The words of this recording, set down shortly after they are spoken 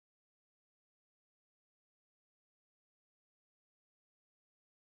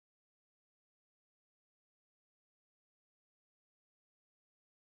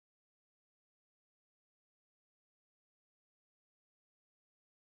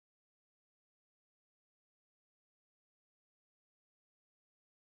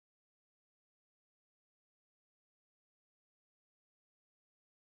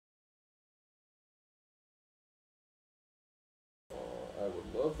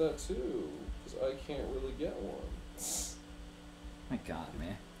love that too, because I can't really get one. My God,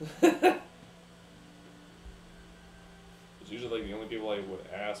 man. It's usually like the only people I would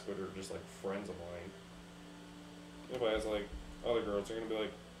ask are just like friends of mine. If I ask like other girls, they're gonna be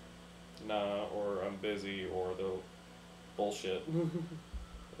like, nah, or I'm busy, or they'll bullshit.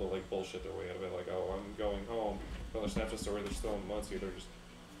 They'll like bullshit their way out of it, like, oh, I'm going home. On their Snapchat story, they're still in Muncie, they're just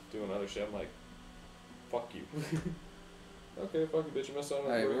doing other shit. I'm like, fuck you. Okay, fuck you, bitch, you missed out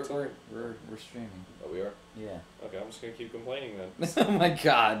on a great time. We're streaming. Oh, we are? Yeah. Okay, I'm just gonna keep complaining then. Oh my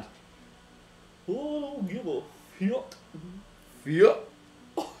God. Oh, I don't give a fuck. Yup.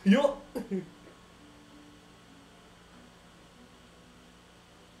 Yup. That's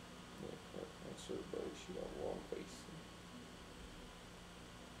her, buddy. She got a long face.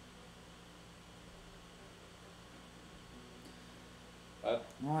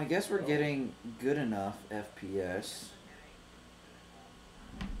 Well, I guess we're getting good enough FPS.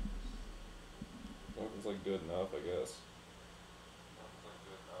 It's like good enough, I guess.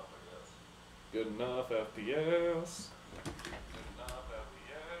 Good enough FPS.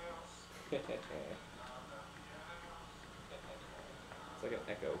 It's like an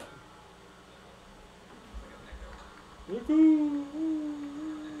echo.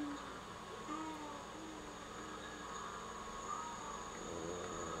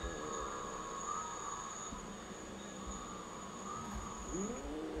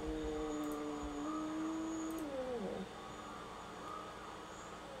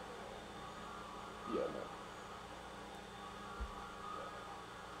 Yeah, no.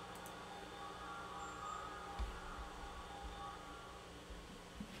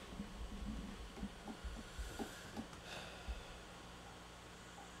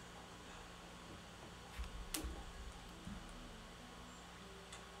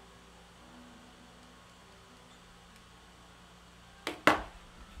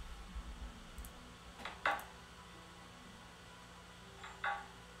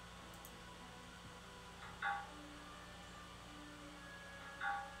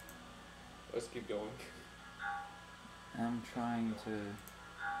 Let's keep going. I'm trying to...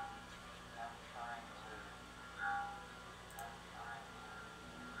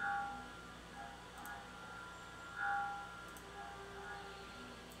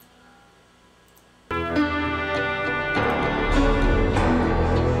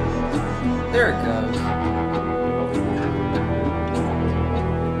 There it goes.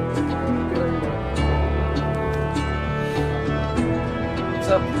 What's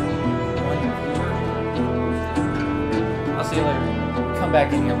up? I'll see you later. Come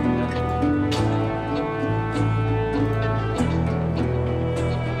back in here when you're done.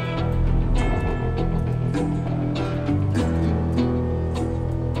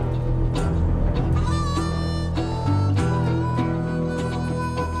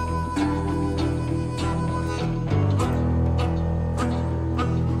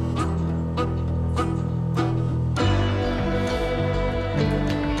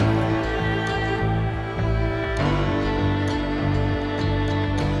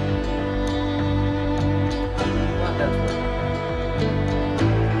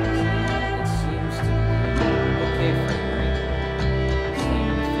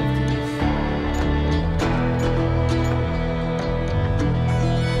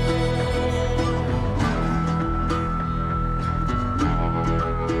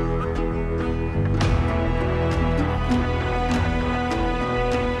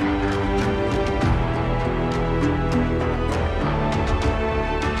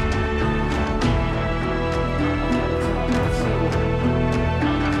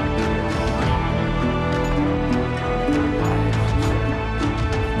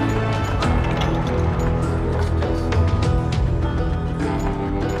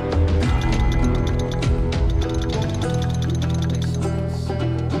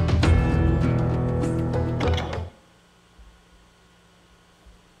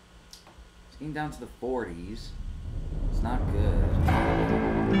 Down to the 40s. It's not good.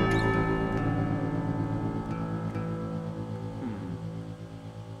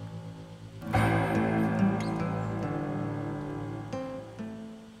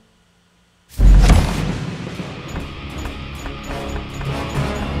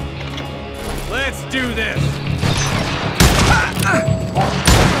 Let's do this!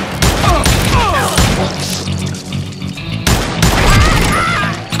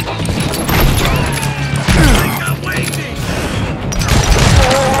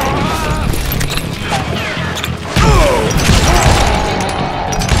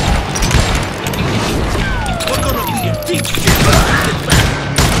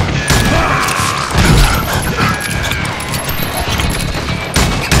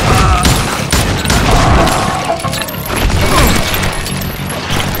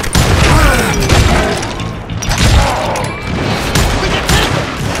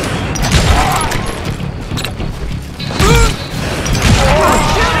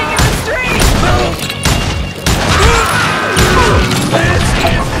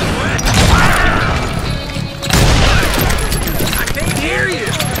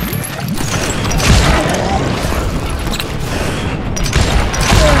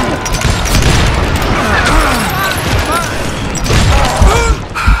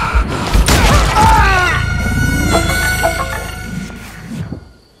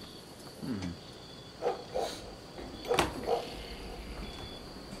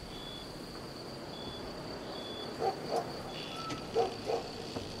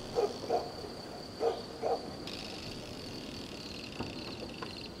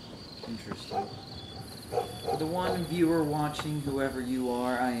 Interesting. For the one viewer watching, whoever you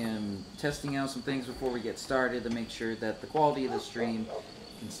are, I am testing out some things before we get started to make sure that the quality of the stream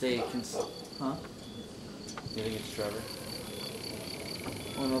can stay Huh? You think it's Trevor?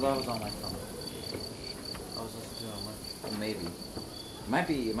 Oh no, that was on my phone. I was listening to it on my... Maybe.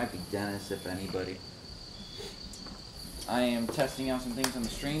 It might be Dennis, if anybody. I am testing out some things on the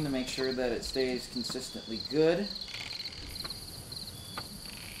stream to make sure that it stays consistently good.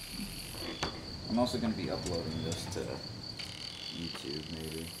 I'm also going to be uploading this to YouTube,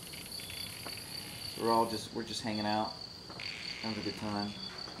 maybe. We're just hanging out, having a good time,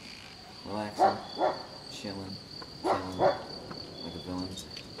 relaxing, chilling like a villain.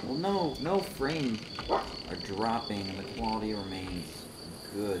 Well, no frame are dropping, and the quality remains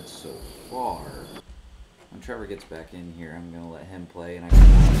good so far. When Trevor gets back in here, I'm gonna let him play, and I can...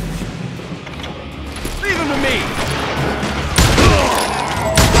 Leave him to me!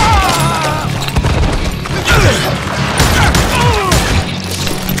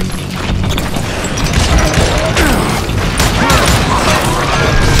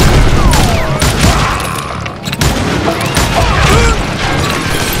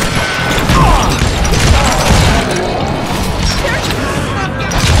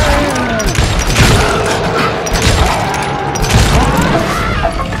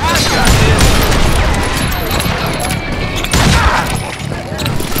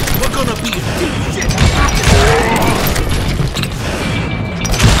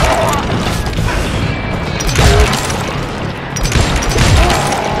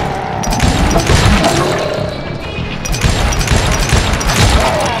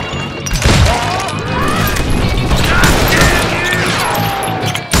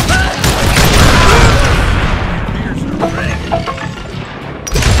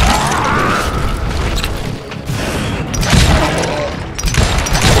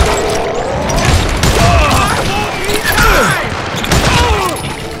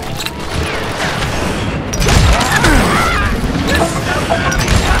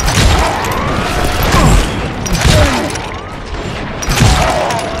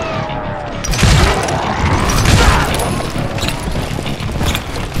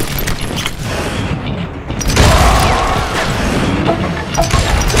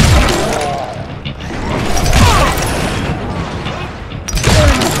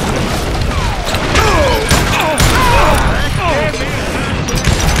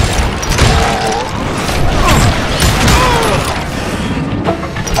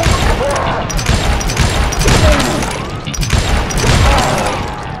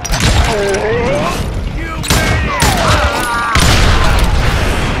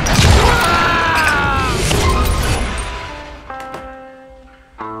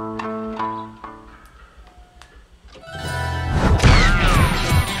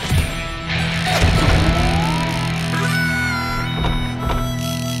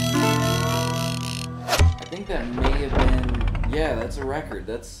 Yeah, that's a record.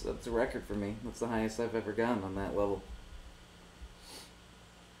 That's a record for me. That's the highest I've ever gotten on that level.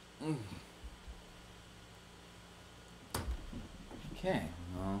 Okay,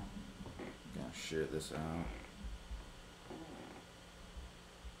 well, I'm gonna share this out.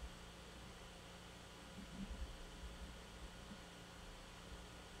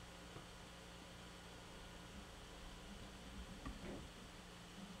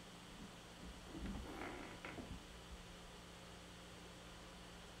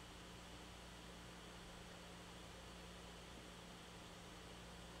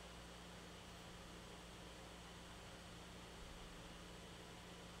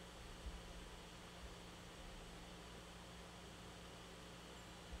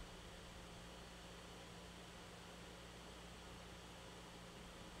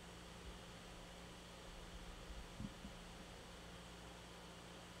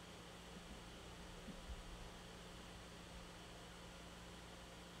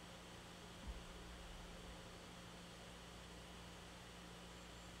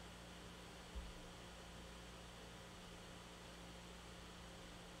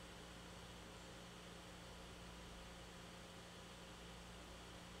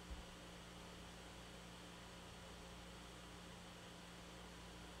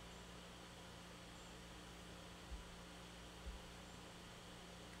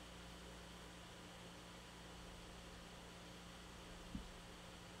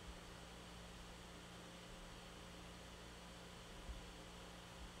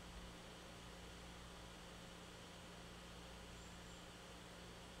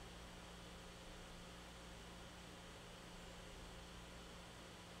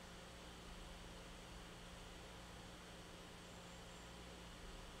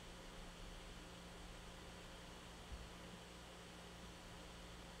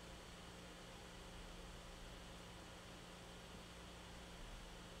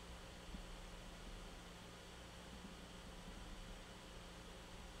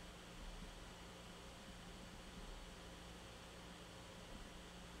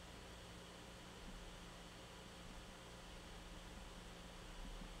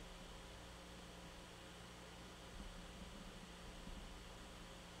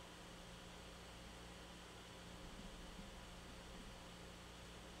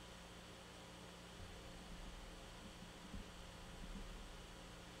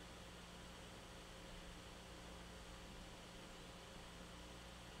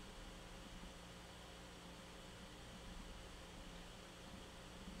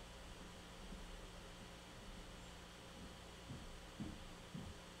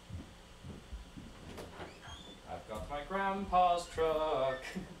 Grandpa's truck.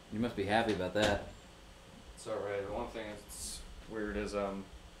 You must be happy about that. It's alright. The one thing that's weird is so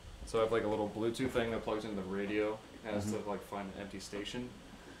I have like a little Bluetooth thing that plugs into the radio. It has to like find an empty station.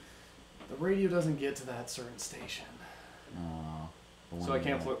 The radio doesn't get to that certain station. Oh. So I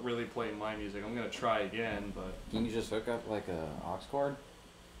can't really play my music. I'm gonna try again, but Can you just hook up like a aux cord?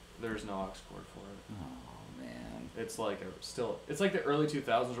 there's no aux cord for it. Oh man. It's like it's like the early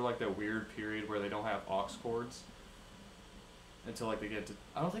 2000s or like that weird period where they don't have aux cords until like they get to.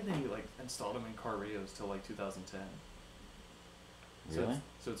 I don't think they like installed them in car radios till like 2010. Really?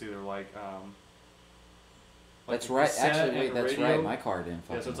 So it's either like That's right. cassette Actually, wait, and that's radio. right. My car didn't.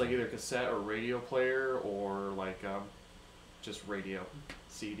 Yeah, so it's like either cassette or radio player or like just radio,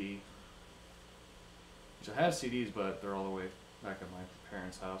 CD. Which I have CDs, but they're all the way back at my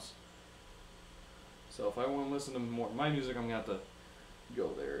parents' house. So if I want to listen to more of my music, I'm gonna have to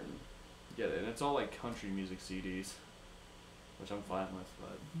go there and get it. And it's all like country music CDs, which I'm fine with,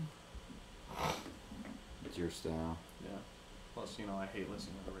 but It's your style. yeah. Plus, you know, I hate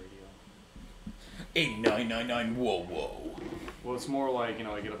listening to the radio. 8999 whoa whoa. Well, it's more like, you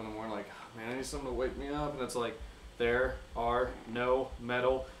know, I get up in the morning like, oh, man, I need something to wake me up, and it's like, there are no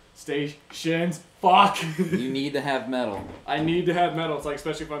metal stations. Fuck. You need to have metal. I need to have metal. It's like,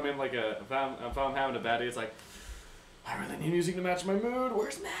 especially if I'm in like if I'm having a bad day, it's like, I really need music to match my mood.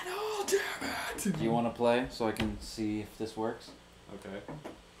 Where's metal? Damn it. Do you want to play so I can see if this works? Okay.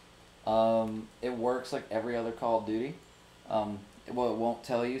 It works like every other Call of Duty. Well, it won't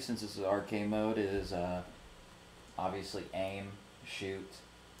tell you since it's arcade mode. It is obviously aim, shoot.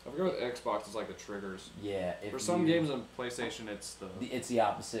 I forgot with Xbox, it's like the triggers. Yeah. For some games on PlayStation, it's It's the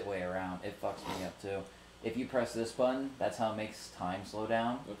opposite way around. It fucks me up too. If you press this button, that's how it makes time slow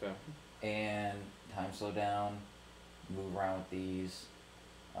down. Okay. And time slow down, move around with these.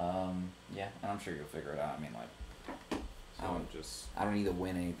 Yeah, and I'm sure you'll figure it out. I mean, like, So I don't need to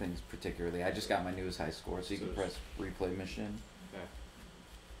win anything particularly. I just got my newest high score, so you So can press replay mission. Okay.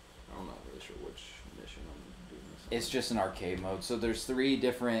 I'm not really sure which mission I'm doing this. It's just an arcade mode. So there's 3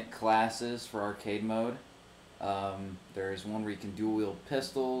 different classes for arcade mode. There's one where you can dual wield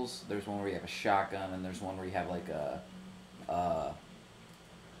pistols. There's one where you have a shotgun, and there's one where you have like a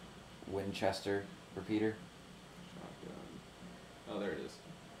Winchester repeater. Shotgun. Oh, there it is.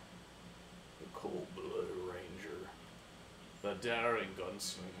 The cold-blooded ranger. The daring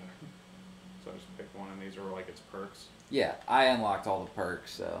gunslinger. So I just pick one of these, or like its perks. Yeah, I unlocked all the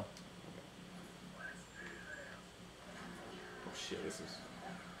perks, so. Oh shit, this is.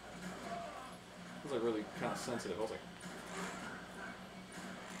 It's like really kind of sensitive. I was like,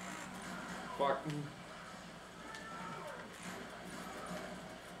 fuck.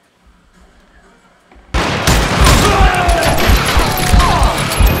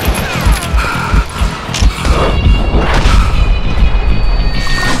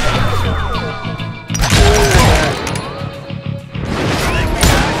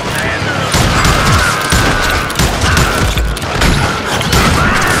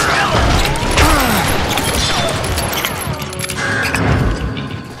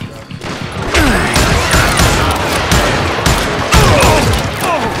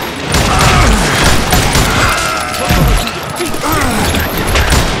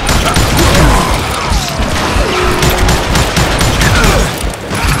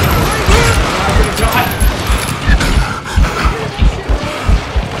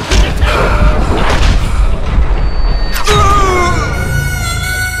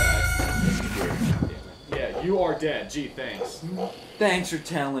 You are dead. Gee, thanks. Thanks for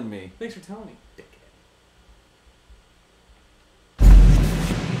telling me. Thanks for telling me, dickhead.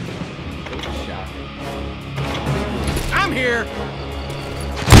 I'm here.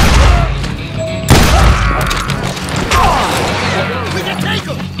 We can take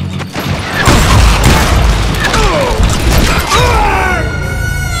him.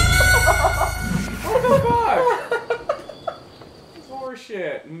 What the fuck? It's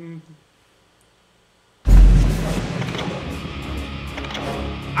horseshit.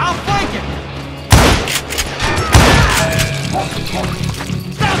 I'll flank it.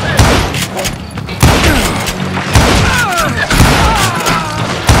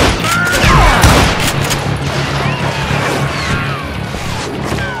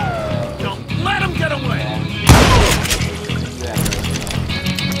 Don't let him get away.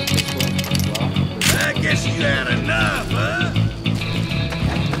 I guess you had enough, huh?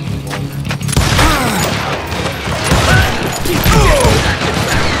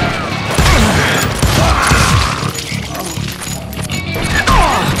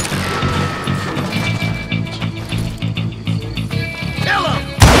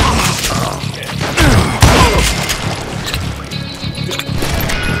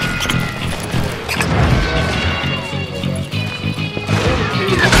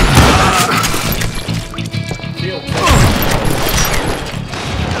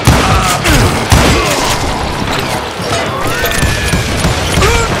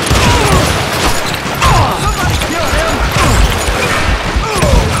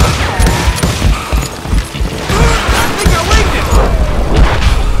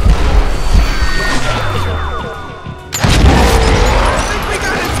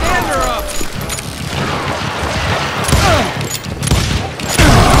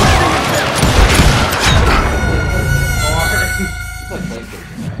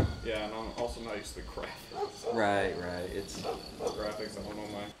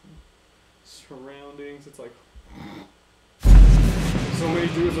 surroundings. It's like so many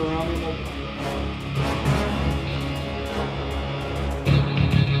dudes around me. Like,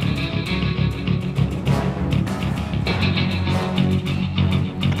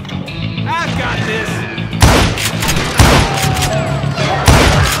 I've got this!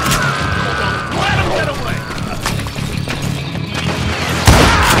 Let him get away!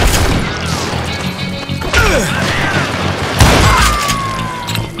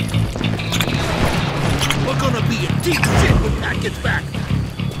 We're gonna be in deep shit when Pat gets back!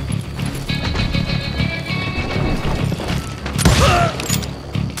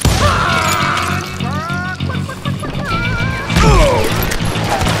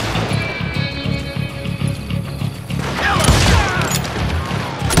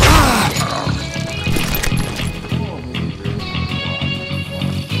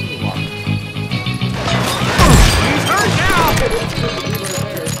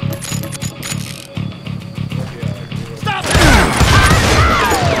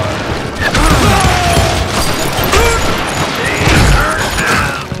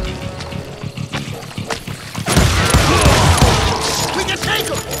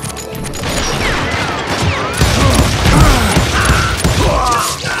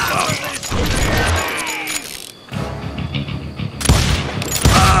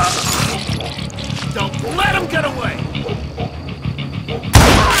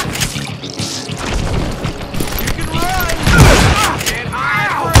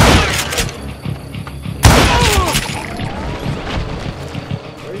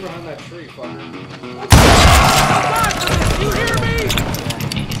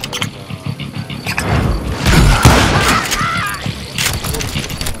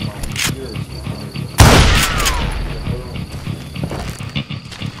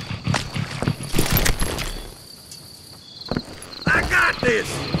 This!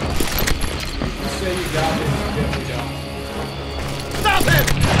 you say you got it, you definitely don't. Stop it!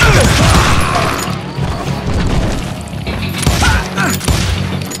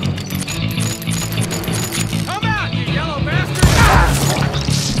 Come out, you yellow bastard!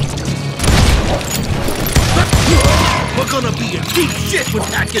 We're gonna be in deep shit when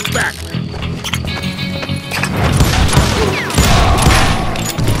Pat gets back!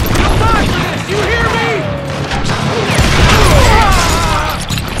 No time for this! You hear me?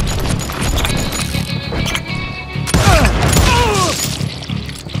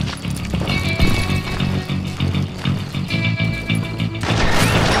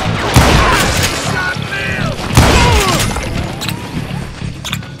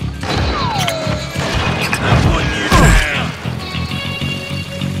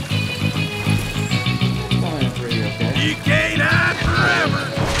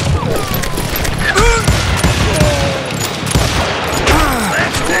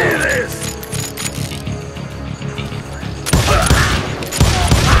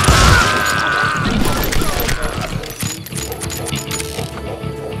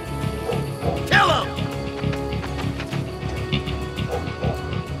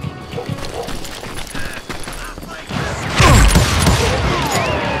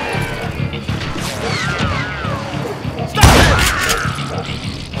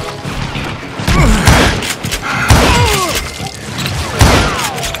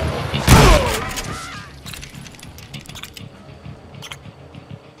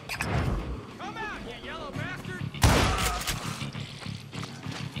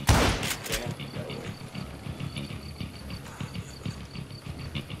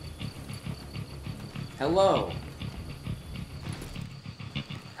 Hello.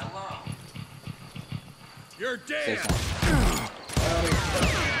 Hello. You're Say dead! something.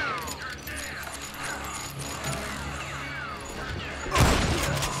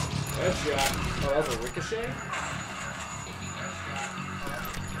 Headshot. Oh, that was a ricochet?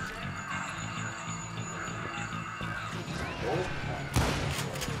 Oh.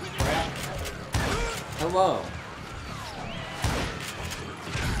 Crap. Hello.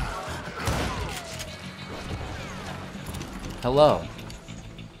 Hello.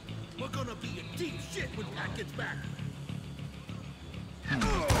 We're gonna be in deep shit when Pat gets back!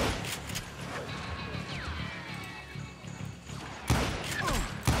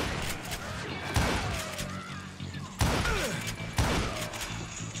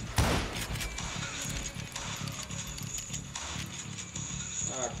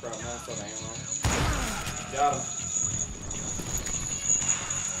 Ah, crap, no, that's not ammo. Got him.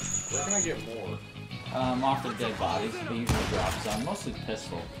 Where can I get more? Off the dead bodies, they usually drop some, mostly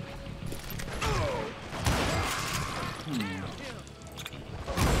pistol.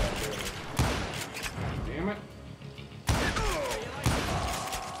 Damn it.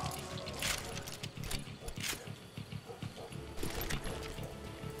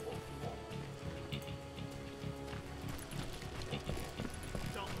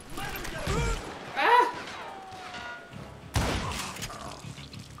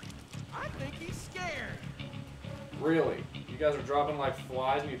 guys are dropping like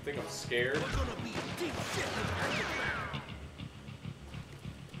flies and you think I'm scared? We're gonna be in deep shit with that.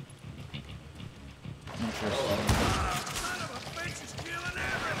 Interesting. Son of a bitch is killing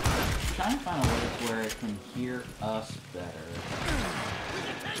everything. Trying to find a way where it can hear us better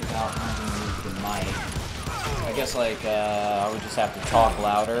without having to use the mic. I guess like I would just have to talk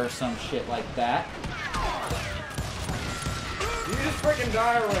louder or some shit like that. You just freaking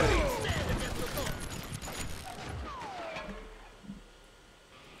die already!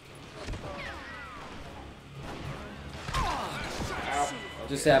 Ow.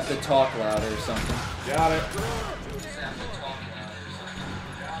 Just have to talk louder or something. Got it.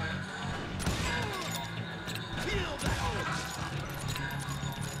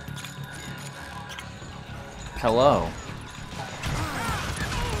 Hello.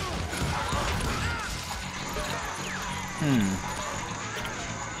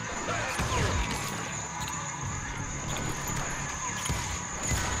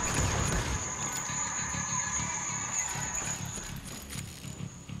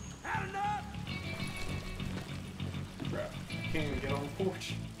 Had enough? Crap. Can't even get on the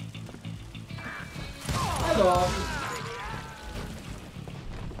porch. Hello.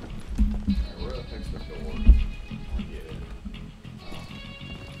 Where the heck's the door? I get it.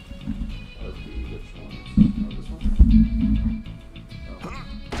 RP, which one? Oh, this one?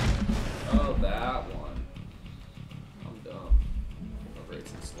 Oh, that one. I'm dumb. Oh,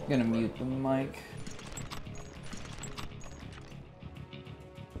 it's slow. Gonna mute the mic.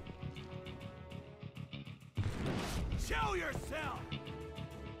 Show yourself!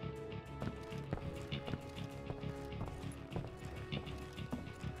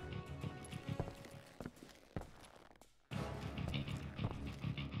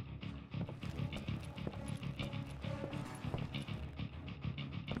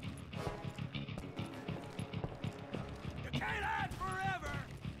 You can't hide forever!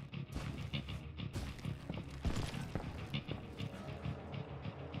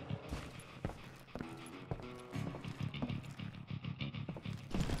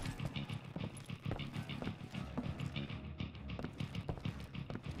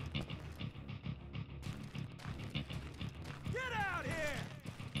 Get out here!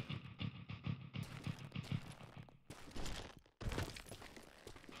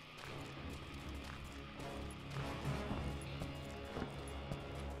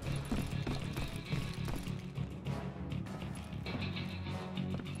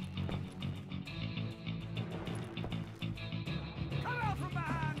 Come out from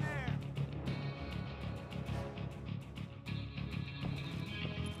behind there!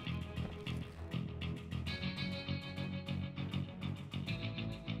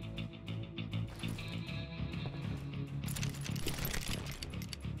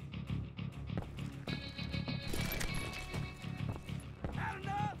 Had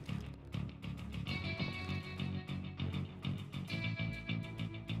enough?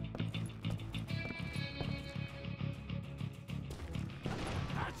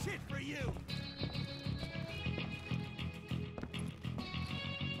 That's it for you!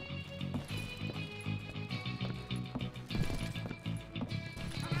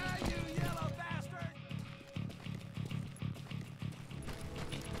 Ah, you yellow bastard!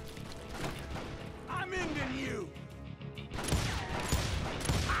 I'm ending you!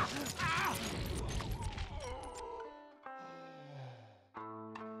 Ah, ah.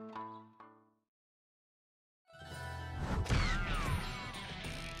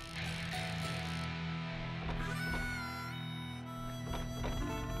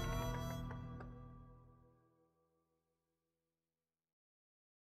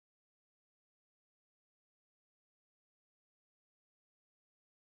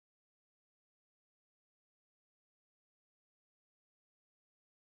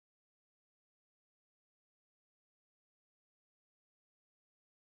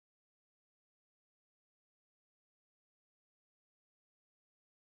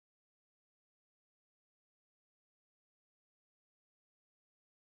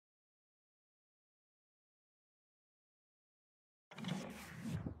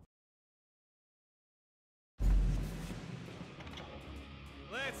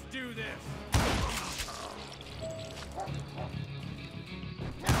 Let's do this!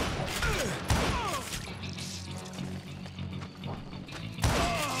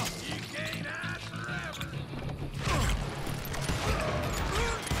 You can't hide forever!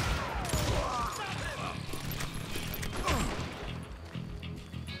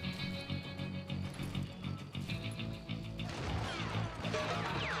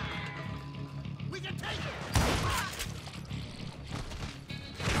 We can take it!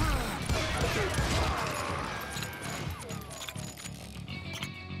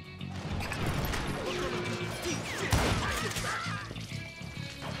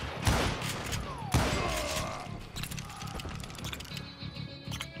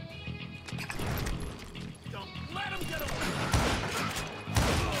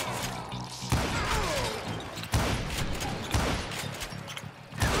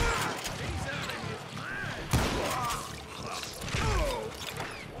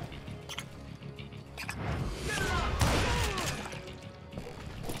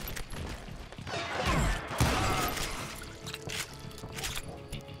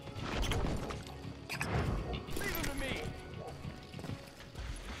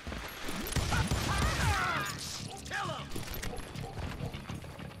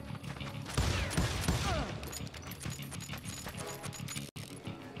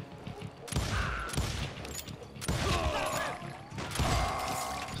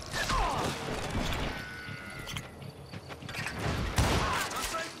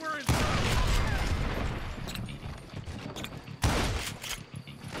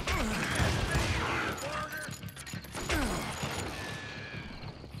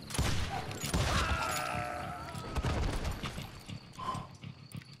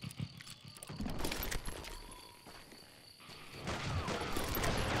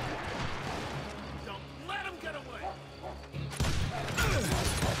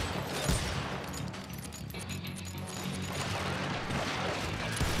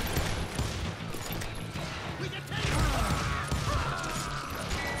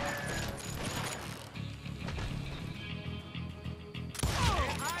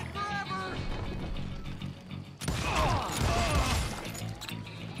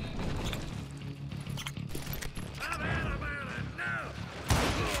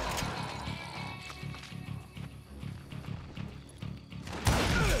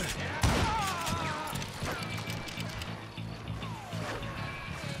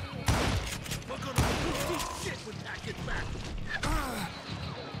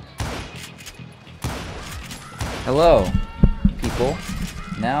 Hello, people.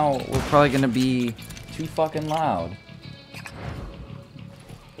 Now we're probably gonna be too fucking loud.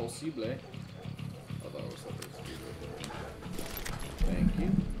 Possible. Although I was hoping to be right there. Thank you.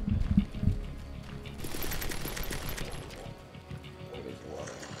 Oh, there's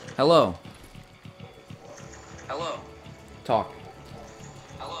water. Hello. Hello. Talk.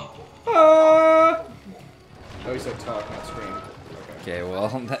 Hello. Oh, you said talk, not scream. Okay. Okay, well,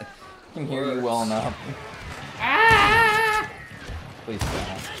 that, I can hear you well enough. Please don't.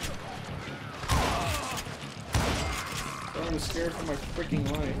 Oh, I'm scared for my freaking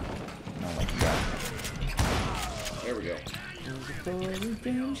life. Oh my god. There we go.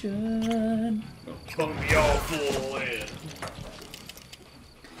 Pump me all full in.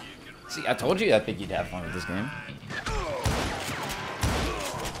 See, I told you I think you'd have fun with this game.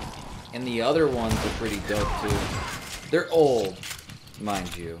 And the other ones are pretty dope too. They're old,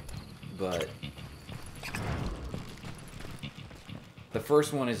 mind you, but the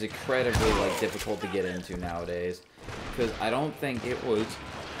first one is incredibly like difficult to get into nowadays because I don't think it was.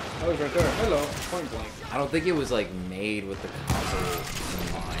 I was right there. Hello. Point blank. I don't think it was like made with the console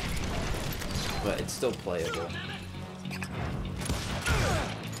in mind, but it's still playable.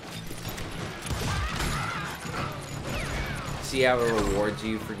 See how it rewards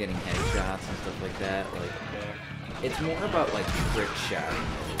you for getting headshots and stuff like that? Like, Yeah. it's more about like trick shotting.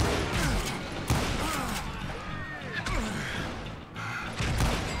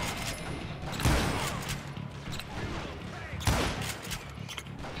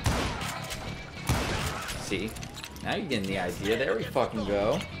 See? Now you're getting the idea. There we fucking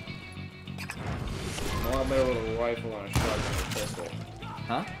go. I'm out there with a rifle and a shotgun or pistol.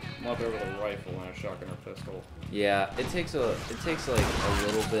 Huh? I'm out there with a rifle and a shotgun or pistol. Yeah, it takes like a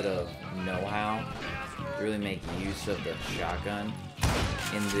little bit of know-how to really make use of the shotgun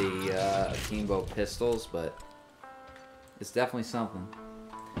in the Akimbo pistols, but it's definitely something.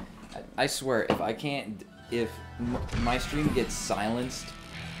 I swear, if my stream gets silenced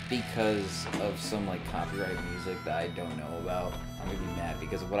because of some like copyright music that I don't know about, I'm gonna be mad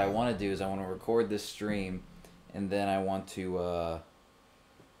because what I want to do is I want to record this stream and then I want to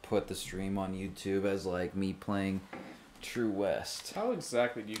put the stream on YouTube as like me playing True West. How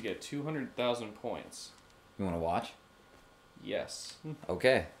exactly do you get 200,000 points? You want to watch? Yes.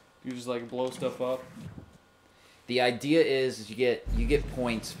 Okay. You just like blow stuff up? The idea is you get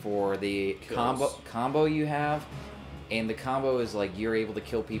points for the combo you have, and the combo is like you're able to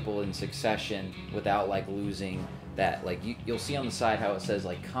kill people in succession without like losing that. Like you'll see on the side how it says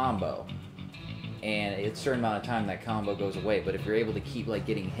like combo, and it's a certain amount of time that combo goes away. But if you're able to keep like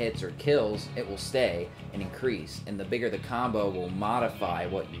getting hits or kills, it will stay and increase. And the bigger the combo will modify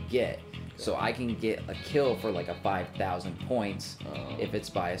what you get. So I can get a kill for like a 5,000 points if it's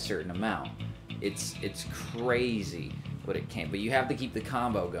by a certain amount. It's crazy what it can, but you have to keep the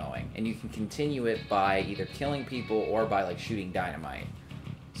combo going, and you can continue it by either killing people or by like shooting dynamite.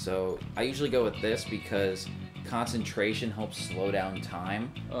 So I usually go with this because concentration helps slow down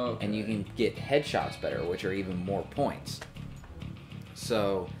time, and you can get headshots better, which are even more points.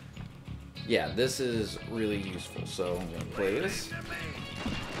 So yeah, this is really useful. So I'm gonna play this.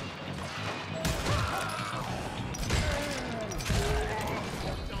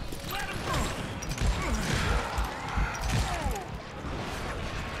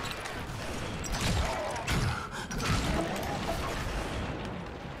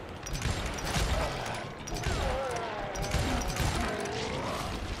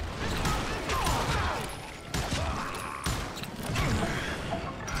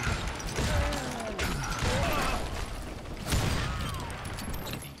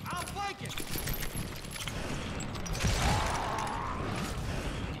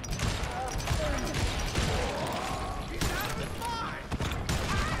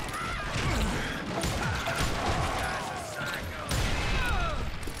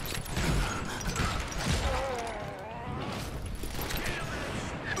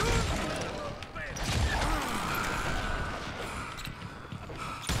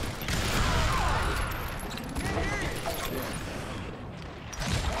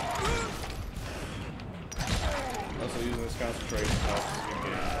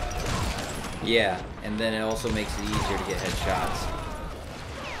 Yeah, and then it also makes it easier to get headshots.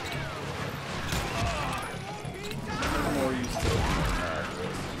 I'm more used to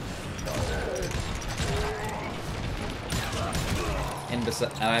And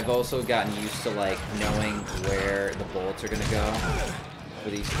I've also gotten used to like knowing where the bullets are gonna go for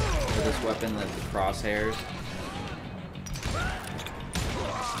this weapon, the crosshairs.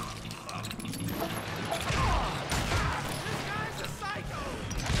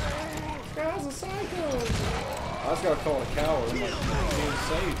 Guy's a psycho! just got called a coward. I'm like, being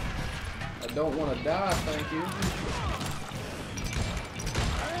safe. I don't want to die, thank you.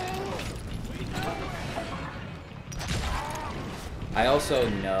 I also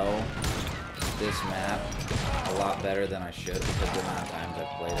know this map a lot better than I should because of the amount of times I've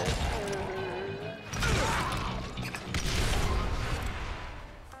played it.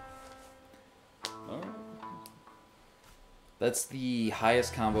 That's the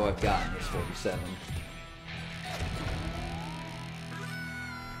highest combo I've gotten is 47.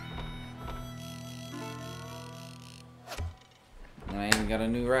 And I even got a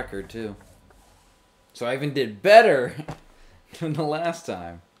new record too. So I even did better than the last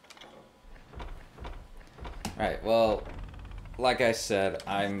time. Alright, well, like I said,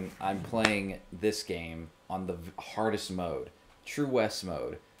 I'm playing this game on the hardest mode. True West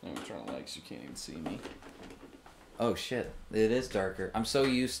mode. I'm trying to like so you can't even see me. Oh shit, it is darker. I'm so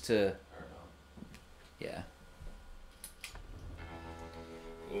used to... Yeah.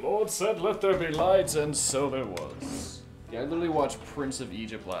 The Lord said, let there be light, and so there was. Yeah, I literally watched Prince of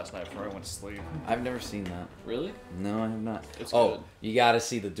Egypt last night before I went to sleep. I've never seen that. Really? No, I have not. It's good. good. You gotta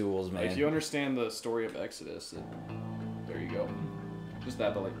see the duels, man. If you understand the story of Exodus, there you go. Just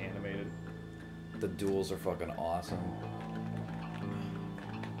that, but like animated. The duels are fucking awesome.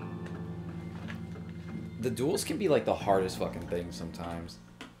 The duels can be like the hardest fucking thing sometimes.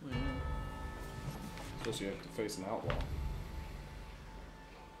 Yeah. Especially you have to face an outlaw.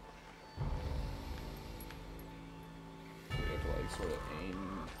 So you have to like sort of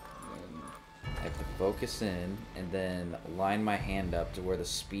aim and... I have to focus in and then line my hand up to where the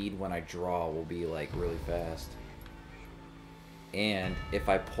speed when I draw will be like really fast. And if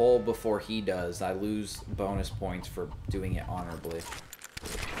I pull before he does, I lose bonus points for doing it honorably.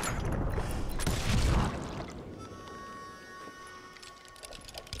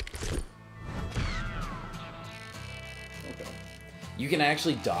 You can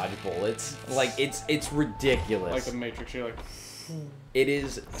actually dodge bullets. Like, it's ridiculous. Like the Matrix, you're like... It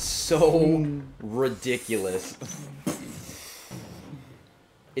is so ridiculous.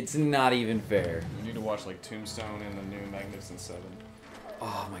 It's not even fair. You need to watch like Tombstone and the new Magnificent Seven.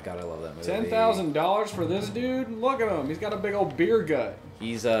 Oh my god, I love that movie. $10,000 for this dude? Look at him. He's got a big old beer gut.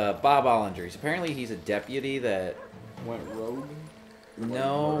 He's Bob Ollinger. Apparently he's a deputy that... Went rogue?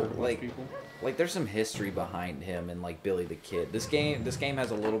 No, like there's some history behind him and like Billy the Kid. This game has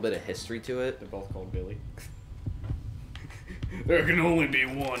a little bit of history to it. They're both called Billy. There can only be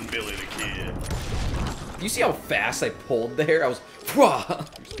one Billy the Kid. You see how fast I pulled there? I was... Wah!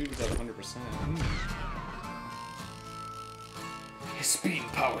 Your speed was at 100%. His speed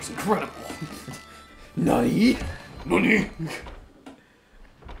and power is incredible. Nutty! Money!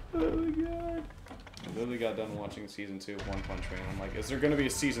 Oh my god. I literally got done watching season 2 of One Punch Man. I'm like, is there gonna be a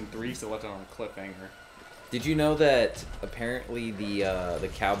season 3? So left it on a cliffhanger. Did you know that apparently the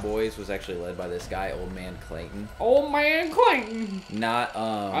Cowboys was actually led by this guy, Old Man Clayton? Old Man Clayton! Not,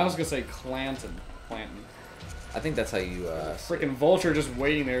 I was gonna say Clanton. Clanton. I think that's how you, Freaking Vulture just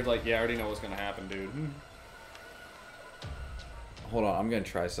waiting there like, yeah, I already know what's gonna happen, dude. Hold on, I'm gonna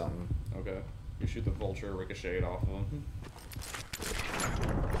try something. Okay. You shoot the Vulture, ricochet it off of him.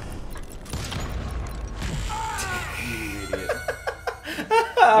 You idiot.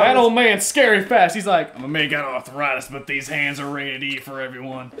 That old man's scary fast. He's like, I'm a man got arthritis, but these hands are rated E for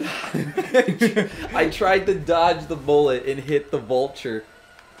everyone. I tried to dodge the bullet and hit the Vulture.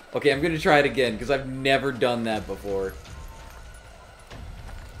 Okay, I'm gonna try it again, because I've never done that before.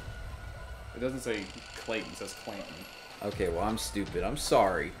 It doesn't say Clayton, it says Clanton. Okay, well, I'm stupid. I'm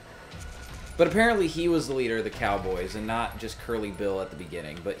sorry. But apparently he was the leader of the Cowboys, and not just Curly Bill at the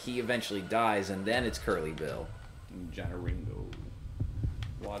beginning. But he eventually dies, and then it's Curly Bill. Johnny Ringo.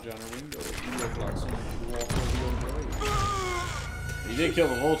 Why Johnny Ringo? You look like someone who walked over the old road. You did kill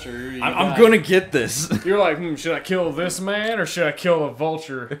the Vulture. I'm gonna get this. You're like, should I kill this man, or should I kill the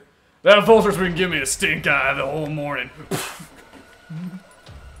Vulture? That Vulture's been giving me a stink eye the whole morning.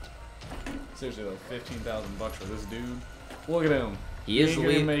 Seriously though, $15,000 for this dude. Look at him. He is the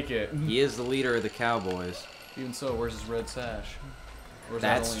leader. Make it. He is the leader of the Cowboys. Even so, where's his red sash? Where's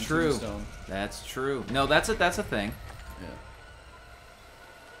That's that true. Tombstone? That's true. No, that's a thing. Yeah.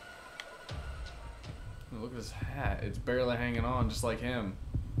 Oh, look at his hat. It's barely hanging on, just like him.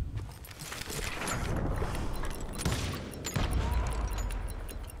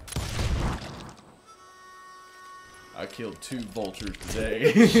 I killed 2 vultures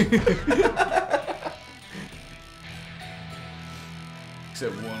today.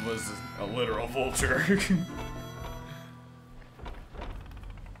 Except one was a literal vulture.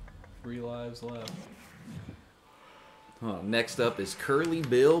 3 lives left. Next up is Curly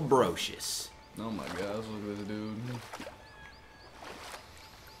Bill Brocious. Oh my gosh, look at this dude.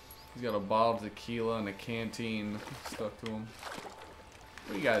 He's got a bottle of tequila and a canteen stuck to him.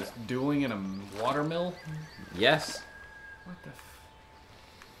 What are you guys, dueling in a watermill? Yes. What the f...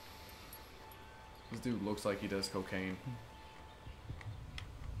 This dude looks like he does cocaine.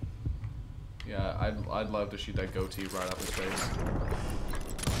 Yeah, I'd love to shoot that goatee right up his face.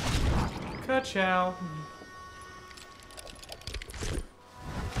 Ka-chow.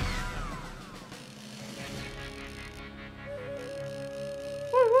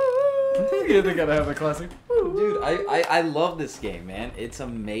 Yeah, they gotta have the classic. Dude, I love this game, man. It's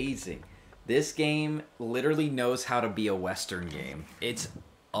amazing. This game literally knows how to be a Western game. It's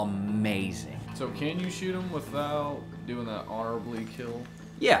amazing. So can you shoot him without doing that honorably kill?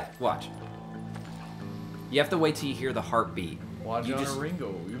 Yeah, watch. You have to wait till you hear the heartbeat. Why, You John just-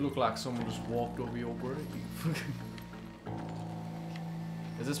 Ringo? You look like someone just walked over your grave.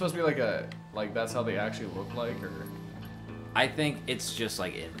 Is this supposed to be like that's how they actually look like, or? I think it's just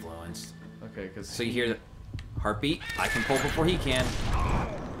like influenced. Okay, because So you hear the heartbeat. I can pull before he can,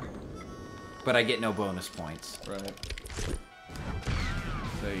 but I get no bonus points. right.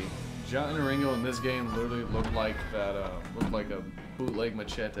 Say, John and Ringo in this game literally looked like that. Looked like a bootleg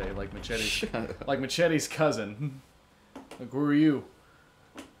Machete, like Machete's, like Machete's cousin. Like, who are you?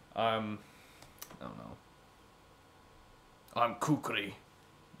 I don't know. I'm Kukri.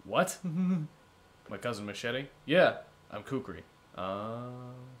 What? My cousin Machete? Yeah, I'm Kukri.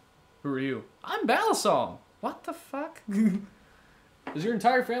 Who are you? I'm Balisong. What the fuck? Is your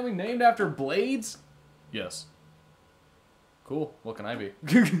entire family named after blades? Yes. Cool. What can I be?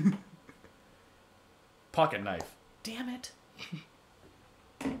 Pocket knife. Damn it.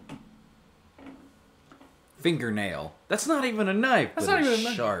 Fingernail. That's not even a knife. That's but not it's even a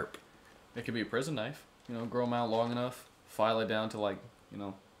knife. sharp. It could be a prison knife. You know, grow them out long enough, file it down to like, you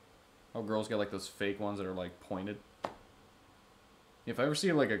know, how girls get like those fake ones that are like pointed. If I ever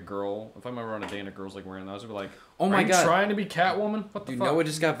see like a girl, if I'm ever on a date and a girl's like wearing those, I'd be like, Oh my "Are you God. trying to be Catwoman? What the Dude, fuck?" Noah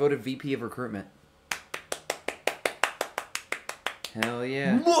just got voted VP of recruitment. Hell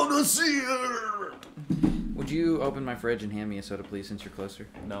yeah. Wanna see her? Would you open my fridge and hand me a soda, please, since you're closer?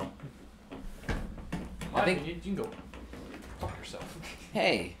 No. I think- you can go fuck yourself.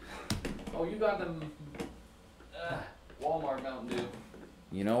 Hey, Oh, you got them Walmart Mountain Dew.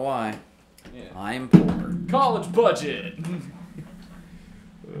 you know why? Yeah. I'm poor. College budget.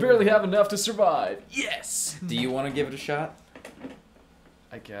 Barely have enough to survive. Yes. Do you want to give it a shot?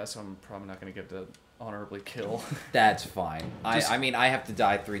 I guess I'm probably not gonna get to honorably kill. That's fine. Just- I mean, I have to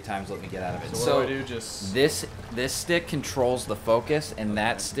die 3 times. Let me get out of it. So what do I do? Just this stick controls the focus, and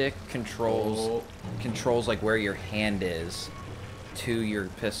that stick controls like where your hand is to your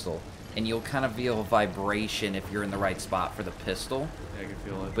pistol. And you'll kind of feel a vibration if you're in the right spot for the pistol. Yeah, I can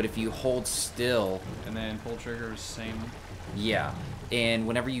feel it. But if you hold still, And then pull trigger, same. yeah. And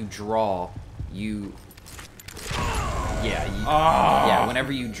whenever you draw, you... Yeah, yeah,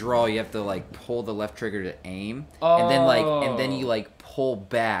 whenever you draw, you have to like pull the left trigger to aim. And then you like pull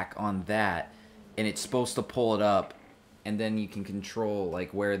back on that, and it's supposed to pull it up, and then you can control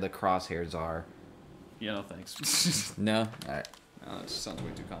like where the crosshairs are. Yeah, no thanks. No? Alright. No, that just sounds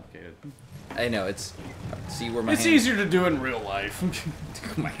way too complicated. I know, it's... See where my It's hand... easier to do in real life.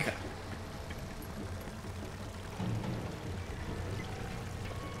 Oh my god.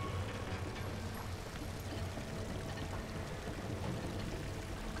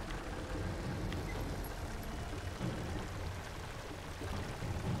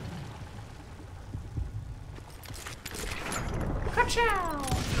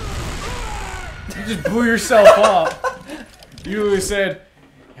 You just blew yourself up. You literally said,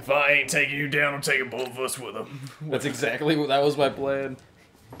 "If I ain't taking you down, I'm taking both of us with him." That's exactly what... That was my plan.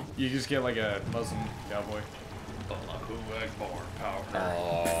 You just get like a Muslim cowboy. Allahu Akbar, power.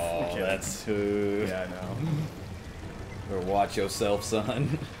 Oh, Okay. that's who... Yeah, I know. Or watch yourself,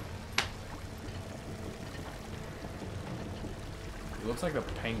 son. He looks like a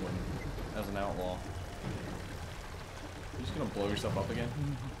penguin as an outlaw. You're just gonna blow yourself up again?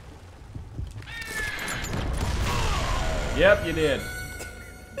 Yep, you did.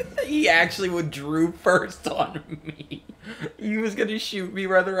 He actually withdrew first on me. He was gonna shoot me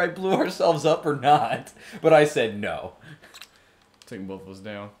whether I blew ourselves up or not. But I said no. Taking both of us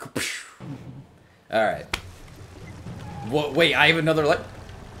down. Alright. What? Wait, I have another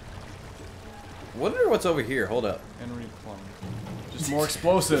Wonder what's over here. Hold up. Henry Plum. Just more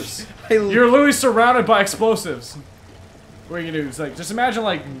explosives. I l- You're literally surrounded by explosives. What are you gonna do? It's like, just imagine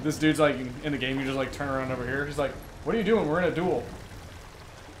like this dude's like in the game, you just like turn around over here. He's like, "What are you doing? We're in a duel."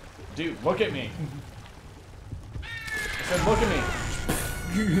 Dude, look at me. I said, look at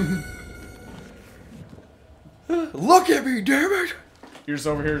me. Look at me, damn it! You're just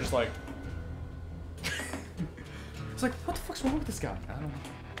over here, just like. It's like, what the fuck's wrong with this guy? I don't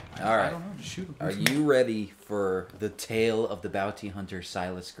know. All right. I don't know. Just shoot him. Are you ready for the tale of the bounty hunter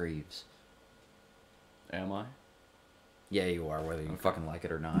Silas Greaves? Am I? Yeah, you are, whether you fucking like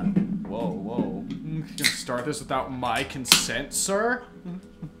it or not. Whoa, whoa. You gonna start this without my consent, sir?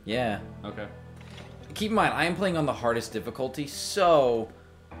 Yeah. Okay. Keep in mind, I am playing on the hardest difficulty, so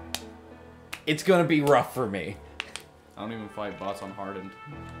it's gonna be rough for me. I don't even fight bots on hardened.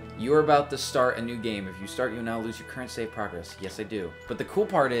 You are about to start a new game. If you start, you now lose your current save progress. Yes, I do. But the cool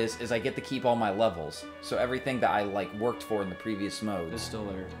part is I get to keep all my levels. So everything that I, like, worked for in the previous modes. It's still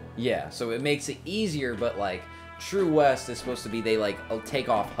there. Yeah, so it makes it easier, but, like, True West is supposed to be, they, like, take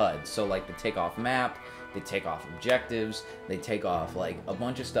off HUD. So, like, they take off map, they take off objectives, they take off, like, a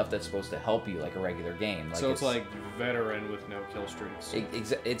bunch of stuff that's supposed to help you, like a regular game. Like, so it's like veteran with no kill streaks.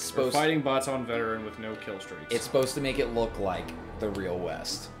 It's supposed We're fighting bots on veteran with no kill streaks. It's supposed to make it look like the real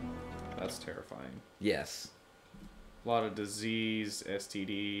West. That's terrifying. Yes. A lot of disease,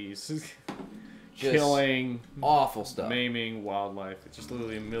 STDs, Just killing, awful stuff. maiming wildlife. It's just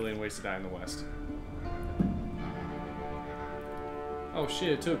literally a million ways to die in the West. Oh shit,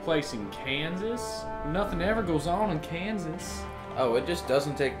 it took place in Kansas? Nothing ever goes on in Kansas. Oh, it just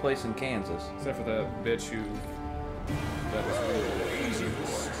doesn't take place in Kansas. Except for that bitch who... That was really easy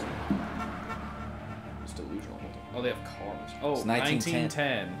for. It's delusional. Oh, they have cars. Oh, It's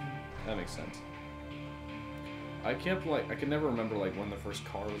 1910. 1910. That makes sense. I could never remember, like, when the first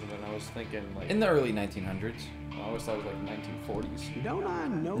car was when I was thinking, like... In the early 1900s. I always thought it was, like, 1940s. Don't I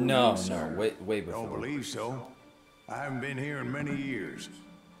know No, you, sir? no, way before. Don't believe so. I haven't been here in many years.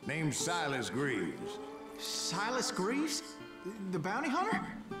 Name's Silas Greaves. Silas Greaves? The bounty hunter?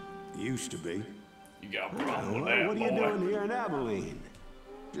 Used to be. You got a problem with Well, that, what are you boy. doing here in Abilene?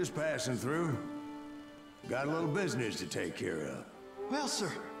 Just passing through. Got a little business to take care of. Well,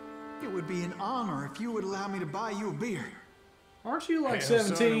 sir, it would be an honor if you would allow me to buy you a beer. Aren't you, like, Hell,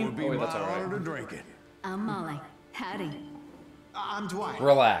 son, it 17? would be Oh, wait, my that's alright. honor to drink it. I'm Molly. Howdy. I'm Dwight.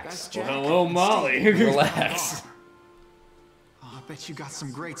 Relax. That's Jack. Well, hello, and Molly. Steve. Relax. Oh, I bet you got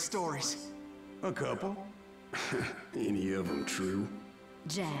some great stories. A couple. Any of them true?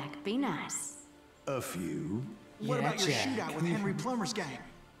 Jack, be nice. A few. What Yeah, about your Jack. shootout with Henry Plummer's gang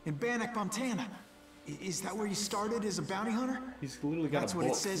in Bannock, Montana? Is that where you started as a bounty hunter? He's literally got That's a what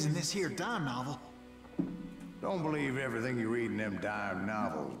book. it says in this here dime novel. Don't believe everything you read in them dime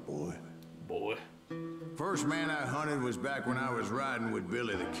novels, boy. Boy. First man I hunted was back when I was riding with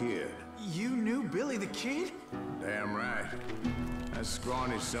Billy the Kid. You knew Billy the Kid? Damn right. That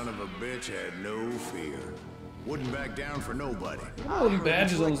scrawny son of a bitch had no fear. Wouldn't back down for nobody. Oh, the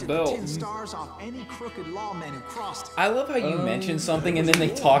badges on his belt. 10 stars off any crooked lawman who crossed. I love how you mention something and then they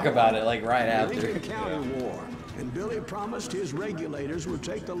talk about it, like, right after. Lincoln County War, and Billy promised his regulators would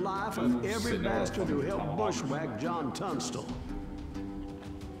take the life of every Sitting on a bastard who fucking helped tomahawk. bushwhack John Tunstall.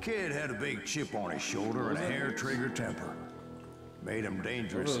 Kid had a big chip on his shoulder and a hair-trigger temper. Made him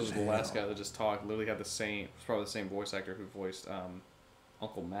dangerous This as was the hell. last guy that just talked. Literally had the same. It's probably the same voice actor who voiced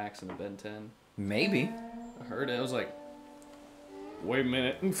Uncle Max in the Ben 10. Maybe. I heard it. I was like, wait a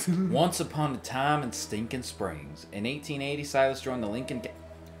minute. Once upon a time in Stinking Springs. In 1880, Silas joined the Lincoln...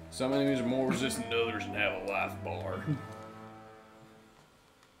 Some enemies are more resistant to others and have a life bar.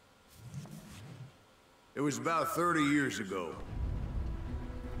 It was about 30 years ago.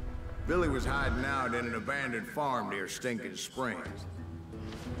 Billy was hiding out in an abandoned farm near Stinking Springs.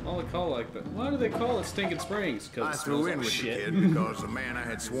 All they call it like that. Why do they call it Stinking Springs? I Because it threw smells in like with shit. the kid because the man I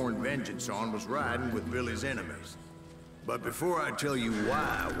had sworn vengeance on was riding with Billy's enemies. But before I tell you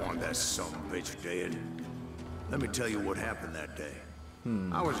why I want that son of a bitch dead, let me tell you what happened that day.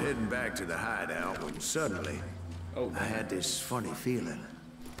 I was heading back to the hideout when suddenly Oh, I had this funny feeling.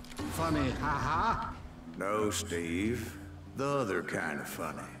 Funny, ha-ha. No, Steve. The other kind of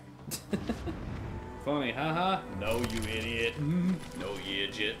funny. funny, haha. No, you idiot. No, you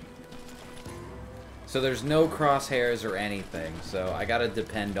idiot. So there's no crosshairs or anything, so I gotta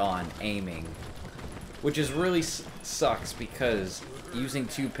depend on aiming. Which is really sucks because using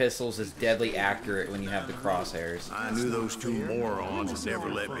two pistols is deadly accurate when you have the crosshairs. I knew those two morons would never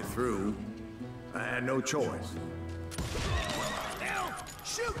let me through. I had no choice. Now,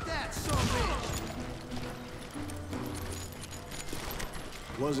 shoot that son of a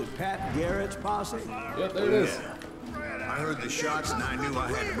bitch! Was it Pat Garrett's posse? Yep, there it is. I heard the shots and I knew I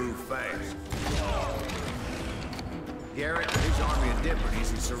had to move fast. Garrett and his army of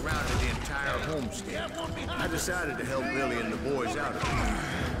deputies had surrounded the entire homestead. I decided to help Billy and the boys out of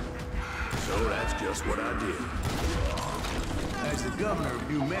it. So that's just what I did. As the governor of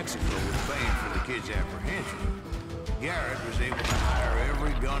New Mexico was paying for the kid's apprehension, Garrett was able to hire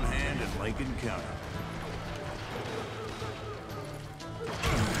every gun hand in Lincoln County.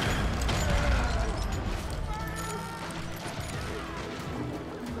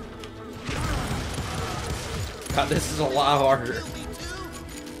 God, this is a lot harder.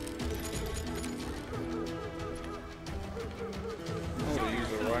 I would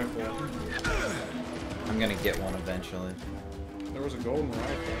use a rifle. I'm gonna get one eventually. There was a golden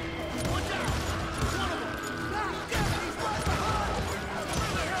rifle.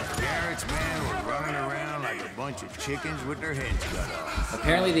 Garrett's men were running around like a bunch of chickens with their heads cut off.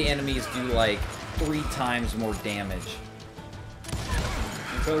 Apparently the enemies do like 3 times more damage.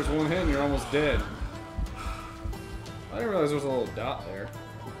 If there's one hit and you're almost dead. I didn't realize there was a little dot there.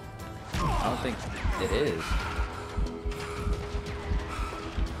 I don't think it is.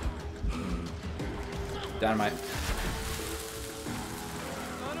 Dynamite.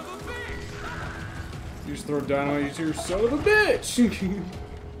 You just throw dynamite to your son of a bitch! Shoot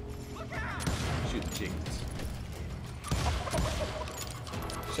the chickens.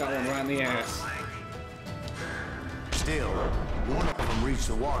 Shot one right in the ass. Still, one of them reached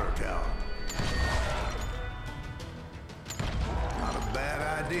the water tower. Not a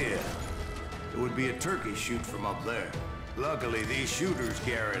bad idea. It would be a turkey shoot from up there. Luckily, these shooters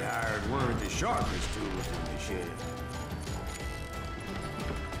Garrett hired weren't the sharpest tools in the shed.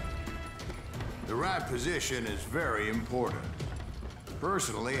 The right position is very important.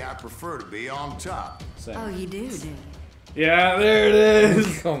 Personally, I prefer to be on top. Same. Oh, you do? Yeah, there it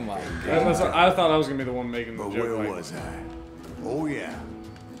is! Oh my I god. thought I was gonna be the one making the But joke. where like, was I? Oh yeah.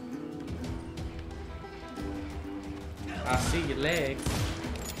 I see your legs.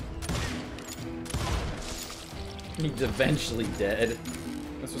 He's eventually dead.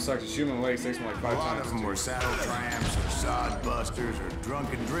 That's what sucks. Shooting my legs takes me like 5 A lot times. of them were saddle tramps or sod busters or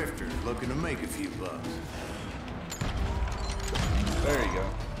drunken drifters looking to make a few bucks. There you go.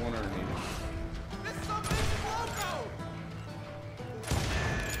 One underneath.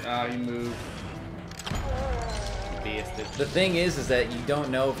 Ah, you moved. Bastard. The thing is that you don't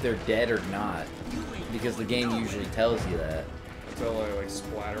know if they're dead or not. Because the game usually tells you that. Until I like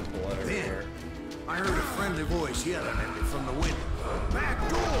splatter blood everywhere. I heard a friendly voice yelling at me from the window. Back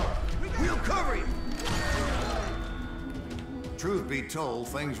door! We'll cover you! Truth be told,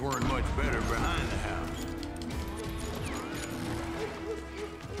 things weren't much better behind the house.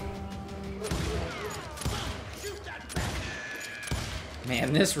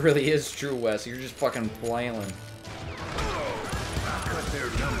 Man, this really is true, Wes. You're just fucking flailing. I cut their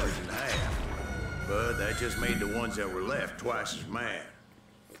numbers in half. But that just made the ones that were left twice as mad.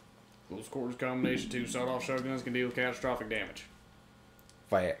 Close quarters combination 2 sawed-off shotguns can deal catastrophic damage.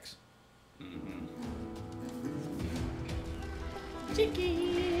 Facts. Use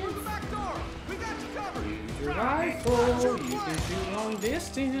your rifle. You can shoot long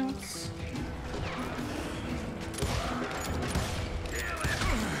distance.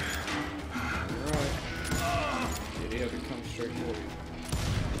 Alright. Did he have to come straight for you?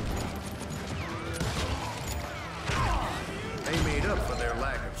 They made up for their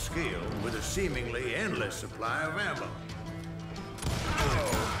lack of skill with a seemingly endless supply of ammo.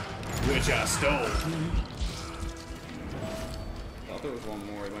 Which I stole. Thought there was one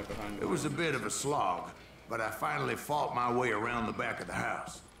more. He went behind It was a bit of a slog, but I finally fought my way around the back of the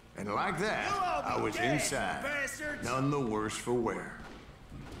house. And like that, I was inside, none the worse for wear.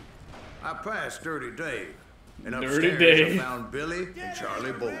 I passed Dirty Dave, and Dirty upstairs Dave. I found Billy and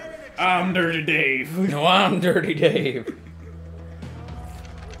Charlie Bolden. I'm Dirty Dave. No, I'm Dirty Dave.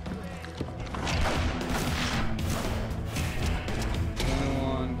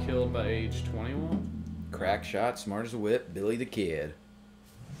 Killed by age 21. Crack shot, smart as a whip, Billy the Kid.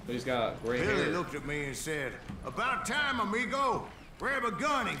 But he's got gray Billy hair. looked at me and said, "About time, amigo. Grab a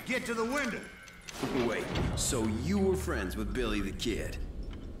gun and get to the window." Wait, so you were friends with Billy the Kid?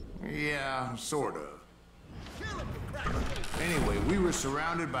 Yeah, sort of. Anyway, we were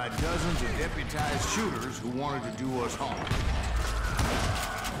surrounded by dozens of deputized shooters who wanted to do us harm.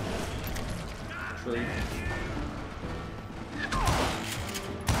 Tree.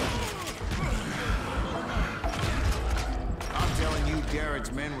 I'm telling you,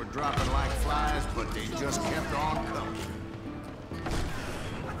 Garrett's men were dropping like flies, but they just kept on coming.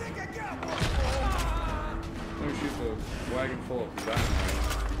 Let me shoot the wagon full of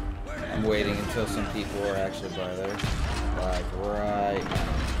dynamite. I'm waiting until some people are actually by there. Like, right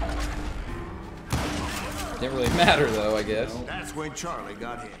now. Didn't really matter, though, I guess. That's when Charlie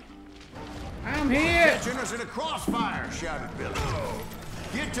got hit. I'm here! Catching us in a crossfire, shouted Billy.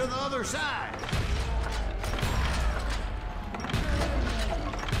 Get to the other side.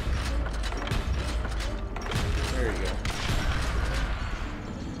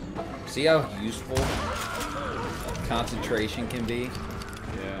 See how useful concentration can be?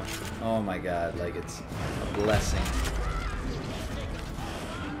 Yeah. Oh my god, like it's a blessing.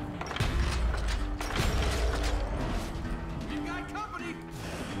 You got company.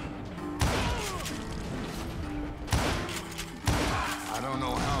 I don't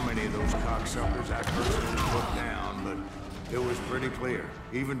know how many of those cocksuckers I personally put down, but it was pretty clear,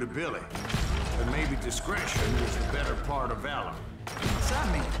 even to Billy, that maybe discretion was the better part of valor. What's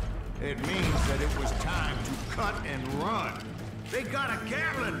that mean? It means that it was time to cut and run. They got a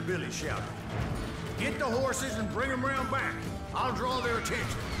Gatling, Billy shouted. Get the horses and bring them round back. I'll draw their attention.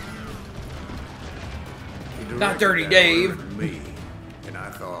 He Not directed Dirty that Dave. order to me, and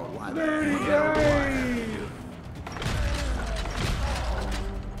I thought, why the hell do I have to do it?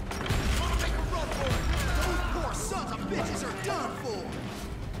 Take a run for it! Those poor sons of bitches are done for!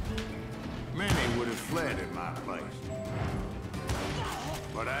 Many would have fled in my place.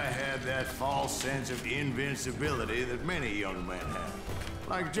 But I had that false sense of invincibility that many young men have.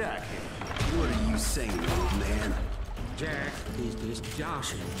 Like Jack here. What are you saying, old man? Jack is just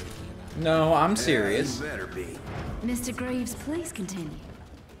joshing me. No, I'm serious. You better be. Mr. Greaves, please continue.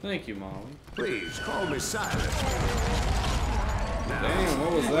 Thank you, Molly. Please, call me Silas. Damn,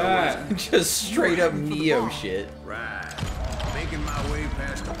 what was that? Just straight up Neo shit. Right. Making my way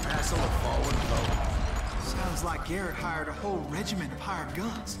past a passel of fallen foes. Sounds like Garrett hired a whole regiment of hired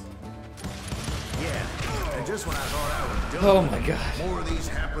guns. Yeah, and just when I thought I was done, Oh my god. more of these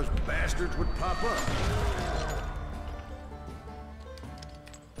hapless bastards would pop up.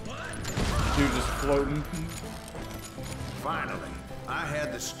 Dude just floating. Finally, I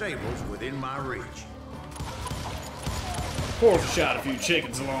had the stables within my reach. Of course, shot a few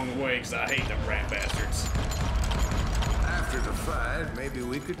chickens along the way because I hate them rat bastards. After the fight, maybe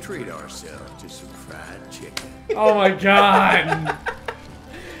we could treat ourselves to some fried chicken. Oh my god!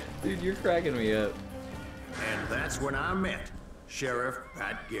 Dude, you're cracking me up. And that's when I met Sheriff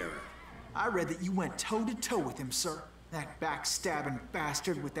Pat Garrett. I read that you went toe-to-toe with him, sir. That backstabbing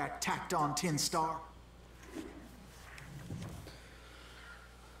bastard with that tacked-on tin star.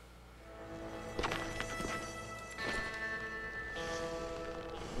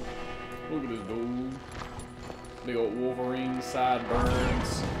 Look at this dude. Big old Wolverine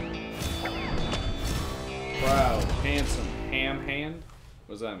sideburns. Proud, handsome, ham hand?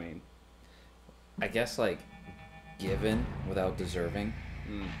 What does that mean? I guess like given without deserving.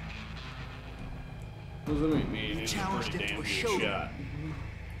 What does that mean? He's a Challenged pretty him damn to a good showdown. shot.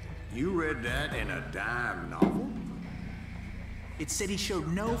 You read that in a dime novel? It said he showed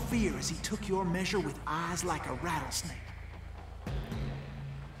no fear as he took your measure with eyes like a rattlesnake.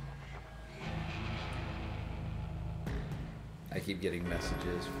 I keep getting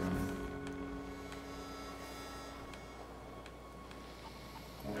messages from.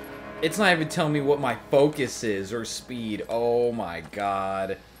 It's not even telling me what my focus is or speed. Oh my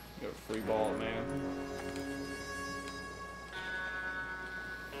god. You got a free ball, man.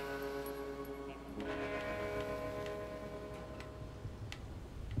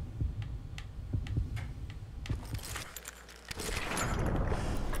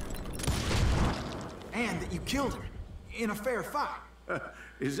 And that you killed him in a fair fight.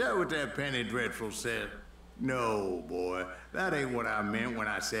 Is that what that Penny Dreadful said? No, boy. That ain't what I meant when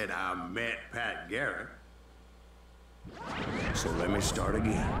I said I met Pat Garrett. So let me start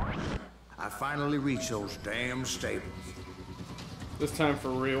again. I finally reached those damn stables. This time for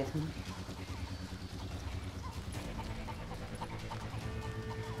real.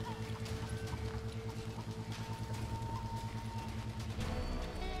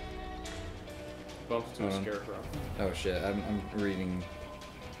 Bumped into a scarecrow. Oh shit, I'm reading.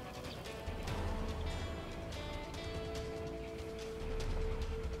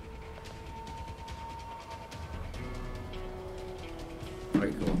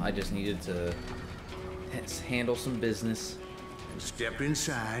 Alright, cool. I just needed to handle some business. Stepped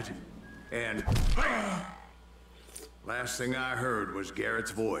inside, and last thing I heard was Garrett's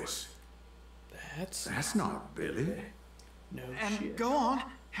voice. That's not Billy. No And shit. go on.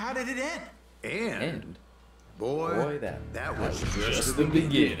 How did it end? And Boy, that was Just the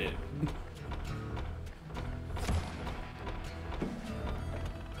beginning.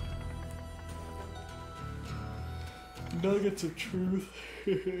 Nuggets of truth.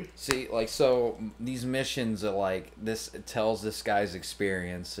 See, like, so these missions are like this. It tells this guy's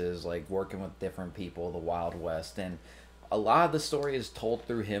experiences, like working with different people, the Wild West, and a lot of the story is told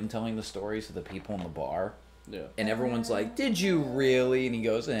through him telling the stories to the people in the bar. Yeah. And everyone's like, "Did you really?" And he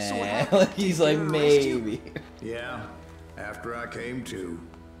goes, So what "Eh." happened? Like, he's Did like, they arrest you? "Maybe." Yeah, after I came to,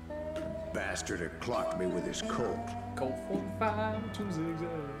 the bastard had clocked me with his Colt. Cold 45, 2 zigzags.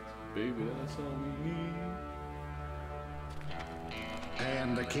 Baby, that's all we need.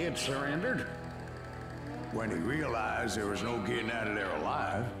 And the kid surrendered? When he realized there was no getting out of there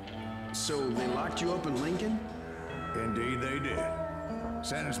alive. So they locked you up in Lincoln? Indeed they did.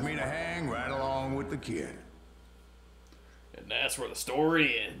 Sentenced me to hang right along with the kid. And that's where the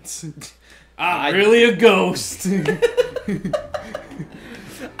story ends. I'm really a ghost.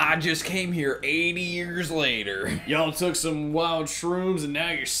 I just came here 80 years later. Y'all took some wild shrooms and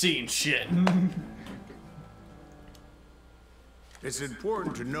now you're seeing shit. It's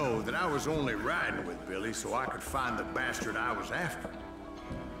important to know that I was only riding with Billy so I could find the bastard I was after.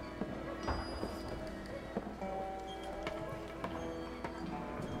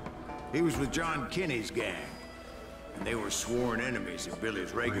 He was with John Kinney's gang, and they were sworn enemies of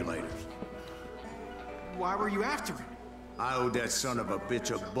Billy's regulators. Why were you after him? I owed that son of a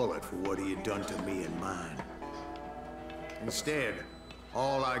bitch a bullet for what he had done to me and mine. Instead,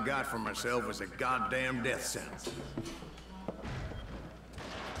 all I got for myself was a goddamn death sentence.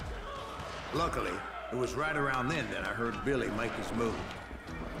 Luckily, it was right around then that I heard Billy make his move.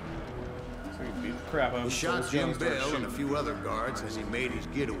 So he beat the crap out of He him. shot Jim Bell and a few other guards as he made his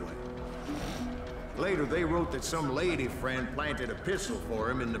getaway. Later, they wrote that some lady friend planted a pistol for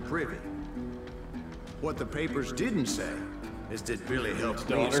him in the privy. What the papers didn't say is that Billy helped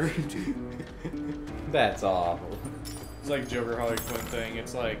me escape too. That's awful. It's like Joker Harley Quinn thing.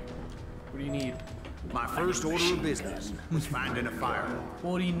 It's like, what do you need? My first order of business was finding a firearm.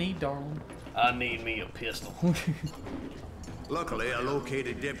 What do you need, darling? I need me a pistol. Luckily, I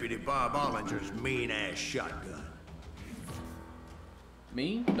located Deputy Bob Ollinger's mean-ass shotgun.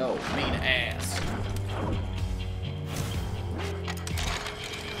 Mean? No, mean ass.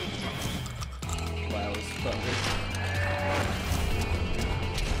 Wow, it's thunder.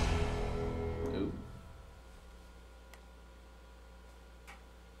 Ooh.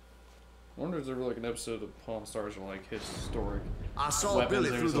 I wonder if there's ever like an episode of Pawn Stars or like historic. I saw weapons.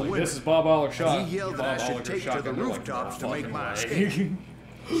 Billy through the like, window. This is Bob Aller shot. He yelled that I should take to the rooftops to make my escape.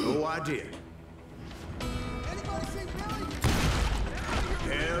 So I did.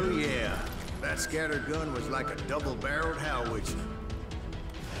 Hell yeah. That scattered gun was like a double-barreled howitzer.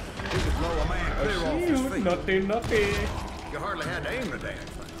 It could blow a man clear off his feet. Nutty. You hardly had to aim the damn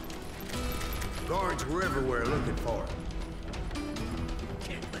thing. Guards were everywhere looking for it.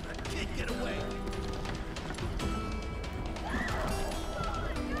 Can't let that kid get away.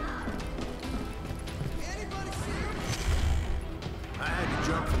 I had to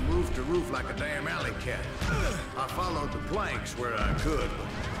jump from roof to roof like a damn alley cat. I followed the planks where I could, but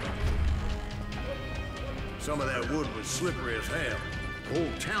some of that wood was slippery as hell. The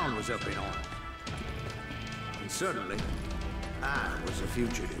whole town was up in arms. And suddenly, I was a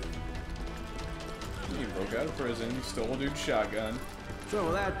fugitive. You broke out of prison, you stole a dude's shotgun.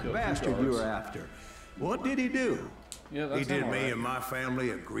 So that bastard you were after, what did he do? Yeah, that's He did him, me alright. and my family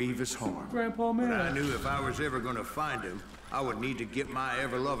a grievous harm. Grandpa man. But I knew if I was ever going to find him, I would need to get my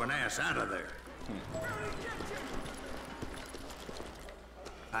ever-loving ass out of there.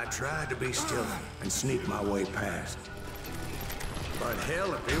 I tried to be stealthy and sneak my way past. But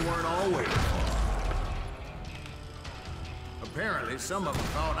hell, if they weren't all waiting for me. Apparently, some of them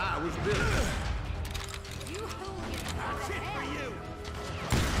thought I was Billy. That's it for you.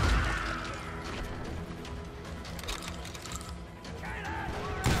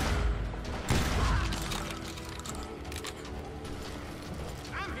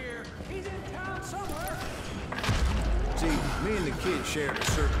 I'm here. He's in town somewhere. See, me and the kid shared a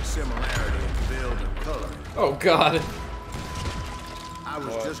certain similarity in build and color. Oh God. I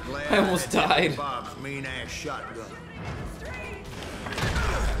was just glad I almost had Deputy died. Bob's mean-ass shotgun.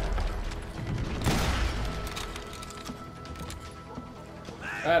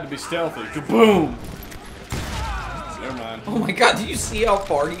 I had to be stealthy. Kaboom! Never mind. Oh my God, do you see how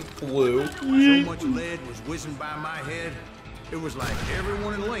far he flew? So much lead was whizzing by my head, it was like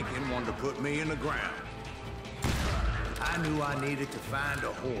everyone in Lincoln wanted to put me in the ground. I knew I needed to find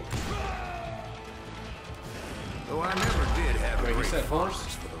a horse. Though I never did have a Wait, he great said horse?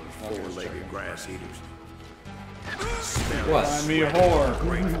 fondness for Okay, those let's check four-legged it. grass eaters. What? Find me a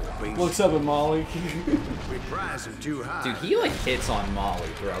whore. Looks up at Molly. We prize him too high. Dude, he like hits on Molly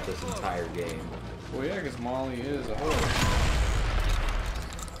throughout this entire game. Well, yeah, because Molly is a whore.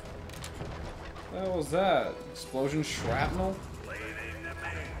 What the hell was that? Explosion shrapnel?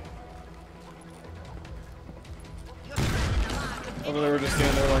 Oh, they were just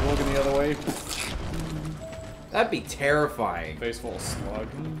standing there like looking the other way. That'd be terrifying. Face full of slug.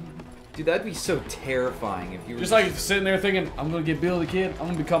 Dude, that'd be so terrifying if you were Just like sitting there thinking, I'm gonna get Billy the Kid, I'm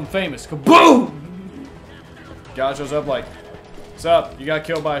gonna become famous. Kaboom! God shows up like, What's up? You got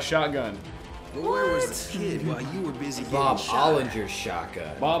killed by a shotgun. But where was the kid while you were busy getting Bob shot? Ollinger's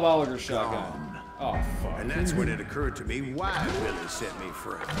shotgun. Bob Oliver's shotgun. Oh, fuck. And that's when it occurred to me why Billy set me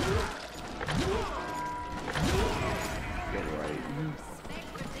free. You're right.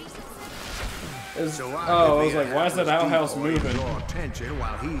 So I was like, why is that outhouse moving? Draw attention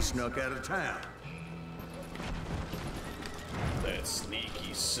while he snuck out of town. That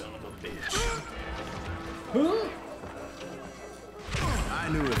sneaky son of a bitch. Huh? I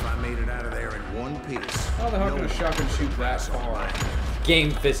knew if I made it out of there in one piece. How the hell can a shotgun shoot that far?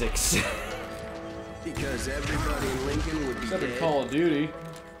 Game physics. Because everybody in Lincoln would be Except in dead. Call of Duty.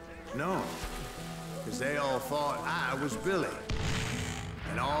 No, because they all thought I was Billy.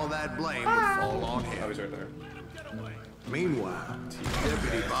 And all that blame would fall on him. Oh, he's right there. Meanwhile,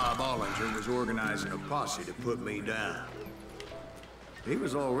 Deputy Bob Ollinger was organizing a posse to put me down. He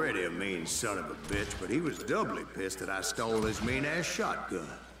was already a mean son of a bitch, but he was doubly pissed that I stole his mean-ass shotgun.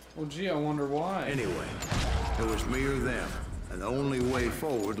 Well, gee, I wonder why. Anyway, it was me or them, and the only way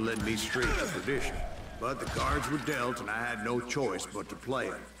forward led me straight to perdition. But the cards were dealt, and I had no choice but to play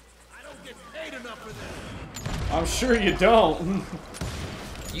them. I don't get paid enough for this. I'm sure you don't.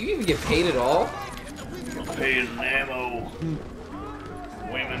 You even get paid at all? Paid in ammo,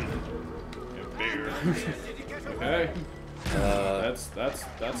 women, and beer. Okay. That's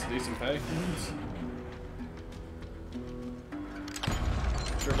decent pay.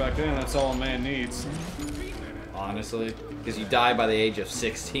 Sure, back then that's all a man needs. Honestly, because you die by the age of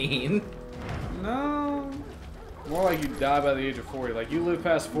 16. No. More like you die by the age of 40. Like, you live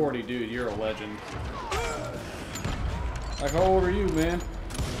past 40, dude, you're a legend. Like, how old are you, man?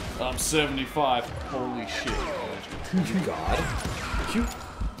 I'm 75. Holy shit, you're a legend. You God? You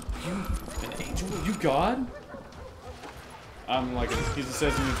an angel? You God? I'm like, he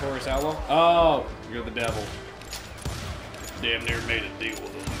says a notorious outlaw. Oh, you're the devil. Damn near made a deal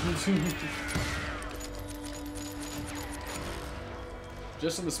with him.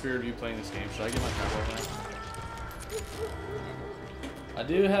 Just in the spirit of you playing this game, should I get my cowboy now? I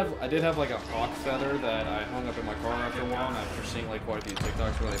did have like a hawk feather that I hung up in my car after a while, and after seeing like quite a few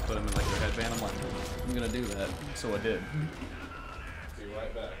TikToks where they put them in like their headband, I'm like, I'm gonna do that. So I did. Be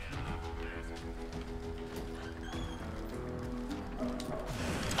right back.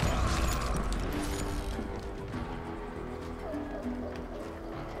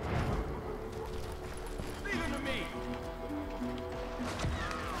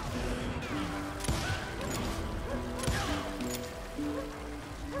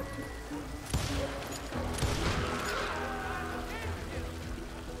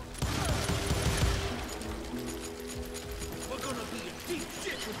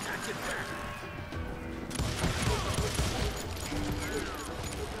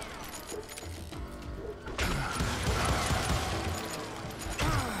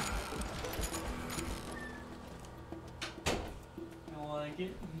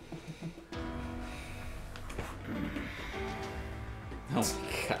 Oh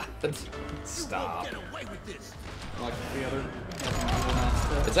God! Stop. Like the other.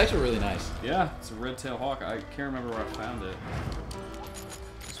 It's actually really nice. Yeah, it's a red-tailed hawk. I can't remember where I found it.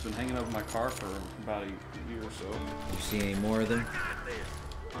 It's been hanging over my car for about a year or so. You see any more of them?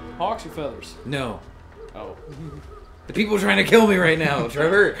 Hawks or feathers? No. Oh. The people are trying to kill me right now,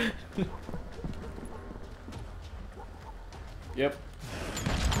 Trevor. Yep.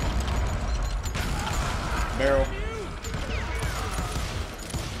 Barrel.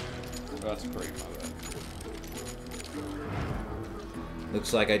 That's great, my bad.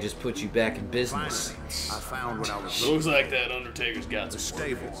 Looks like I just put you back in business. I found what I was Looks like that Undertaker's got the some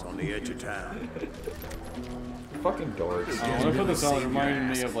stables on the edge of town. Fucking dorks. When I put this on, it reminded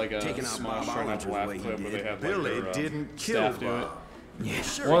me of like a Taking out Smash Bob Try Not to Ollinger's Laugh way he clip where they did. have Billy like their didn't kill staff do it.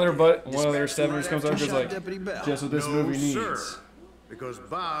 Bob. One of their staff members comes up and is like, just what this No, movie needs. sir. Because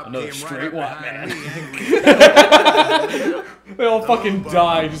Bob Another came straight right white up behind man. me. They all fucking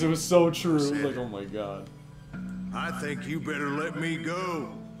died because it was so true. I was like, oh my god. I think you better let me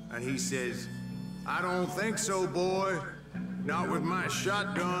go. And he says, I don't think so, boy. Not with my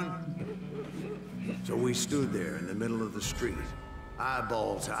shotgun. So we stood there in the middle of the street,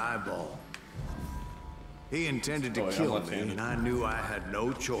 eyeball to eyeball. He intended to Oh, yeah, kill me, left-handed. and I knew I had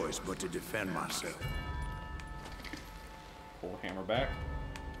no choice but to defend myself. Pull the hammer back.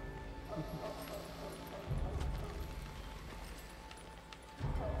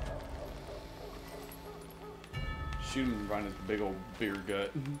 Shoot him right in his big old beer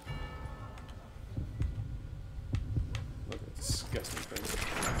gut. Look at that disgusting thing.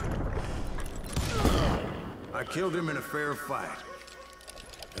 I killed him in a fair fight.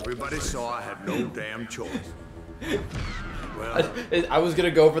 Everybody saw I had no damn choice. Well, I was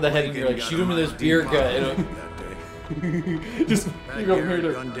gonna go for the head, and you're like, shoot him in his beer gut. Just Pat you go from here Garrett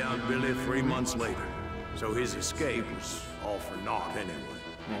to. gunned down Billy 3 months later, so his escape was all for naught anyway.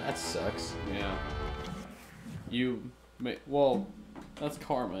 Man, that sucks. Yeah. Well, that's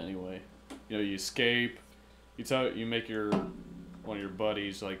karma anyway. You know, you escape. You make one of your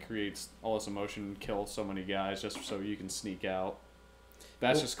buddies like creates all this emotion, kill so many guys just so you can sneak out.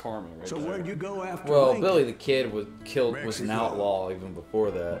 That's just karma, right So there. where'd you go after Well, Lincoln? Billy the Kid was an Mexico. outlaw even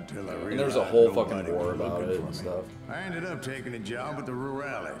before that. Till I And there was a realized whole nobody fucking war was about looking it for and me. stuff. I ended up taking a job with the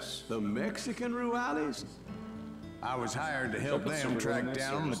Rurales. The Mexican Rurales? I was hired to help put them Super track in this,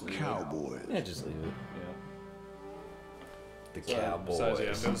 or down the just leave it? cowboys. Yeah, just leave it. Yeah. The Cowboys. Besides, yeah,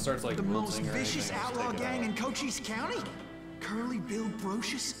 if it starts like The most wilting or vicious anything, just outlaw take it gang out. in Cochise County? Curly Bill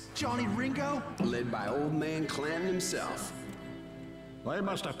Brocious? Johnny Ringo? Led by old man Clanton himself. They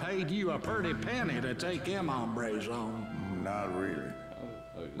must have paid you a pretty penny to take them hombres on. Not really.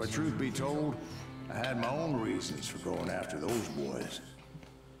 But truth be told, I had my own reasons for going after those boys.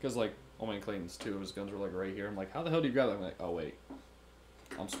 Because like, old man Clayton's two of his guns were like right here. I'm like, how the hell do you grab that? I'm like, oh wait,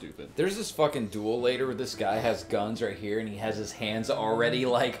 I'm stupid. There's this fucking duel later where this guy has guns right here and he has his hands already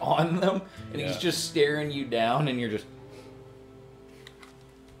like on them and he's Yeah. just staring you down and you're just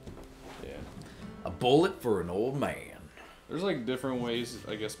Yeah. a bullet for an old man. There's like different ways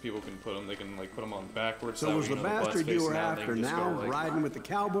I guess people can put them. They can like put them on backwards. So that was way, the you know, butt's bastard you facing were out, they after can just now go, like, riding with the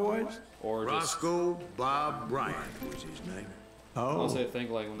cowboys? or just. Roscoe Bob Bryant was his name. Also, I think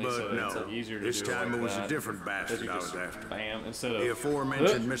like when they But said it's no, like easier to this do time like it was that, a different bastard that you I just was after. Bam, instead of The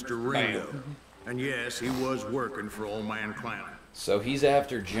aforementioned Mr. Bam. Ringo. And yes, he was working for old man Clanton. So he's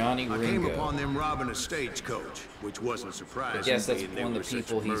after Johnny I came Ringo. upon them robbing a stagecoach, which wasn't surprising. I guess that's being they one of were the such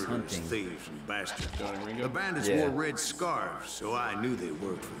people he's murderous hunting. Thieves and bastards. Johnny Ringo? The bandits Yeah. wore red scarves, so I knew they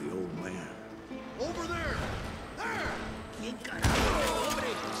worked for the old man. Over there!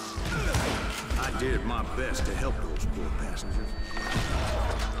 I did my best to help those poor passengers.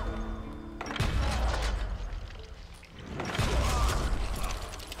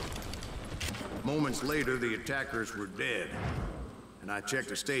 Moments later, the attackers were dead. And I checked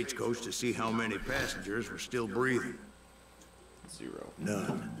the stagecoach to see how many passengers were still breathing. 0.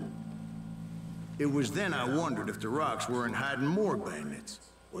 None. It was then I wondered if the rocks weren't hiding more bandits.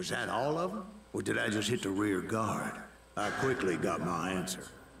 Was that all of them? Or did I just hit the rear guard? I quickly got my answer.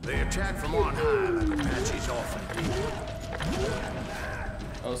 They attacked from on high like Apaches often do.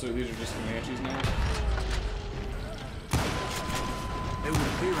 Oh, so these are just Comanches now? They would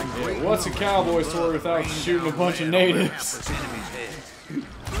appear in great Yeah, what's a numbers cowboy and story without rain shooting a down bunch of lead over natives? half its enemy's heads.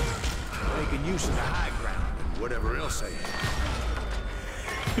 Making use of the high ground and whatever else they had.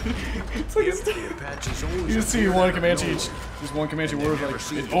 It's like it's The Apaches always you just see appeared one out of Comanche, nowhere. just one Comanche And word they never like,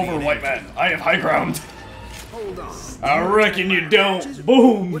 seemed it's to be over, an white man. I have high ground. Hold on. I reckon you don't.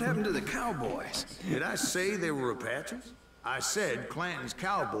 Boom. What happened to the cowboys? Did I say they were Apaches? I said Clanton's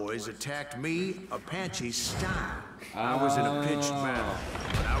cowboys attacked me Apache style. I was in a pitched battle.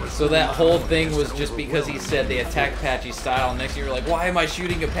 but I was So that whole thing was just because he said they attacked Apache style. Next year, you're like, why am I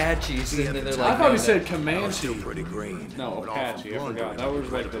shooting Apaches? And then they're like, I thought no, he said I was still Comanche. pretty green. No, but Apache, I awful forgot. blundering That was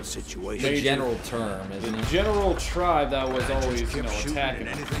in like the the situation. the general term, isn't The it? general tribe that was I just always, you kept know, shooting attacking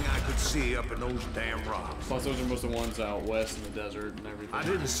at them. anything I could see up in those damn rocks. Plus, those are most of the ones out west in the desert and everything. I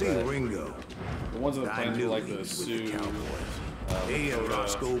didn't see Ringo. The ones in the I plains were knew like he the was with the Sioux, cowboys. He and Lakota,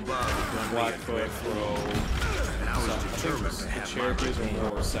 Roscoe Bob had done me a Blackfoot, dreadful, Crow. and I was I think determined to the have my Cherokees revenge. were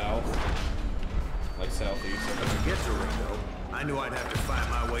more south, like southeast. To get to Ringo, I knew I'd have to find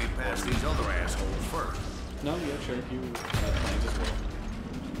my way past these other assholes first. No, yeah, Cherokee plains as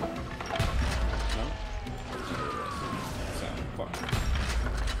well. No?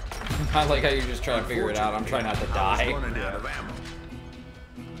 Fuck. I like how you're just trying to figure it out. I'm trying not to I die. was running out of ammo.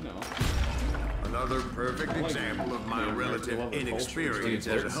 No. Another perfect example of my Yeah, relative love the culture. inexperience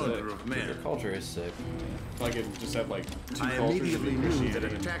Dude, as a that's hunter sick. of Your men. culture is sick. If I could just have like two I cultures, immediately it'd be knew that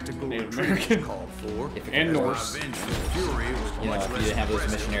Christianity a tactical Native retreat American. was called for. If it And could- My Norse. vengeful fury was You know, much if you less didn't have those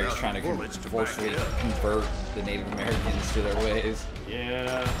impressive missionaries without trying to bullets to back forcefully it up. convert the Native Americans to their ways.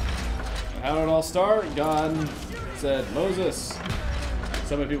 Yeah. How did it all start? God said, Moses,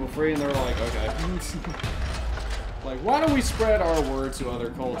 set my people free, and they were like, okay. Like, why don't we spread our word to other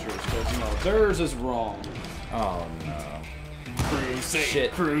cultures? Because, you know, theirs is wrong. Oh no. Crusade.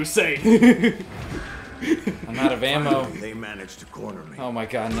 Shit. Crusade. I'm out of ammo. Finally, they managed to corner me. Oh my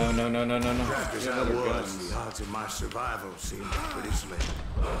god, no, no, no, no, no, no. Trapped as I other was, guns. the odds of my survival seemed pretty slim.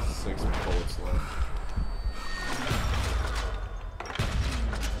 6 bullets left.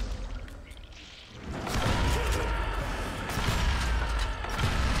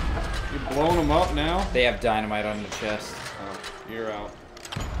 You blowing them up now? They have dynamite on the chest. Oh. You're out.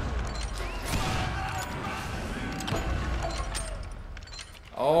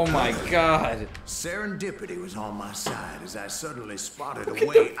 Oh my god. Serendipity was on my side as I suddenly spotted a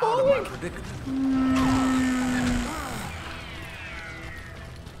way out of my predicament.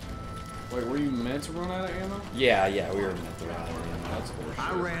 Wait, were you meant to run out of ammo? Yeah, we were meant to run out of ammo. That's bullshit.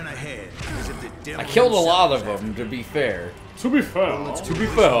 I ran ahead as if the devil I killed a lot of himself them, to be fair. To be fair. To be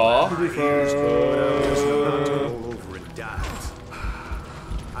fair. just learned to roll over and die.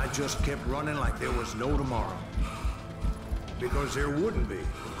 I just kept running like there was no tomorrow. Because there wouldn't be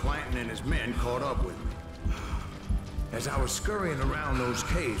if Clanton and his men caught up with me. As I was scurrying around those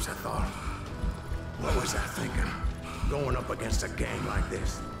caves, I thought, what was I thinking? Going up against a gang like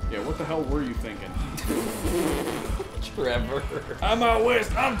this? Yeah, what the hell were you thinking? Trevor. I'm out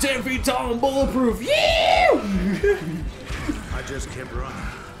west. I'm 10 feet tall and bulletproof. Yeah! I just kept running,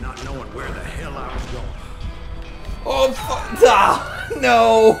 not knowing where the hell I was going. Oh, fuck. Ah,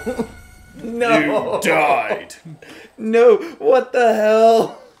 no. No. You died. No. What the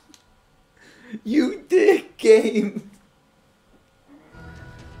hell? You dick game.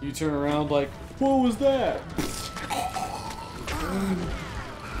 You turn around like, what was that?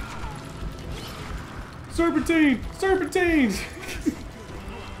 Serpentine! Serpentine!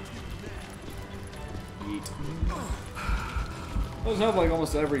 Yeet. Those have like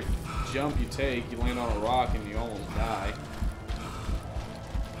almost every jump you take, you land on a rock and you almost die.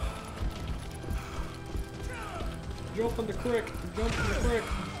 Jump in the creek! Jump in the creek!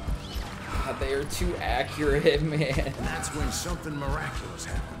 God, they are too accurate, man. And that's when something miraculous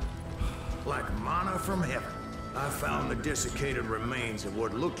happened. Like manna from heaven, I found the desiccated remains of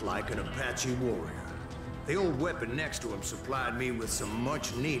what looked like an Apache warrior. The old weapon next to him supplied me with some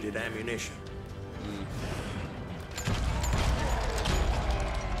much-needed ammunition.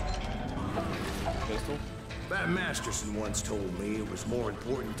 Pistol? Bat Masterson once told me it was more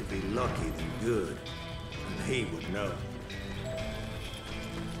important to be lucky than good, and he would know.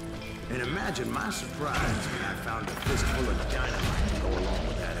 And imagine my surprise when I found a fistful of dynamite to go along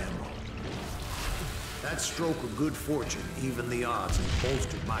with that ammo. That stroke of good fortune evened the odds and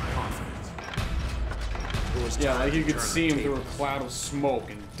bolstered my confidence. It was Yeah, time like you to could turn see the him through a tables. cloud of smoke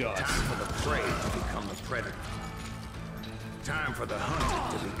and dust. Time for the prey to become the predator. Time for the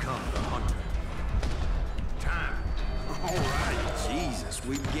hunted to become the hunter. Time. All right, Jesus,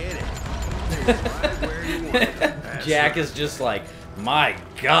 we get it. Right where you want it. That's Jack right. is just like, my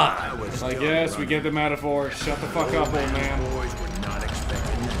God. I was Like, done yes, we running. get the metaphor. Shut the fuck up, old man. Boys were not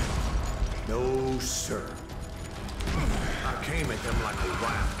expecting that. No, sir. I came at them like a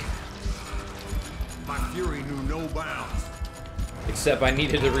wildcat. My fury knew no bounds. Except I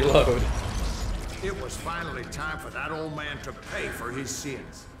needed to reload. It was finally time for that old man to pay for his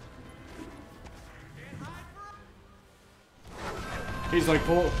sins. He's like,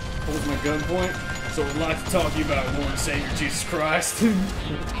 pulls my gunpoint. So I'd like to talk to you about Lord and Savior Jesus Christ.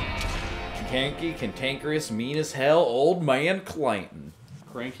 Canky, cantankerous, mean as hell, old man Clanton.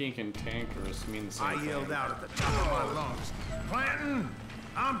 Cranky and cantankerous mean the same I thing. yelled out at the top of my lungs, Clanton,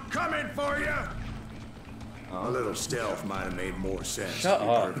 I'm coming for you! A little stealth might have made more sense, Shut to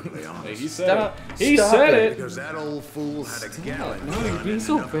be up. perfectly Hey, honest. he said Stop. it. He Stop said it. it. Because that old fool had a gallon No, you're gun being and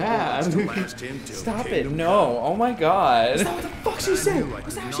so enough bad. bullets to last him till Stop it, kingdom no. Oh my God. That's not what the fuck she said.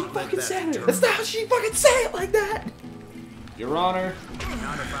 That's not how she fucking said it. That's not how she fucking said it like that. Your Honor,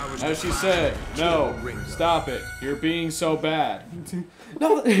 Not if I was as to she find said, and no, kill Ringo. stop it. You're being so bad.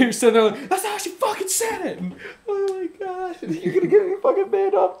 No, you're sitting there like, that's not how she fucking said it. Oh my God. You're gonna get me fucking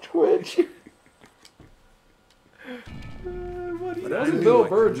banned off Twitch. But That I was a knew Bill I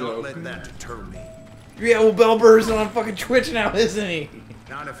Burr could not joke. let that deter me. Yeah, well, Bill Burr's on fucking Twitch now, isn't he?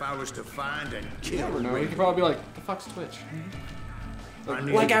 Not if I was to find and You kill never know. You Ringo. could probably be like, the fuck's Twitch?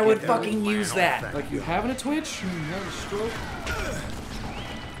 needed Like to I get would that fucking old use man that. off Like you gun. having a Twitch? You having a stroke?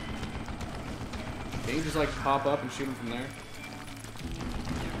 Can you just like pop up and shoot him from there?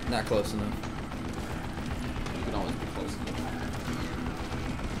 Not close enough. You can always be close enough.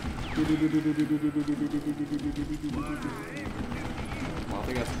 Well, I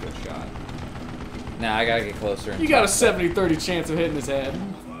think that's a good shot. Nah, I gotta get closer. And You got a tap. 70-30 chance of hitting his head.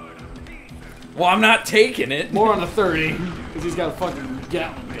 Well, I'm not taking it. More on a 30, because he's got a fucking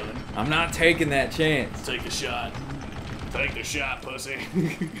Gatling gun. I'm not taking that chance. Take a shot. Take a shot, pussy.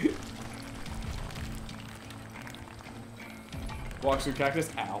 Walks through cactus.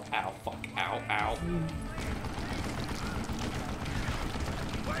 Ow, ow, fuck, ow, ow.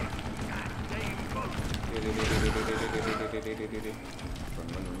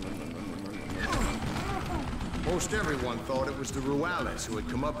 Most everyone thought it was the Ruales who had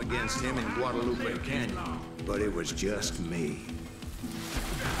come up against him in Guadalupe Canyon, but it was just me.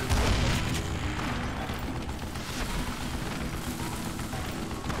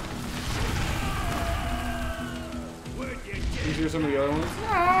 hear some of the other ones?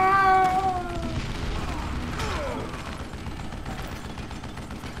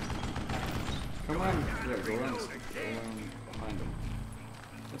 Come on. Yeah, go around behind him.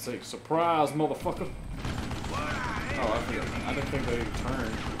 Let's say, surprise, motherfucker. Oh, I didn't think they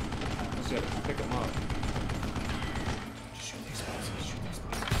turned. Unless you had to pick them up. Shoot these spots. Shoot these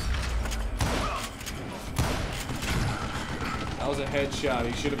spots. That was a headshot.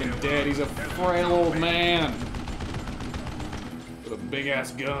 He should have been dead. He's a frail old man. With a big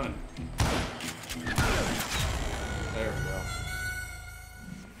ass gun. There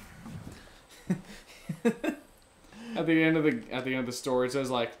we go. At the end of the story, it says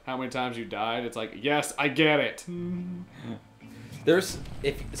like how many times you died. It's like, yes, I get it.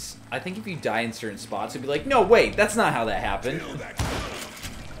 I think if you die in certain spots, it'd be like, no, wait, that's not how that happened.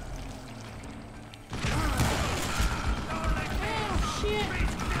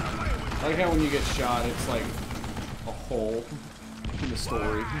 I like how when you get shot, it's like a hole in the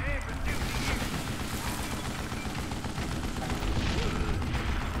story.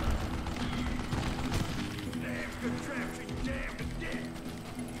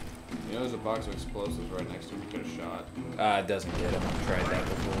 You know, there's a box of explosives right next to him. You could have shot. It doesn't get him. I've tried that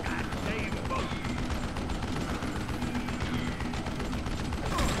before.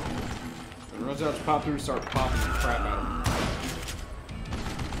 When it runs out to pop through, start popping the crap out of him.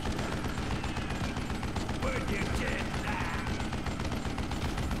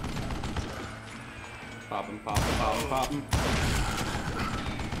 Popping, popping, popping, popping.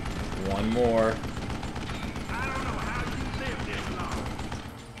 One more.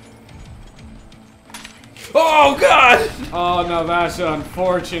 Oh God! Oh no, that's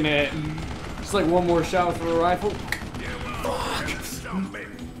unfortunate. Just like one more shot with the rifle.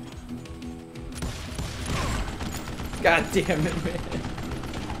 God damn it, man!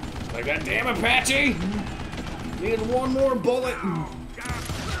 Like that damn Apache! Needed one more bullet.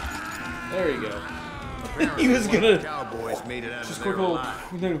 There you go. Apparently, He was one of gonna- the cowboys made it out Just of quick there little.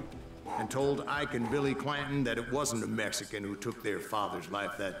 alive and told Ike and Billy Clanton that it wasn't a Mexican who took their father's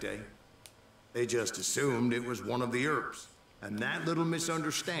life that day. They just assumed it was one of the Earps, and that little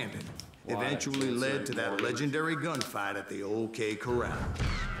misunderstanding eventually led to that legendary gunfight at the OK Corral.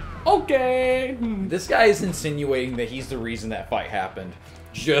 Okay. This guy is insinuating that he's the reason that fight happened.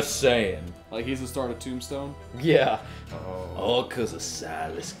 Just saying. Like he's the start of Tombstone. Yeah. Oh. All because of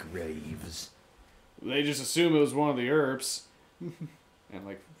Silas Graves. They just assume it was one of the Earps. And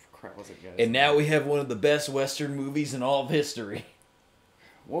like, crap, what's it, guys? And now we have one of the best Western movies in all of history.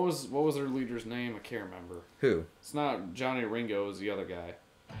 What was their leader's name? I can't remember. Who? It's not Johnny Ringo. It was the other guy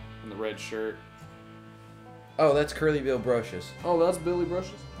in the red shirt. Oh, that's Curly Bill Brocious. Oh, that's Billy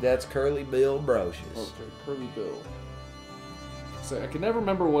Brocious? That's Curly Bill Brocious. Okay, Curly Bill. So I can never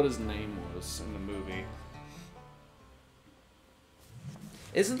remember what his name was in the movie.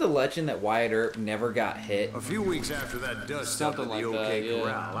 Isn't the legend that Wyatt Earp never got hit? A few weeks after that dust up Something at the like OK that, yeah.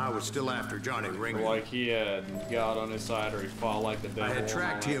 Corral, I was still after Johnny Ringo. Like he had God on his side, or he fought like the devil. I had and all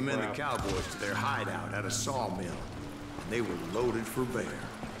tracked that him and the crap. cowboys to their hideout at a sawmill. They were loaded for bear.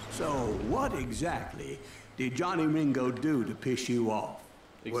 So, what exactly did Johnny Ringo do to piss you off?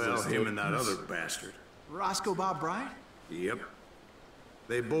 Well, him and that other bastard. Roscoe Bob Bright? Yep.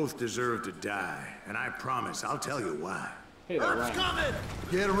 They both deserve to die, and I promise I'll tell you why. Hey there, Ryan.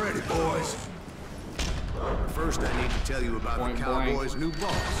 Get ready, boys. First, I need to tell you about Point the blank. Cowboys' new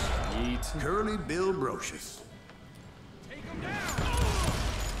boss, Yeet. Curly Bill Brocious.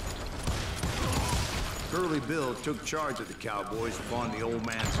 Curly Bill took charge of the Cowboys upon the old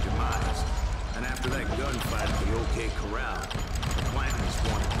man's demise, and after that gunfight at the OK Corral, the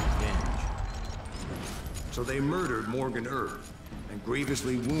Clantons wanted revenge. So they murdered Morgan Earp and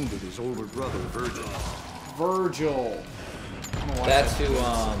grievously wounded his older brother, Virgil. Virgil. I don't know why That's I said who,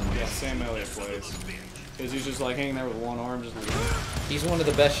 Yeah, Sam Elliott plays. Because he's just like hanging there with one arm, just like... He's one of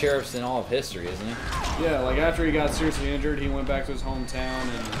the best sheriffs in all of history, isn't he? Yeah, like after he got seriously injured, he went back to his hometown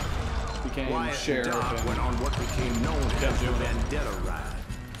and became Wyatt sheriff. and Doc And went on what became known kept as the doing it. Vendetta Ride,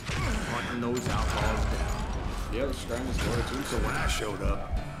 hunting those outlaws down. Yeah, it was describing the story too. So when I showed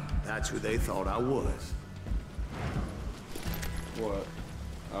up, that's who they thought I was. What?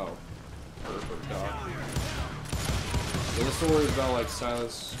 Oh. Perfect, Doc. Yeah, the story is about like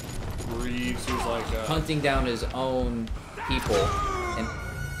Silas Reeves, who's like Hunting down his own people. And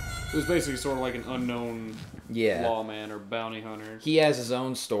it was basically sort of like an unknown yeah. lawman or bounty hunter. He has his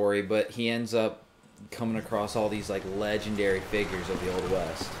own story, but he ends up coming across all these like legendary figures of the Old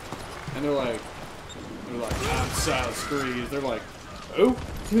West. And they're like, I'm Silas Reeves. They're like, who?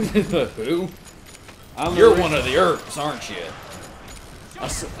 Who? I'm You're the one of the Earps, aren't you? I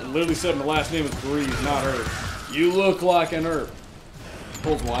literally said my last name is Greaves, not her. You look like an herb.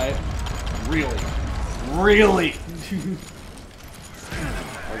 Pulls Wyatt. Really? Really? Are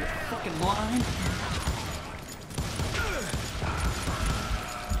you fucking blind?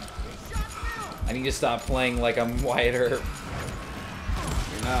 I need to stop playing like I'm Wyatt Earp.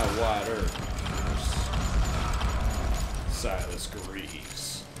 You're not Wyatt Earp. Silas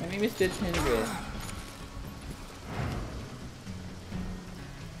Greaves. My name is Detendra.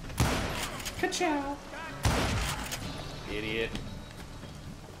 Ka-chow. Idiot.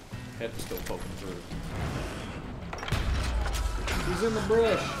 Head was still poking through. He's in the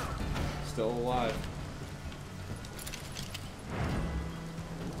brush. Still alive.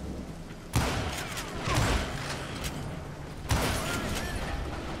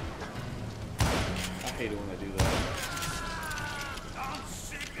 I hate it when I do that. I'm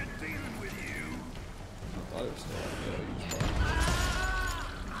sick of dealing with you. I thought it was still alive. Yeah, he was fine.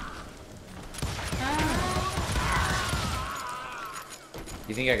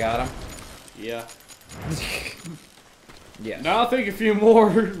 You think I got him? Yeah. Yeah. Now I think a few more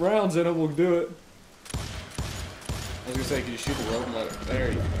rounds in it will do it. I was gonna say, can you shoot the rope and let it? There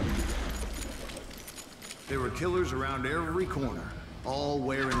you go. There were killers around every corner, all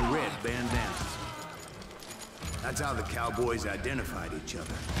wearing red bandanas. That's how the cowboys identified each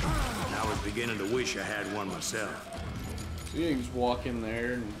other. And I was beginning to wish I had one myself. So yeah, you just walk in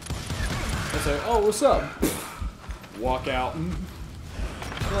there and I say, "Oh, what's up?" Walk out.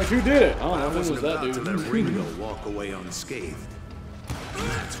 You're like, who did it? I don't know. I Who was wasn't that about to dude? let Ringo walk away unscathed. And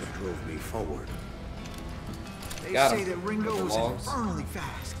that's what drove me forward. They Got say him. that Ringo was Logs. infernally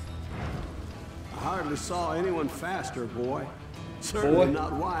fast. I hardly saw anyone faster, boy. Certainly Boy?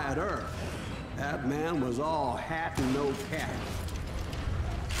 not Wyatt Earp. That man was all hat and no cap.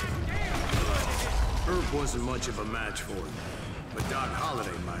 Earp wasn't much of a match for him, but Doc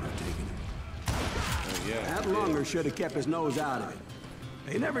Holliday might have taken him. Oh, yeah. That Lunger should have kept his nose out of it.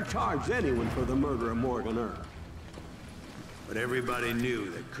 They never charged anyone for the murder of Morgan Earp. But everybody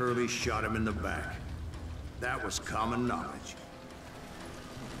knew that Curly shot him in the back. That was common knowledge.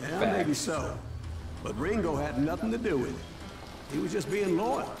 Yeah, maybe so. But Ringo had nothing to do with it. He was just being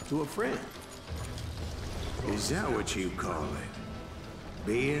loyal to a friend. Is that what you call it?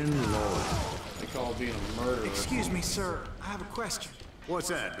 Being loyal. They call it being a murderer. Excuse me, sir. I have a question. What's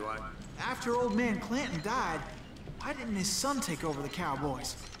that, Dwight? After old man Clanton died, why didn't his son take over the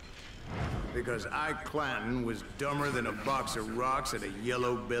Cowboys? Because Ike Clanton was dumber than a box of rocks and a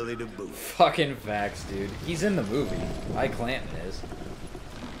yellow belly to boot. Fucking facts, dude. He's in the movie. Ike Clanton is.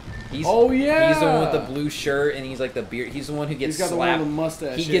 He's, Oh, yeah! He's the one with the blue shirt and he's like the beard. He's the one who gets He's got slapped. the one with the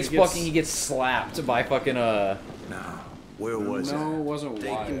mustache. He Yeah, gets fucking. He gets slapped by fucking Now, where was No, it? it wasn't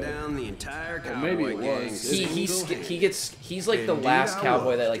Taking Wyatt. down the entire Well, cowboy maybe it gang. was. He's like the Indeed last I cowboy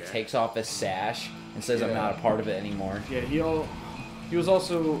was, that like Jack. takes off his sash and says I'm Yeah. not a part of it anymore. Yeah, he was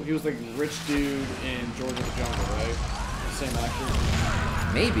like rich dude in George of the Jungle, right? Same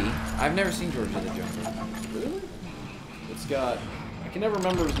actor. Maybe. I've never seen George of the Jungle. Really? It's got. I can never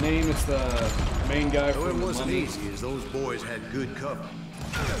remember his name. It's the main guy So it from the wasn't Mummy. easy, as those boys had good cover.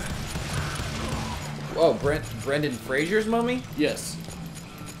 Oh, Brendan Fraser's Mummy? Yes.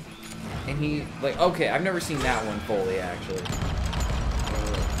 And he like okay, I've never seen that one fully actually.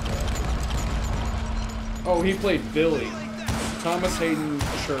 Oh, he played Billy. Thomas Hayden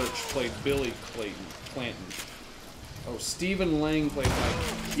Church played Billy Clanton. Oh, Stephen Lang played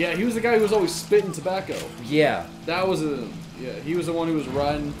Mike. Yeah, he was the guy who was always spitting tobacco. Yeah. That was he was the one who was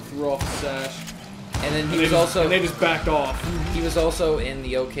riding threw off the sash. And then And he they was just- also and they just backed off. he was also in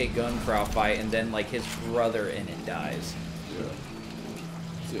the OK Gunpowder fight, and then like his brother in it dies.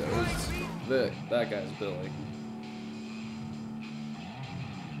 Yeah, that guy's Billy.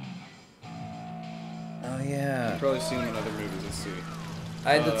 Oh yeah. You've probably seen him in other movies. Let's see.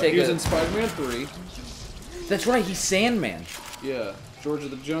 I had to take He was a. in Spider-Man 3. That's right. He's Sandman. Yeah, George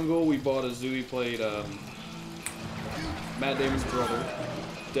of the Jungle. We bought a zoo. He played Matt Damon's brother.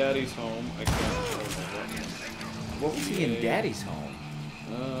 Daddy's Home. I can't remember. What was he in Daddy's Home?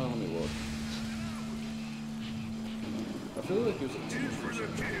 Let me look. I feel like he was a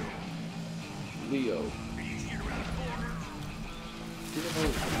Leo. Who the hell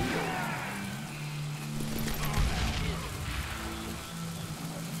is Leo?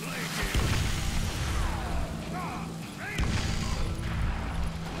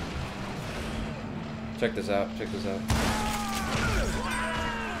 Check this out. Check this out.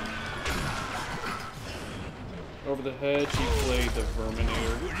 Over the Hedge, he played the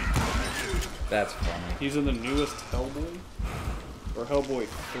Verminator. That's funny. He's in the newest Hellboy? Or Hellboy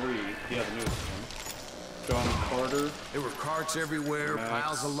 3. Yeah, the newest one. John Carter. There were carts everywhere,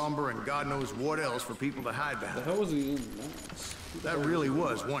 piles of lumber, and God knows what else for people to hide The behind. hell was he in Max? That really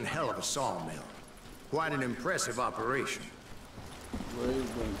was one hell of a sawmill. Quite an impressive operation.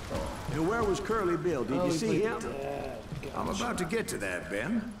 And where was Curly Bill? Did you see him? I'm about to get to that,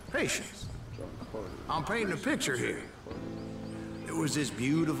 Ben. Patience. I'm painting a picture here. There was this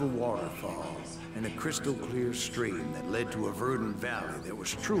beautiful waterfall and a crystal clear stream that led to a verdant valley that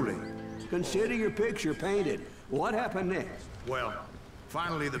was truly... Consider your picture painted. What happened next? Well,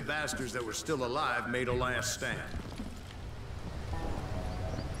 finally the bastards that were still alive made a last stand.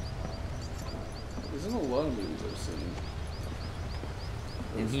 There's in a lot of movies I've seen.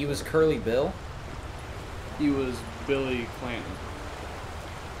 And he was Curly Bill? He was Billy Clanton.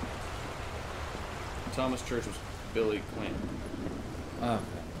 Thomas Church was Billy Clanton. Oh, okay.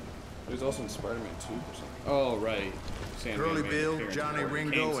 He was also in Spider-Man 2 or something. Oh, right. Curly Bill, Johnny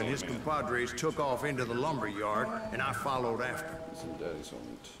Ringo, and his compadres took off into the lumber yard, and I followed after. He's in Daddy's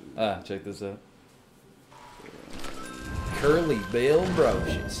Home 2. Check this out. Curly Bill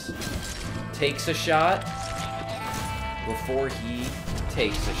Brocious takes a shot before he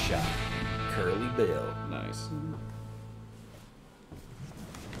takes a shot. Curly Bill. Nice.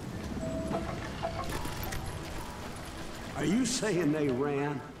 Are you saying they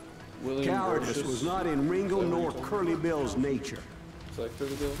ran? William Cowardice Burgess. was not in Ringo nor Curly Bill's nature. Is that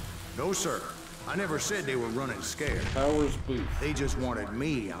Curly Bill? No, sir. I never said they were running scared. Powers Booth. They just wanted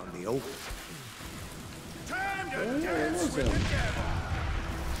me out in the open. Oh, yeah, that was him.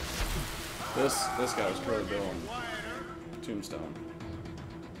 This guy was Curly Bill on Tombstone.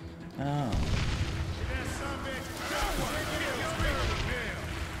 Oh.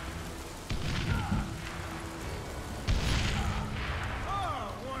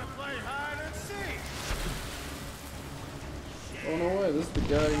 Oh, no way. This is the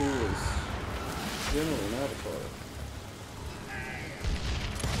guy who was generally an Avatar.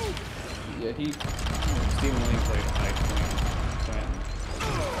 Yeah, Stephen Lee played Ike Clanton.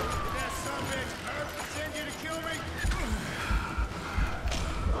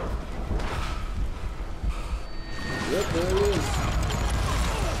 Yep, there it is.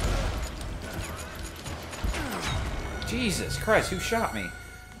 Jesus Christ, who shot me?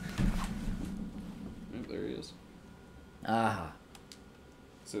 Yep, there he is. Ah.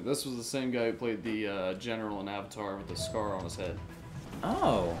 So this was the same guy who played the general in Avatar with the scar on his head.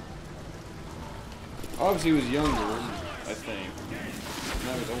 Oh. Obviously he was younger, I think.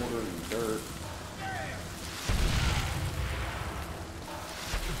 Now he's older than dirt.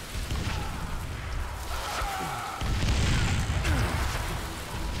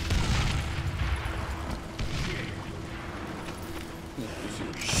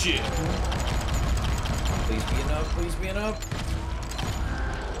 Shit. Please be enough, please be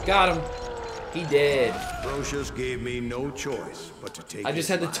enough. Got him. He dead. Brocious gave me no choice but to take I just his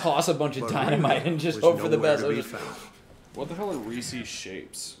had to life. toss a bunch of But dynamite Ringo and just was hope for the nowhere best. to I be was just... found. What the hell are Reese's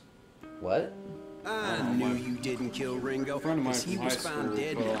shapes? What? I knew you didn't kill Ringo, A friend of mine because he from was high found school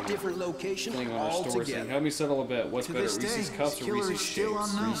dead put in on a different location Thing on our store saying, altogether. help me settle a bet. What's To better, this Reese's day, Cups or killer is Reese's still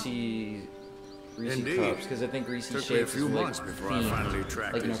Shapes? unknown. Reese's Indeed. Cups, because I think Reese's Took me a Shapes few is like months before I themed, finally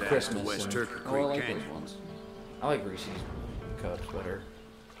tracked like, you know, his ass to Christmas West and- Turkey Oh, I Creek like Canyon. those ones. I like Reese's Cups better.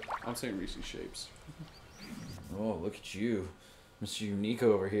 I'm saying Reese's Shapes. Oh, look at you. Mr. Unico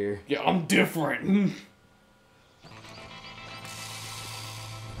over here. Yeah, I'm different.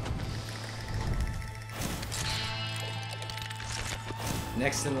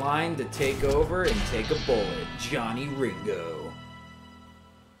 Next in line to take over and take a bullet, Johnny Ringo.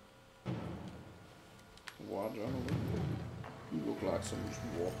 Why, Johnny? You look like someone just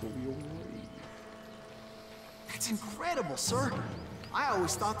walked over your way. That's incredible, sir. I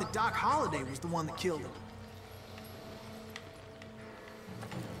always thought that Doc Holliday was the one that killed him.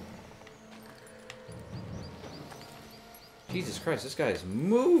 Jesus Christ, this guy is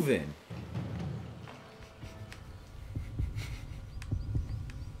moving.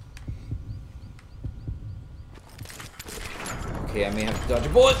 Okay, I may have to dodge a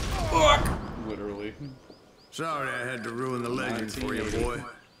bullet. Fuck! Literally. Sorry I had to ruin the legend for you, 1980. boy.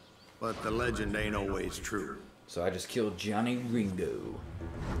 But the legend ain't always true. So I just killed Johnny Ringo.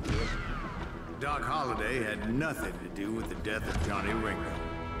 Doc Holliday had nothing to do with the death of Johnny Ringo.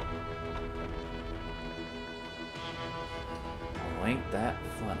 Oh, ain't that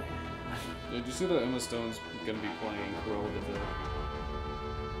funny? Did you see that Emma Stone's gonna be playing Cruella de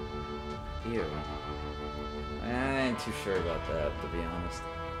Vil? Ew. I ain't too sure about that, to be honest.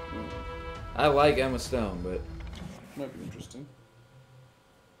 I like Emma Stone, but Might be interesting.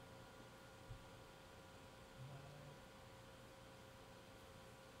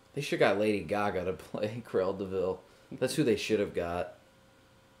 They should got Lady Gaga to play Cruella de Vil. That's who they should have got.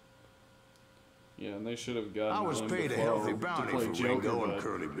 Yeah, and they should have gotten. I was paid a healthy bounty for Ringo and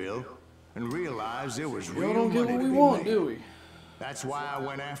Curly Bill, and realized there was real don't get money what to we be want, made. do we? That's why I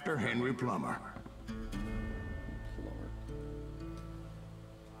went after Henry Plummer.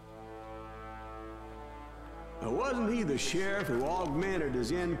 Wasn't he the sheriff who augmented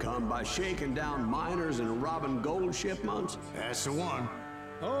his income by shaking down miners and robbing gold shipments? That's the one.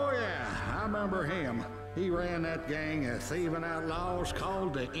 Oh, yeah, I remember him. He ran that gang of thieving outlaws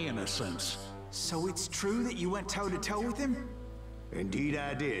called the Innocents. So it's true that you went toe-to-toe with him? Indeed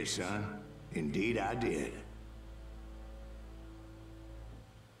I did, son. Indeed I did.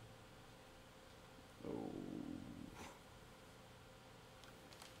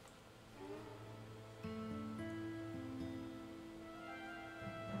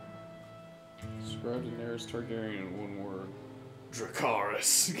 Describe the nearest Targaryen in one word.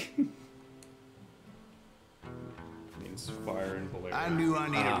 Dracarys. Means fire and Valyria. I knew I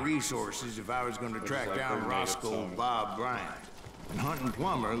needed resources if I was going to track like down her native Roscoe tongue. and Bob Bryant. And hunting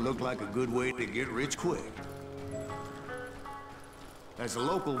Plummer looked like a good way to get rich quick. As the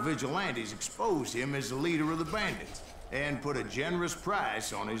local vigilantes exposed him as the leader of the bandits and put a generous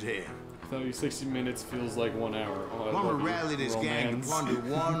price on his head. I tell you, 60 minutes feels like 1 hour. Oh, I Plummer love you. rallied his gang to Romance. plunder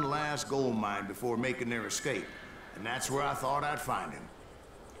one last gold mine before making their escape. And that's where I thought I'd find him.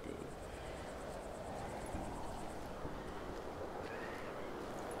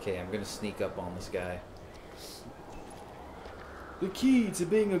 Okay, I'm gonna sneak up on this guy. The key to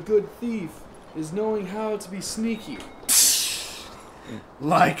being a good thief is knowing how to be sneaky.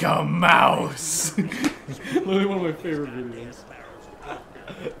 Like a mouse. Literally one of my favorite videos.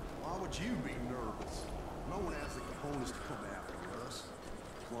 Why would you be nervous? No one has the cojones to come after us.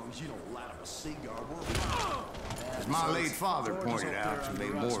 As long as you don't light up a cigar, we're fine. As my late father pointed out to me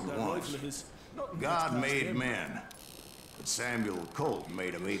more than once, God made men, but Samuel Colt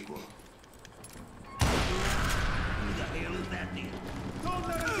made them equal. Who the hell is that then? Don't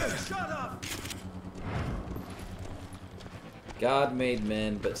let him get shut up! God made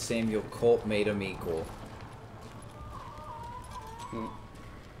men, but Samuel Colt made them equal.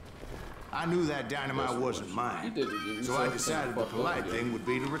 I knew that dynamite wasn't mine, so I decided the polite thing would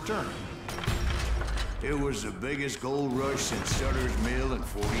be to return it. It was the biggest gold rush since Sutter's Mill in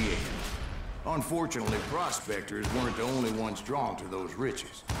 '48. Unfortunately, prospectors weren't the only ones drawn to those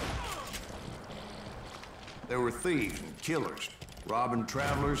riches. There were thieves and killers, robbing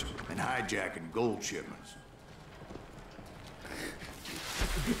travelers and hijacking gold shipments.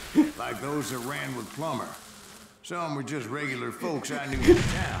 Like those that ran with Plummer. Some were just regular folks I knew in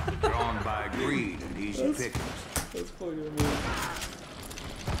town, drawn by greed and easy pickings. That's funny, man.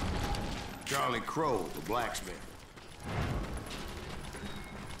 Charlie Crow, the blacksmith.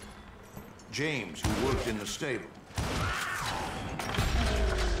 James, who worked in the stable.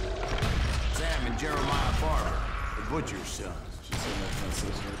 Sam and Jeremiah Barber, the butcher's sons.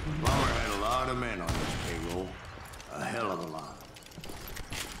 Plummer had a lot of men on his payroll. A hell of a lot.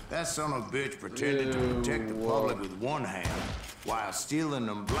 That son of a bitch pretended to protect the public with one hand while stealing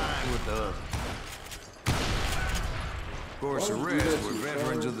them blind with the other. Of course, the rest were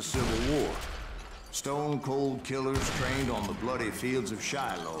veterans of the Civil War. Stone-cold killers trained on the bloody fields of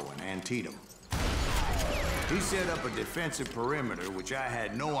Shiloh and Antietam. He set up a defensive perimeter which I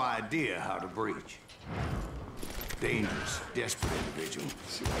had no idea how to breach. Dangerous, desperate individual.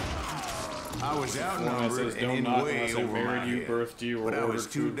 I was outnumbered and in way over my head, but I was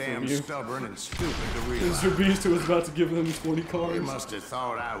too damn stubborn and stupid to realize. Mr. Beast was about to give them 20 cards. He must have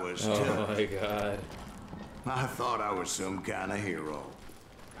thought I was Oh tough. my god. I thought I was some kind of hero.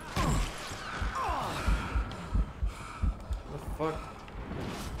 What the fuck?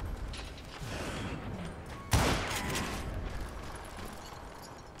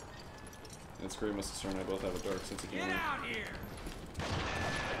 That's great. My sister and I both have a dark sense of humor. Get out here!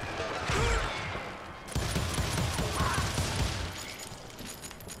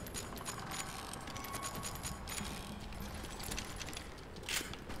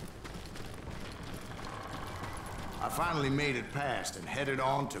 I finally made it past and headed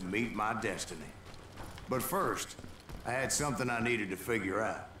on to meet my destiny. But first, I had something I needed to figure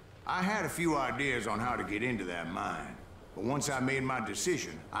out. I had a few ideas on how to get into that mine, but once I made my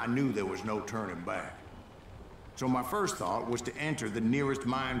decision, I knew there was no turning back. So my first thought was to enter the nearest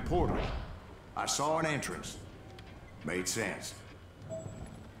mine portal. I saw an entrance. Made sense.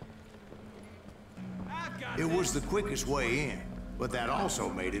 It was the quickest way in, but that also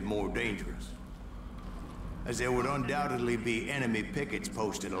made it more dangerous, as there would undoubtedly be enemy pickets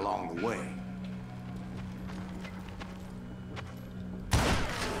posted along the way.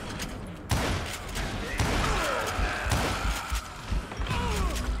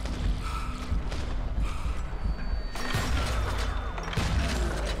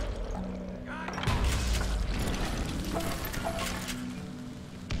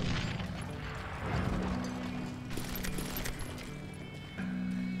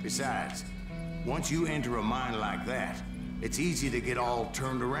 Besides, once you enter a mine like that, it's easy to get all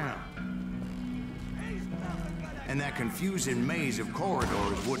turned around. And that confusing maze of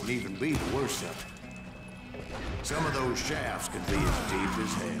corridors wouldn't even be the worst of it. Some of those shafts could be as deep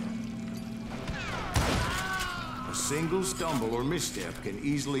as hell. A single stumble or misstep can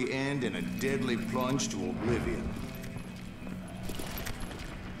easily end in a deadly plunge to oblivion.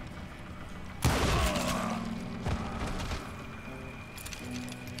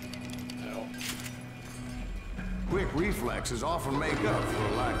 Quick reflexes often make up for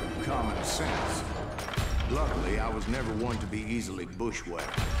a lack of common sense. Luckily, I was never one to be easily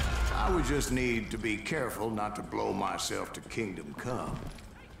bushwhacked. I would just need to be careful not to blow myself to kingdom come.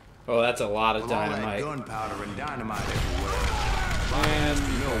 Oh, that's a lot of With all dynamite. that gunpowder and dynamite everywhere. And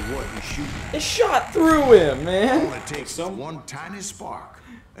you know what you're shooting. It shot through him, man. All it takes is one tiny spark.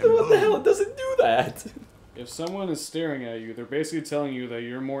 What the hell? It doesn't do that. If someone is staring at you, they're basically telling you that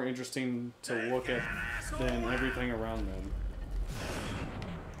you're more interesting to look at than everything around them.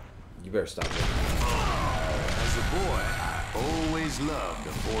 You better stop it. As a boy, I always loved the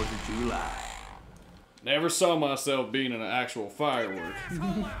 4th of July. Never saw myself being an actual firework.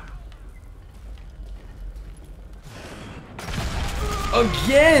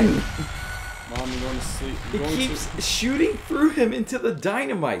 Again! Mom, I'm going to sleep. It keeps shooting through him into the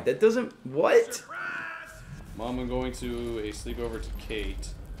dynamite. That doesn't... What? Mom, I'm going to a sleepover to Kate.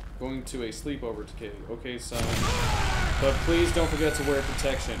 Going to a sleepover to Kate. Okay, son. But please don't forget to wear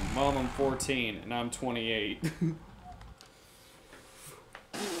protection. Mom, I'm 14 and I'm 28.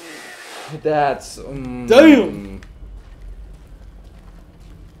 That's... Damn!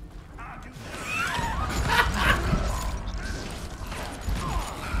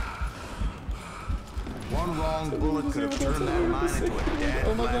 One wrong bullet could have turned that mine into a dead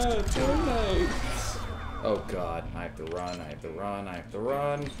Oh my god, termites! Oh god, I have to run, I have to run, I have to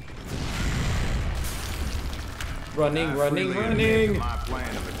run. Running, running, running! My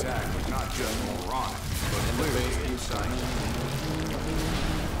plan of attack was not just moronic, but clearly insane.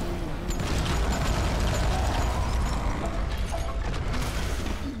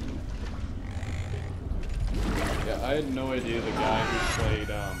 Yeah, I had no idea the guy who played,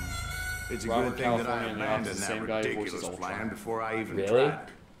 It's a Robert good thing that I California in the abandoned Office, the that same guy who ridiculous voices plan Ultron. before I even Really? tried.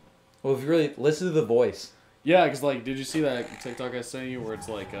 Well, if you really listen to the voice. Yeah, because, like, did you see that TikTok I sent you where it's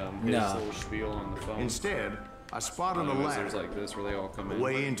like, his No. little spiel on the phone? Instead, I spotted a Anyways, ladder there's like this where they all come in.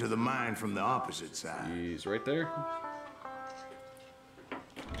 way into the mine from the opposite side. He's right there.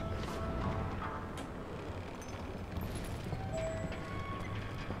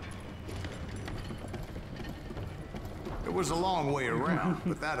 It was a long way around,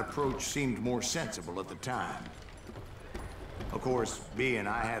 but that approach seemed more sensible at the time. Of course, being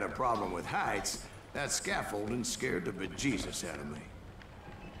I had a problem with heights, that scaffolding scared the bejesus out of me.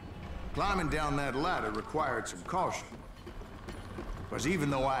 Climbing down that ladder required some caution. Because even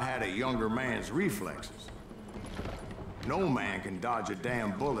though I had a younger man's reflexes, no man can dodge a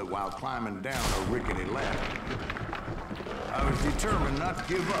damn bullet while climbing down a rickety ladder. I was determined not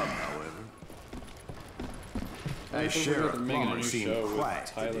to give up, however. I That think we're Sheriff gonna make a Plummer new seemed show with quite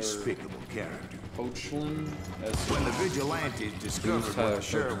a Tyler despicable character. Hoechlin as When the vigilantes discovered what the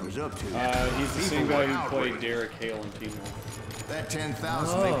sheriff was up to, he's the people same guy were who played outraged. Derek Hale in Teen Wolf. That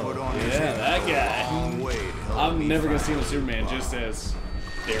 10,000 they put on his Yeah, head that was a guy. long way to help I'm me never gonna fight see him as the Superman Bob. just as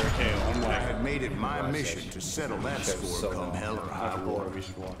Derek Hale. I'm I like, had made it my mission to settle that score come hell or high of water. course we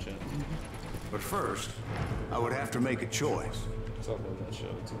should watch it. But first, I would have to make a choice. So I love that show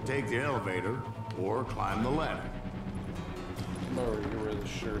too. Take the elevator or climb the ladder. Remember, you wear the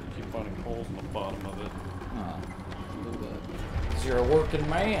shirt, keep finding holes in the bottom of it. Look at that. Because you're a working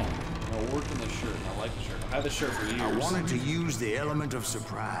man. I work in the shirt, and I like the shirt. I had the shirt for years. I wanted to use the element of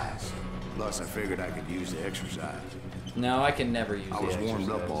surprise. Plus, I figured I could use the exercise. No, I can never use I the was warmed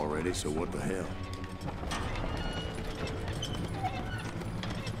up exercise. already, so what the hell?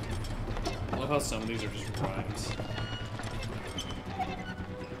 I love how some of these are just rhymes.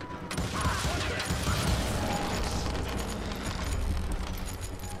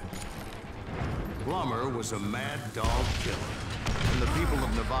 Plummer was a mad dog killer, and the people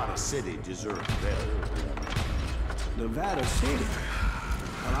of Nevada City deserved better. Nevada City?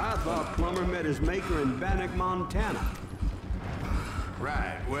 Well, I thought Plummer met his maker in Bannock, Montana.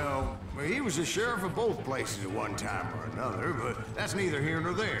 Right, well, he was the sheriff of both places at one time or another, but that's neither here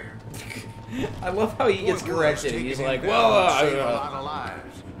nor there. I love how he gets Boy, corrected. taking He's him like, down well, would save a lot of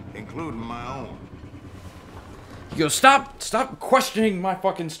lives, including my own. You go, stop questioning my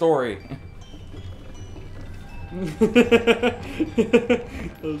fucking story. That's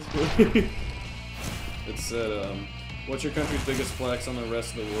funny. It said, What's your country's biggest flex on the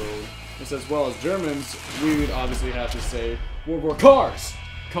rest of the world? It says, well, as Germans, we would obviously have to say World War cars!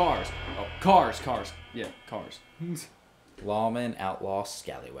 Cars! Oh, cars. Yeah, cars. Lawman, outlaw,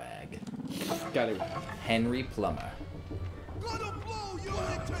 scallywag. Scallywag. Henry Plummer.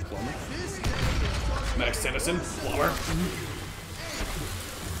 Max Tennyson, Plummer.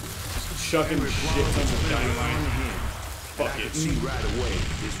 Chucking shit tons of dynamite. Fuck it. See right away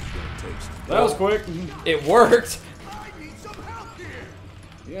this was gonna take some. That was quick. It worked.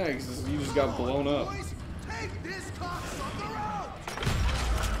 Yeah, because you just got blown up.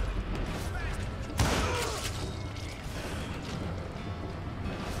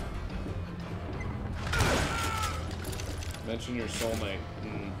 Mention your soulmate.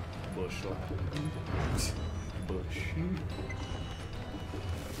 Bush. Bush.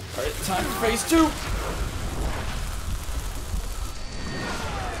 Alright, time for phase 2.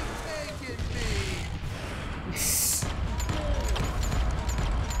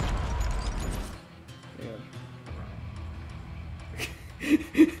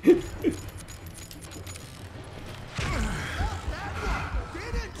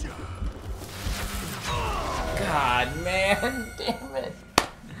 God, man, damn it.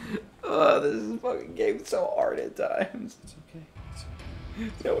 Oh, this fucking game's so hard at times. It's okay.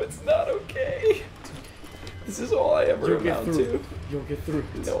 No, it's not okay. This is all I ever amount to. You'll get through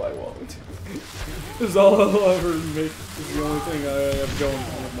it. No, I won't. This is all I'll ever make. This is the only thing I have going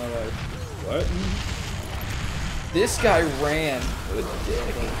on with my life. What? This guy ran. What a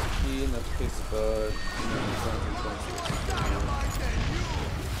dick. He in the piece of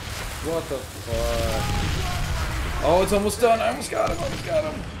What the fuck? Oh, it's almost done. I almost got him.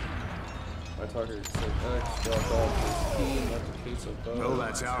 My target said X, dropped off his team, left a case of No,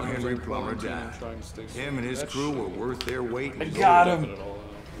 that's how Henry Plummer died. Him and his crew were worth their weight in I gold. got him.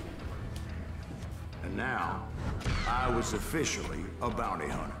 And now, I was officially a bounty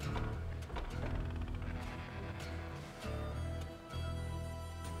hunter.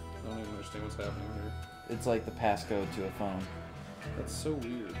 I don't even understand what's happening here. It's like the passcode to a phone. That's so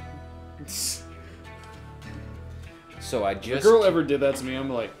weird. So I If just... a girl ever did that to me, I'm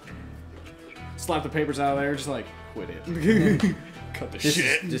like, slap the papers out of there, just like, quit it. Cut the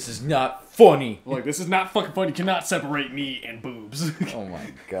shit. This is not funny. I'm like, this is not fucking funny. You cannot separate me and boobs. Oh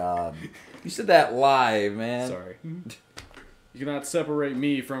my god. You said that live, man. Sorry. You cannot separate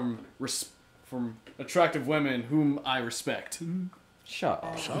me from attractive women whom I respect. Shut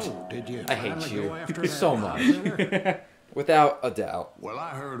up. So, did you I hate finally you go after so that much. Without a doubt. Well,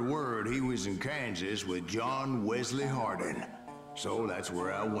 I heard word he was in Kansas with John Wesley Hardin. So that's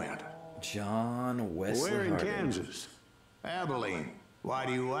where I went. John Wesley Where in Hardin. Kansas? Abilene. Why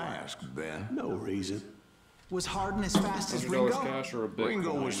do you ask, Ben? No reason. Was Hardin as fast as $100 Ringo? cash or a Bitcoin?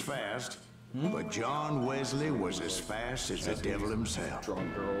 Ringo was fast, but John Wesley was as fast as the devil himself.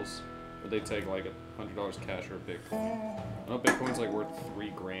 Drunk girls. But they take like $100 cash or a Bitcoin. I know Bitcoin's like worth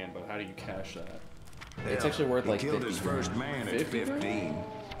 $3 grand, but how do you cash that? It's actually worth like he killed 50 his first man at 50 grand? 15.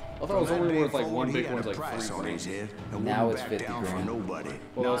 I thought it was only worth like one Bitcoin's like $3 grand. Now wouldn't it's back 50 down grand. For nobody.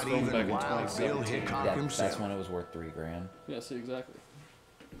 Well, that was Not filmed even back in Wild Bill 2017. Hickok himself. That's when it was worth $3 grand. Yeah, see, exactly.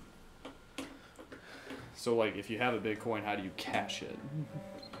 So, like, if you have a Bitcoin, how do you cash it?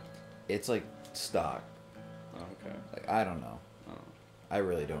 It's like stock. Oh, okay. Like, I don't know. Oh. I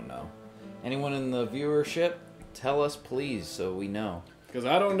really don't know. Anyone in the viewership, tell us please so we know. Because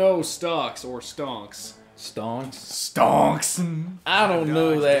I don't know stocks or stonks. Stonks? Stonks! I don't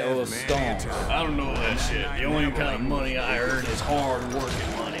know that was stonks. I don't know that shit. The only kind of money I earn is hard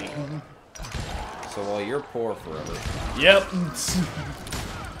working money. So while you're poor forever. Yep.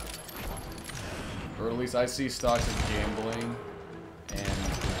 Or at least I see stocks as gambling, and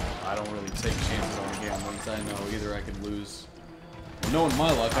I don't really take chances on gambling because I know either I could lose. Well, knowing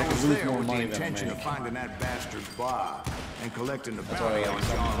my luck, I could lose there more with money the than I intention make. of finding that bastard Bob and collecting the That's why bounty I on always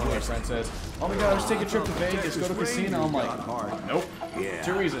John one of my Wesley. friends says, "Oh my God, just take a trip to Vegas, go to a casino." I'm like, nope. Yeah.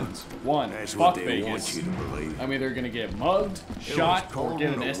 2 reasons. One, That's fuck what they Vegas. want you to believe. I'm either gonna get mugged, It shot, was or cold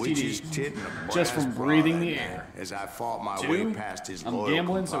get an in a witch's STD tit and a just brass from bra breathing that the night air. As I fought my way 2, past his I'm loyal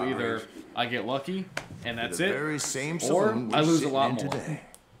gambling, so either compadres. I get lucky and that's The it, very same or saloon we're I lose a sitting lot in more. today.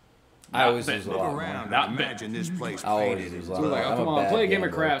 I always bet. lose a Look lot around more. and Not imagine this place I always faded lose and a So lot. like, oh, I'm come a on, bad play a game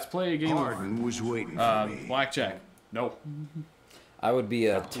of gambler. craps, play a game of Hardin was waiting for me. blackjack. No. I would be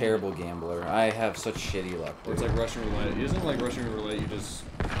a terrible gambler. I have such shitty luck. Or it's like Russian roulette. Isn't it like Russian roulette? You just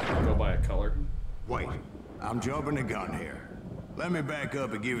go by a color. Wait, I'm jumping the gun here. Let me back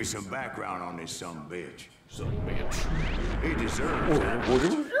up and give you some background on this sumbitch. Son of a bitch. He deserves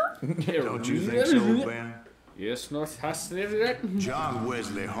that. Don't you think so, Ben? Yes, North has to live that. John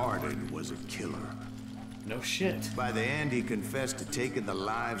Wesley Hardin was a killer. No shit. By the end, he confessed to taking the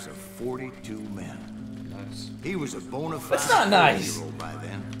lives of 42 men. Nice. He was a bona fide That's not nice. hero by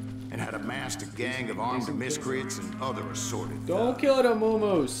then, and had amassed a gang of armed miscreants and other assorted. Don't kill the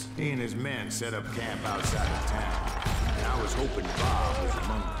muumuus. He and his men set up camp outside of town, and I was hoping Bob was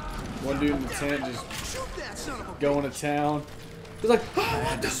among them. One dude in the tent just going to town. He's like, I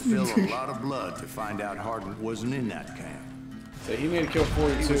had to spill a lot of blood to find out Hardin wasn't in that camp. so he made a kill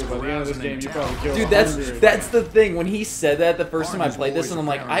 42. By the end of this game, you probably killed Dude, 100. that's the thing. When he said that the first time I played this, and I'm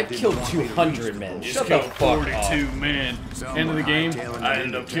like, I've killed 200 men. Shut the fuck up. 42 men. End of the game, I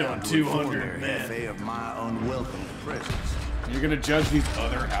ended up killing 200 men. men. Of my unwelcome presence. You're gonna judge these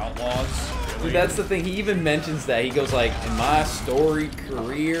other outlaws? Really? Dude, that's the thing. He even mentions that. He goes like, in my storied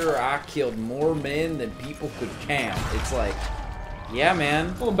career, I killed more men than people could count. It's like, yeah,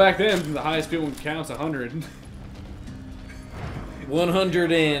 man. Well, back then, the highest people counts 100.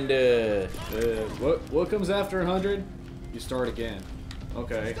 100 and, what comes after 100? You start again.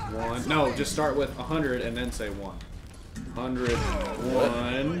 Okay, 1. No, just start with 100 and then say 1.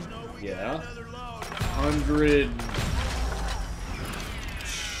 101. Yeah. 100.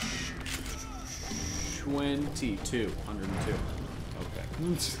 22. 102. Okay.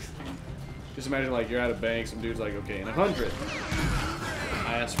 Just imagine like you're at a bank, some dude's like, okay, in 100.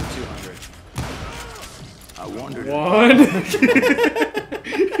 I asked for 200. I wondered. 1.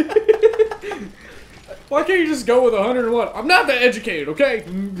 Why can't you just go with 101? I'm not that educated, okay?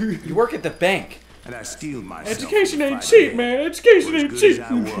 You work at the bank. And I steeled myself. Education ain't cheap, man. Education ain't cheap.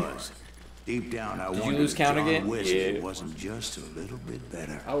 As I was. Deep down, I Did you wondered lose if count John again? Wesley Yeah. wasn't just a little bit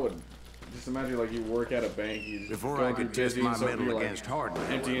better. I would just imagine like you work at a bank, you Before go I through could test busy my and stuff, mettle you're like against Hardin,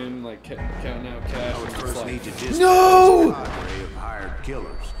 emptying, like counting out cash. I would And it's first like, need to dismiss No! the cadre of hired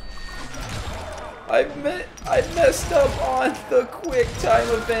killers. I messed up on the quick time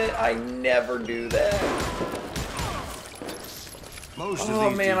event. I never do that. Most Oh of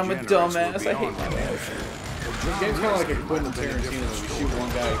these man, I'm a degenerates were dumbass. I hate beyond my me. life. this game's kind of like a Quentin Tarantino. You shoot one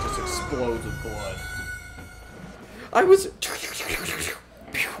guy, it just explodes with blood. I was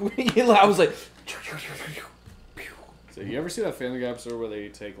like. So you ever see that Family Guy episode where they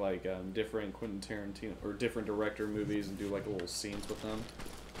take like different Quentin Tarantino or different director movies and do like little scenes with them?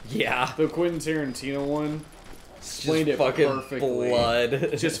 Yeah. The Quentin Tarantino one explained it fucking perfectly.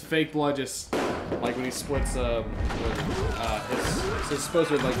 blood. Just fake blood, just like when he splits so it's supposed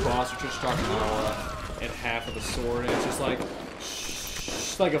to be like boss or just talking about in half of the sword, and it's just like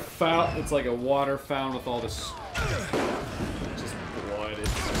a fountain. It's like a water fountain with all this just blood.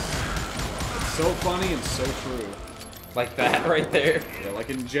 It's so funny and so true. Like that right there. Yeah, like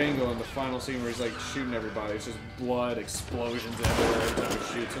in Django in the final scene where he's like shooting everybody, it's just blood, explosions everywhere every time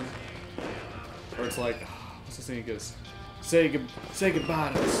he shoots him. Or it's like, what's the scene? He goes, say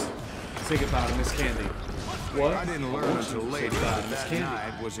goodbye to us. Say goodbye to Miss Candy. What? I didn't learn until later that that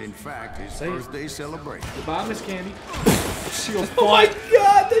night was in fact his birthday celebration. Goodbye, Miss Candy. She goes Oh my flying.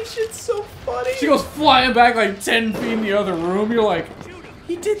 god, that shit's so funny. She goes flying back like 10 feet in the other room. You're like,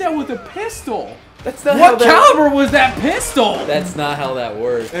 he did that with a pistol. That's not What caliber was that pistol? That's not how that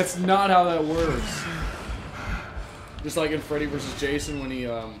works. That's not how that works. Just like in Freddy vs. Jason when he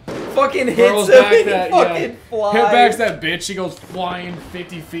fucking hits hurls him back and he that fucking flies. hit backs that bitch. She goes flying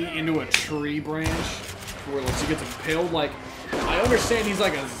 50 feet into a tree branch where like, she gets impaled. Like I understand he's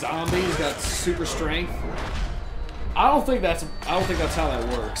like a zombie. He's got super strength. I don't think that's how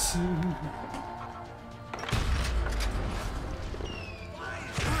that works.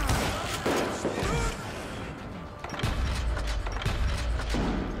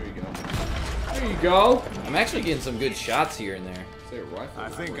 There you go. I'm actually getting some good shots here and there. Say a rifle. I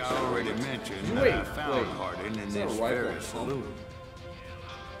think I already mentioned Wait, that I found wait. Hardin in Is that a this rifle? very saloon.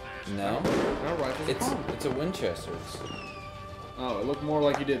 No, No rifles. it's a Winchester's. Oh, it looked more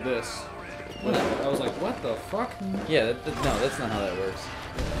like you did this. What? I was like, what the fuck? Yeah, no, that's not how that works.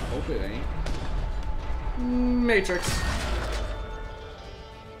 I hope it ain't. Matrix.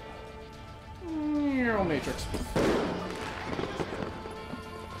 Matrix.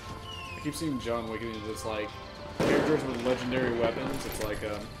 I keep seeing John Wick into this like characters with legendary weapons. It's like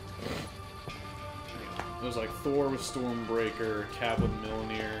there's like Thor with Stormbreaker, Cap with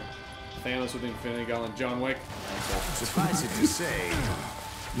Mjolnir, Thanos with Infinity Gauntlet, John Wick. Suffice it to say,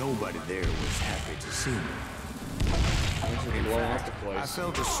 nobody there was happy to see me. In Blowing up fact, the place. I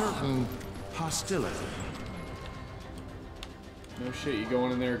felt a certain hostility. No shit, you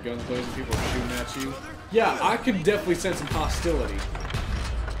going in there, guns blazing, people are shooting at you. Yeah, I could definitely sense some hostility.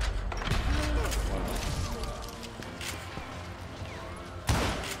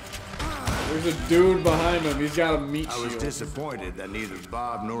 There's a dude behind him. He's got a meat I was shield. disappointed that neither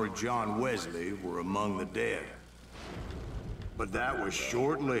Bob nor John Wesley were among the dead. But that was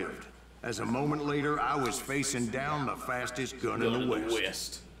short-lived. As a moment later, I was facing down the fastest gun in the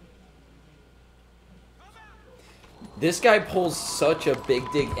West. This guy pulls such a big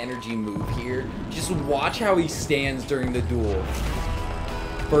dig energy move here. Just watch how he stands during the duel.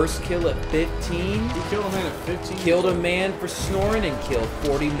 First kill at 15. He killed a man at 15. Killed a man for snoring and killed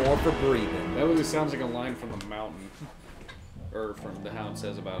 40 more for breathing. That really sounds like a line from The Mountain. Or from The Hound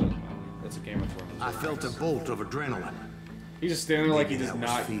Says About It. That's a Game of Thrones. I felt a bolt of adrenaline. He's just standing there like he Maybe does that was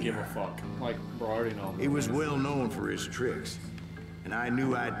not fear. give a fuck. Like, bro, I already know. He was well known for his tricks, and I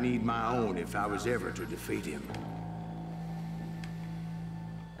knew I'd need my own if I was ever to defeat him.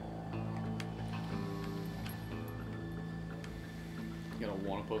 You know,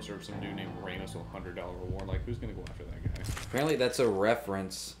 want a poster of some dude named Ramus with a $100 reward. Like, who's gonna go after that guy? Apparently that's a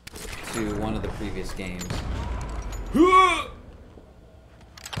reference to one of the previous games.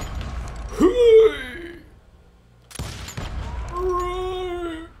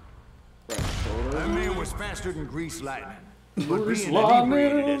 That man was faster than grease lightning. But Grease being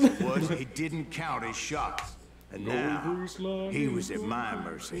inebriated as lightning. it was, it didn't count as shots. And now, he was at my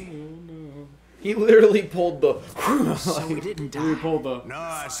mercy. He literally pulled the. So he didn't die. He pulled the. No,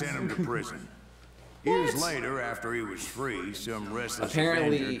 I sent him to prison. Years later, after he was free, some restless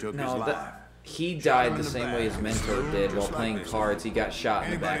Apparently, avenger took his no, life. he Shot died him the in the same back. way his mentor did while Just like playing this. cards. He got shot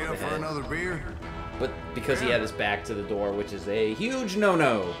in the back Anybody of the up for head. another beer? But because he had his back to the door, which is a huge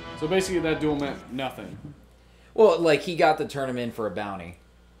no-no. So basically, that duel meant nothing. Well, like, he got to turn him in for a bounty.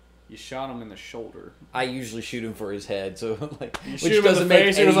 You shot him in the shoulder. I usually shoot him for his head, so, like, You which shoot him in the doesn't make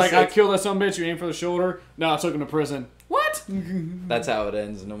face. He any was like, "I sense. killed that son of a bitch." You aim for the shoulder. No, I took him to prison. What? That's how it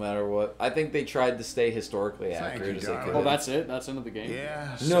ends, no matter what. I think they tried to stay historically accurate as they could. Oh, that's it? That's into the game?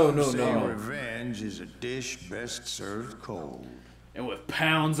 Yeah, No, some say no. revenge is a dish best served cold. And with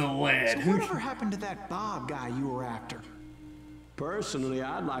pounds of lead. So whatever happened to that Bob guy you were after? Personally,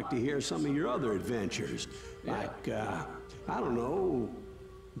 I'd like to hear some of your other adventures. Like, I don't know,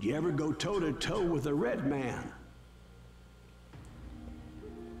 did you ever go toe-to-toe with a red man?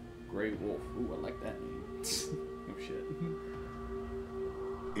 Grey Wolf. Ooh, I like that name. Oh, shit.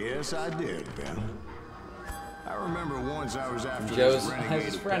 Yes, I did, Ben. I remember once I was after Joe's this has renegade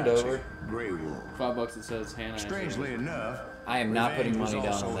his friend Apache, over. Grey Wolf. $5 that says Hannah. Strangely enough, I am not putting revenge money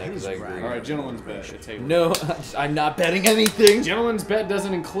was down on also that because his I agree. crime. All right, gentleman's bet. It's Hayward. No, I'm not betting anything. Gentleman's bet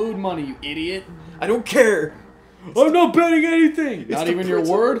doesn't include money, you idiot. I don't care. I'm not betting anything. Not the even your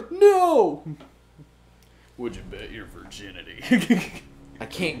principle. word? No. Would you bet your virginity? I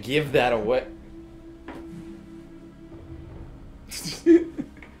can't give that away.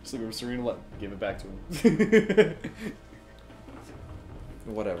 So Serena, give it back to him.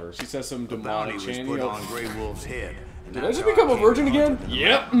 Whatever. She says some the bounty demonic was chant. put on Grey Wolf's head. and Did I that's just how become a came virgin to again? hunt the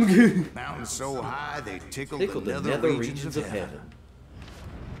Yep. mountains so high they tickled Tickled the nether regions of heaven.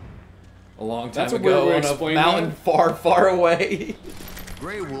 A long time That's a weird ago way to on a explain mountain that. far, far away.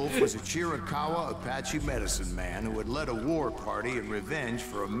 Grey Wolf was a Chiricahua Apache medicine man who had led a war party in revenge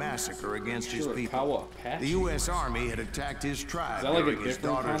for a massacre against his people. Chiricahua Apache? The U.S. Army had attacked his tribe Is that like a during his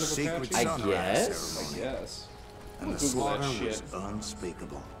different kind daughter's of secret Apache? I sunrise guess. ceremony. Yes. And the Google that slaughter was shit.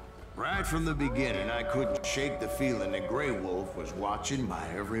 unspeakable. Right from the beginning, I couldn't shake the feeling that Grey Wolf was watching my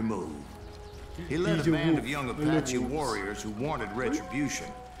every move. He led a band of young Apache warriors who wanted retribution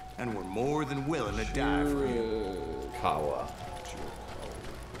and were more than willing to die for him. Kawa.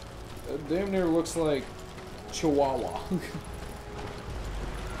 Damn near looks like Chihuahua.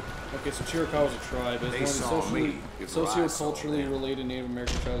 Okay, so Chiricahua is a tribe. They It's saw one of me the before I saw socioculturally them. related Native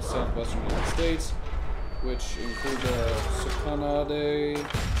American tribes of southwestern United States, which include the Sakanade,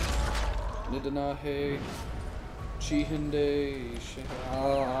 Nidanahe, Chihinde,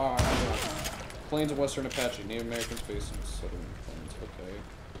 Plains of Western Apache, Native Americans based in southern plains. Okay.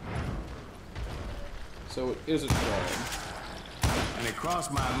 So it is a tribe. And it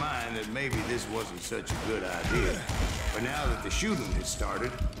crossed my mind that maybe this wasn't such a good idea. But now that the shooting had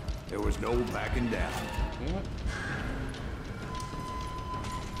started, there was no backing down. Damn it.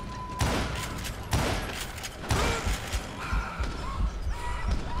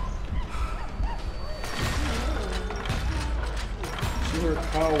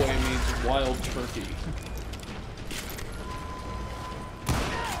 Chiricahua means wild turkey.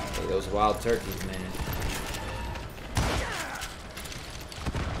 Hey, those wild turkeys, man.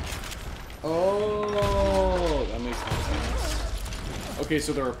 Oh, that makes more sense. Okay,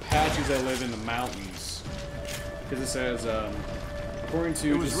 so there are Apaches that live in the mountains. Because it says, According It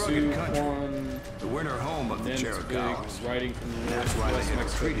to was Jesue rugged country, Juan the winter home of the Chiricahuas. writing from the That's why northwest they never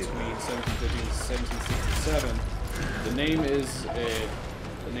Mexico treated between me. 1750 and 1767, the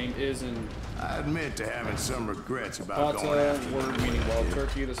name is in I admit to having some regrets about going Pata, after word you. meaning wild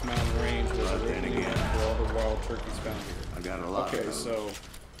turkey. This mountain range was But then originally again, where all the wild turkeys found here. I got a lot Okay, of those. so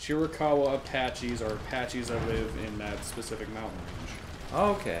Chiricahua Apaches are Apaches that live in that specific mountain range.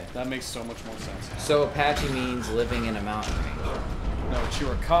 Okay. That makes so much more sense now. So Apache means living in a mountain range. No,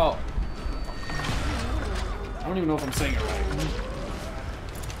 Chiricahua. I don't even know if I'm saying it right.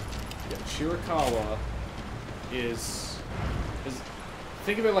 Yeah, Chiricahua is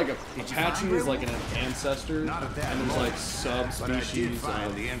think of it like Apache is like an ancestor, Not at that and there's like moment, but I did subspecies find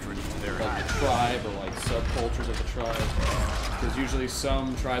of the entrance to their like the tribe or like subcultures of the tribe. Because usually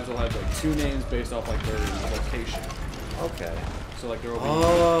some tribes will have like two names based off like their location. Okay. So like there will be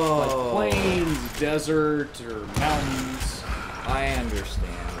like plains, desert, or mountains. I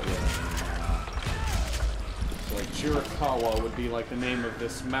understand what you mean now. So like Chiricahua would be like the name of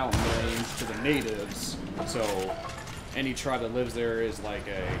this mountain range to the natives. So any tribe that lives there is like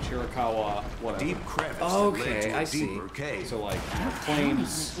a Chiricahua, whatever. Deep crevice Okay, that led to a I see. deeper cave. So like Plains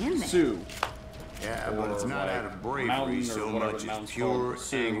Sioux. Yeah, but it's or, not like, out of bravery mountain or so whatever much the as mountain's pure called,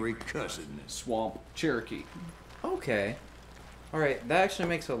 Sioux. angry cussedness. Swamp Cherokee. Okay. Alright, that actually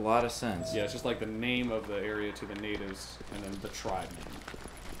makes a lot of sense. Yeah, it's just like the name of the area to the natives and then the tribe name.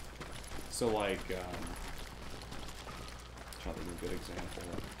 So like, trying to think of a good example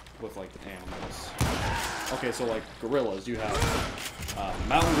with like animals. Okay, so like gorillas, you have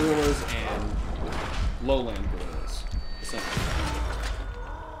mountain gorillas and lowland gorillas, essentially.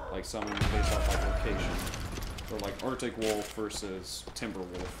 Like some based off like location, or like Arctic wolf versus timber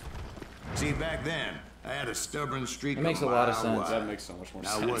wolf. See, back then, I had a stubborn streak. It makes a lot of sense. That makes so much more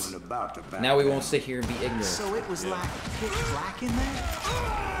sense. I wasn't about to back Now we down. won't sit here and be ignorant. So it was like pitch black in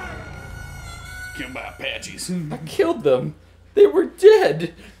there? Killed by Apaches. I killed them. They were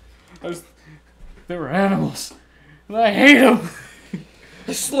dead. They were animals, and I hate them.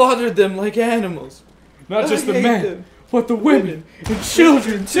 I slaughtered them like animals. Not just the hate men, them. but the women and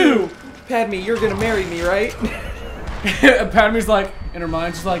children too. Padme, you're gonna marry me, right? And Padme's like, in her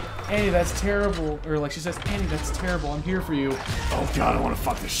mind, she's like, Annie, that's terrible. Or like she says, Annie, that's terrible. I'm here for you. Oh God, I want to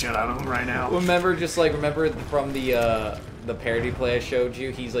fuck the shit out of him right now. Remember from the parody play I showed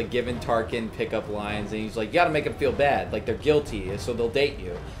you? He's like giving Tarkin pickup lines, and he's like, you gotta make them feel bad, like they're guilty, so they'll date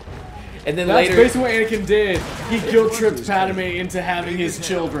you. And then That's later, basically what Anakin did. He guilt tripped Padme into having his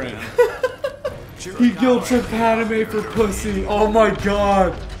children. He guilt tripped Padme for pussy. Oh my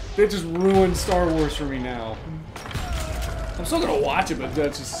God, they just ruined Star Wars for me now. I'm still gonna watch it, but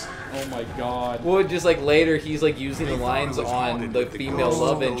that's just, oh my God. well, just like later, he's like using the lines on the female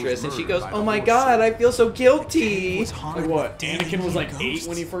love interest, and she goes, "Oh my God, I feel so guilty." Like what? Anakin was like 8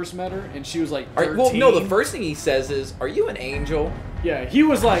 when he first met her, and she was like 13. Well, no, the first thing he says is, "Are you an angel?" Yeah, he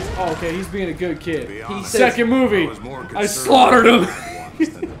was like, oh, okay, he's being a good kid. He says, Second movie, more I slaughtered him.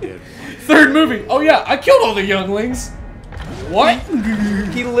 Third movie, oh yeah, I killed all the younglings. What?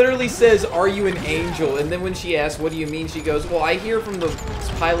 He literally says, "Are you an angel?" And then when she asks, "What do you mean?" she goes, "Well, I hear from the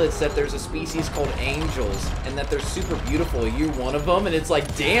pilots that there's a species called angels, and that they're super beautiful. Are you one of them?" And it's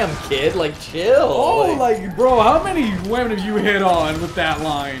like, damn, kid, like, chill. Oh, like, bro, how many women have you hit on with that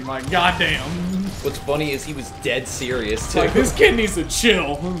line? Like, goddamn. What's funny is he was dead serious, too. Like, this kid needs to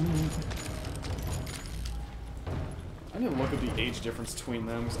chill. I didn't look at the age difference between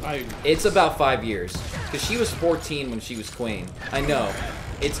them. It's about 5 years. Because she was 14 when she was queen. I know.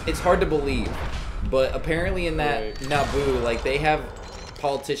 It's hard to believe. But apparently in that Naboo, like, they have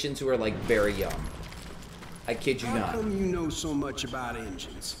politicians who are, like, very young. I kid you How not. come you know so much about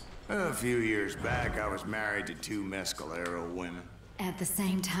engines? A few years back, I was married to 2 Mescalero women. At the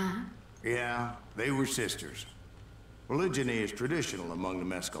same time? Yeah, they were sisters. Polygyny is traditional among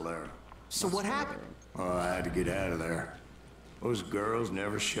the Mescalero. So what happened? Oh, I had to get out of there. Those girls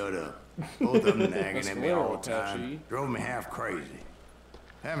never shut up. Both of them nagging at me all the time. Drove me half crazy.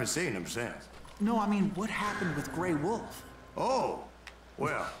 Haven't seen them since. No, I mean, what happened with Grey Wolf? Oh,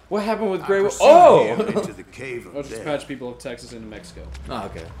 well. What happened with Grey Wolf? Him Oh! into the cave of I'll just death. patch people of Texas into Mexico. Oh,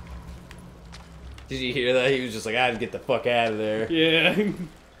 okay. Did you hear that? He was just like, I had to get the fuck out of there. Yeah.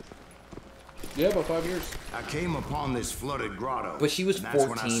 Yeah, about 5 years. I came upon this flooded grotto. But she was and that's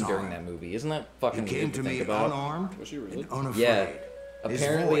when I 14 saw during him. that movie. Isn't that fucking He came weird to to me think about? unarmed Was she really? and unafraid. Yeah. His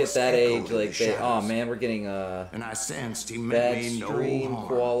Apparently voice at that echoed age, in like, the they, oh shadows. man, we're getting, And I sensed he meant bad me no stream harm.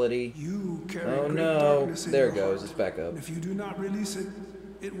 quality. You carry Oh great no. darkness in There your it goes. heart. It's back up. And if you do not release it,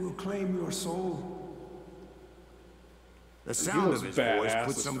 it will claim your soul. The sound was of his voice badass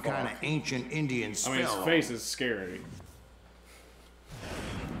put as some fuck. kind of ancient Indian I spell mean, his on face me. is scary.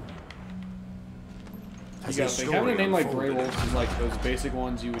 You gotta think, having a name like Grey Wolves is like those basic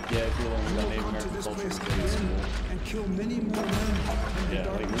ones you would get if you were learning about Native American culture in grade school. Yeah,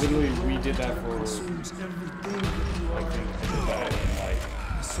 like literally we did that for, I think I did that in like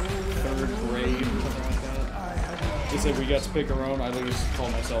 3rd grade, something like that. He said we got to pick our own. I literally just call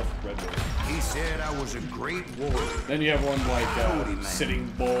myself Red Wolf. He said I was a great warrior. Then you have one like Sitting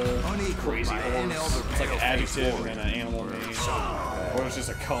Bull, Crazy Horse. It's like an adjective and then an animal name. Or it's just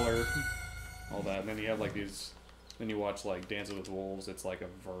a color. All that. And then you have like these. Then you watch like Dances with Wolves. It's like a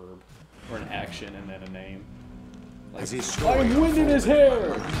verb or an action and then a name. Like, I'm winding his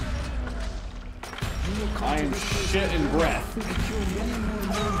hair. I am shit and breath.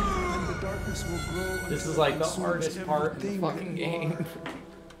 This is like the hardest part in the fucking game.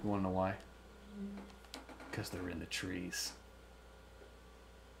 You wanna know why? Because they're in the trees.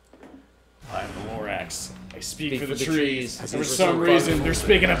 I'm the Lorax. I speak for the trees. And for some reason, they're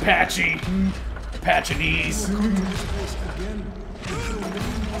speaking Apache. Apacheese.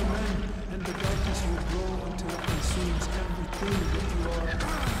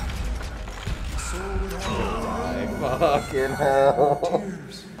 Fucking hell.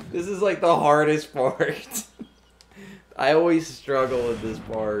 This is like the hardest part. I always struggle with this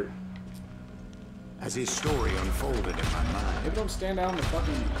part. As his story unfolded in my mind. Maybe don't stand out in the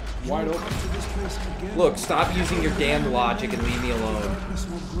fucking wide open. Look, stop using your damn logic and leave me alone.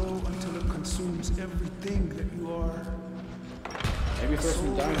 Maybe throw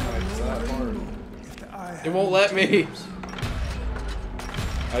some dynamite. It's that hard. It won't let me.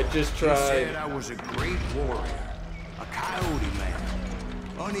 I just tried. He said I was a great warrior, a coyote man,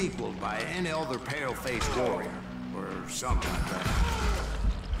 unequaled by any other pale-faced warrior, or something like that.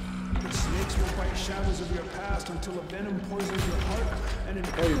 The snakes will bite shadows of your past until a venom poisons your heart, and in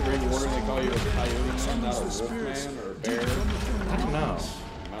they call you Green Warrior, they call you a coyote man, not a wolf man, or a bear. I don't know.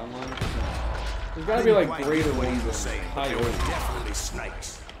 Mountain lion? There's gotta be like greater ways to say there were definitely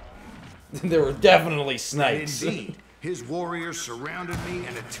snakes. There were definitely snakes. Indeed. His warriors surrounded me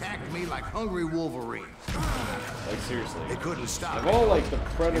and attacked me like hungry wolverines. Like seriously. They couldn't stop of all like the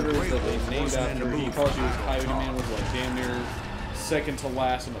predators that they named after, he called you Coyote Man was like damn near second to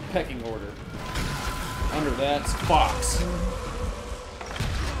last in the pecking order. Under that's Fox.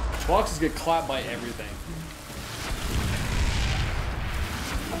 Foxes get clapped by everything.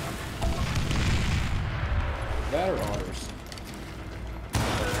 That or otters.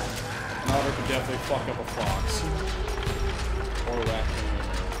 An otter could definitely fuck up a fox. Or a raccoon or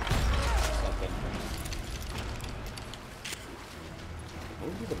something. What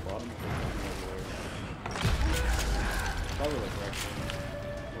would be the bottom of the over there? Probably like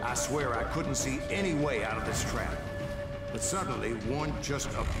raccoon. I swear I couldn't see any way out of this trap. But suddenly, one just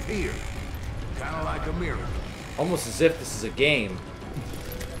appeared. Kind of like a miracle. Almost as if this is a game.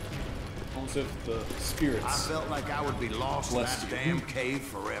 Almost as if the spirits. I felt like I would be lost in that damn cave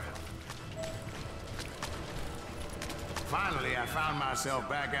forever. Finally, I found myself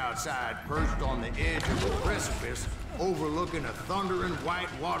back outside, perched on the edge of a precipice, overlooking a thundering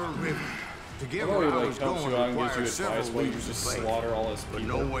white-water river. To get where I was going required several leaps of faith, but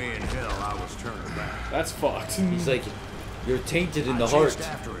no way in hell I was turning back. That's fucked. He's like, you're tainted in the heart.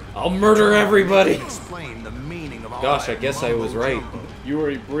 I'll murder everybody. Explain the meaning of all Gosh, I guess I was right. You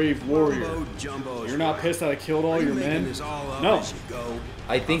are a brave warrior. You're not pissed that I killed all your men? No.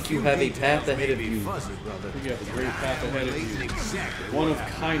 I think you have a path ahead of you. I think you have a great path ahead of you. One of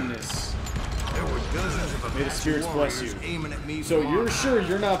kindness. May the spirits bless you. So you're sure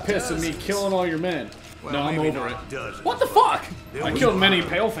you're not pissed at me killing all your men? No, I'm over it. What the fuck? I killed many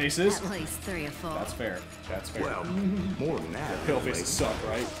palefaces. At least 3 or 4. That's fair. That's fair. Well, more than that. Palefaces suck,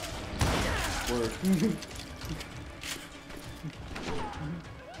 right? Word.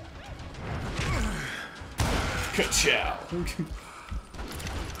 Ka-chow.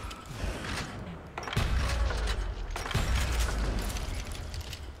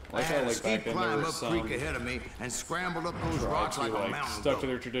 Like how, like, back then there was some ahead of me and scrambled up those rocks like a mountain stuck to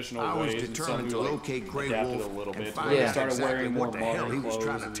their traditional ways, and some who like adapted a little bit. They started wearing more modern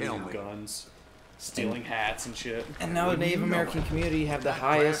clothes and using guns, stealing hats and shit. And now the Native American community have the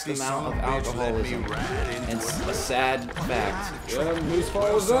highest amount of alcoholism. And a sad fact. Yeah, whose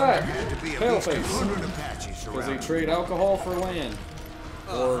fault was that? Paleface. Because they trade alcohol for land.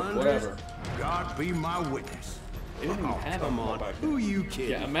 Or whatever. God be my witness. They didn't even have alcohol back then. Who you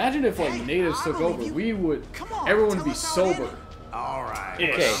kidding? Yeah, imagine if like natives took over, we would, everyone would be sober. All right.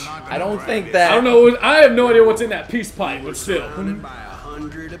 Okay, I don't think that. I don't know. I have no idea what's in that peace pipe, but still.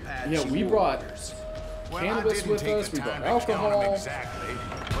 Yeah, we brought cannabis with us. We brought alcohol. Exactly,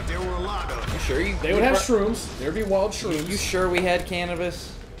 but there were a lot of them. You sure They would have shrooms. There'd be wild shrooms. You sure we had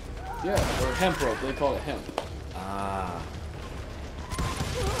cannabis? Yeah, or hemp rope. They call it hemp. Ah.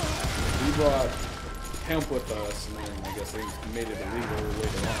 We brought hemp with us, and then I guess they made it illegal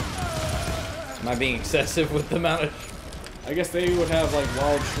later on. Am I being excessive with the amount of... I guess they would have like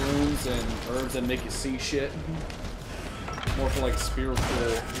wild shrooms and herbs that make you see shit. More for like spiritual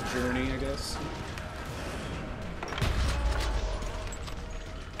journey, I guess.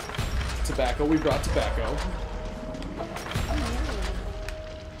 Tobacco, we brought tobacco.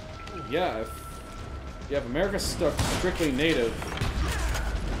 Yeah, if America stuck strictly native,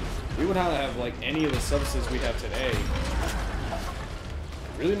 we would not have like any of the substances we have today.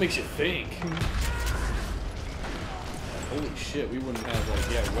 It really makes you think. Holy shit, we wouldn't have like,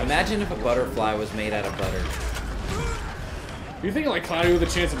 yeah. Imagine if a butterfly was made out of butter. Are you thinking like Cloudy with a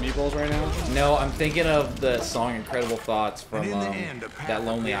Chance of Meatballs right now? No, I'm thinking of the song Incredible Thoughts from that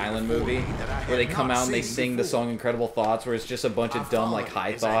Lonely Island movie, where they come out and they sing the song Incredible Thoughts, where it's just a bunch of dumb like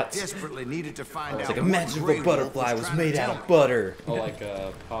high thoughts. It's like, imagine if a butterfly was made out of butter. Oh, like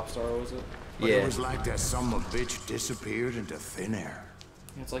Pop Star, was it? But it was like that son of a bitch disappeared into thin air.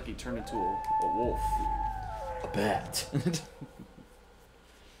 It's like he turned into a wolf. A bat.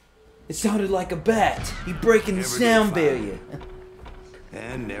 It sounded like a bat. He breaking the sound barrier.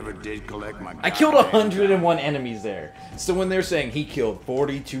 And never did collect my... I killed 101 enemies there. So when they're saying he killed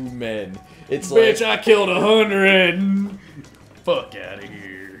 42 men, it's like... Bitch, I killed 100! Fuck out of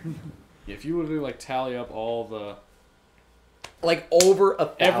here. If you were to like tally up all the... Like over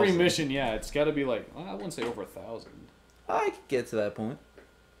 1,000. Every mission, yeah, it's gotta be like, well, I wouldn't say over 1,000. I could get to that point.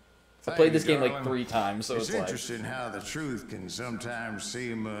 I played this game like 3 times, so it's like... interesting how the truth can sometimes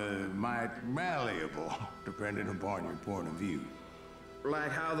seem might malleable, depending upon your point of view.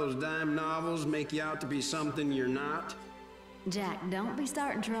 Like how those dime novels make you out to be something you're not? Jack, don't be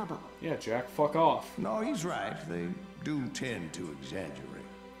starting trouble. Yeah, Jack, fuck off. No, he's right. They do tend to exaggerate.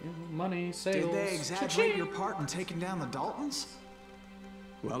 Money, sales. Did they exaggerate your part in taking down the Daltons?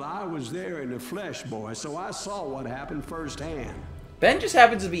 Well, I was there in the flesh, boy, so I saw what happened firsthand. Ben just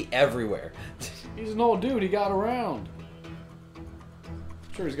happens to be everywhere. He's an old dude, he got around.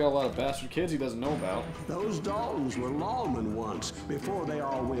 Sure, he's got a lot of bastard kids he doesn't know about. Those Daltons were lawmen once, before they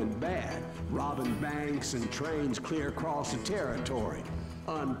all went bad, robbing banks and trains clear across the territory.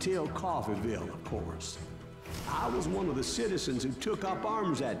 Until Coffeeville, of course. I was one of the citizens who took up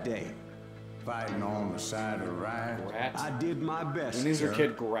arms that day. Fighting on the side of right. Grat. I did my best, And these are sir.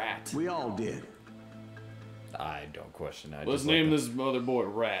 kid Grat. We all did. I don't question that. Let's name this mother boy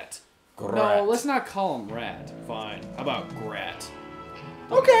Rat. Grat. No, let's not call him Rat. Fine. How about Grat?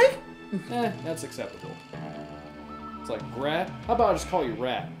 Okay. That's acceptable. It's like Grat? How about I just call you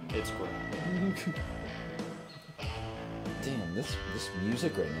Rat? It's Grat. Damn, this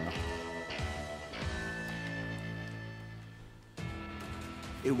music right now.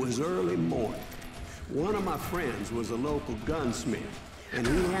 It was early morning. One of my friends was a local gunsmith, and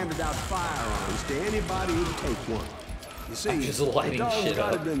he handed out firearms to anybody who'd take one. You see, I'm just lighting the dogs shit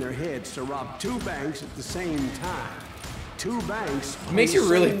got up. it in their heads to rob 2 banks at the same time. 2 banks. It makes you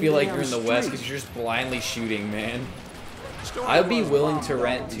really feel like you're in the West street. because you're just blindly shooting, man. I'd be willing to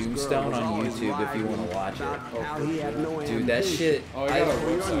rent Tombstone on YouTube if you want to watch it. Dude, that shit,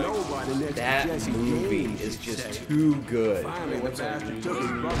 that movie is just too good. Finally, the bastard took his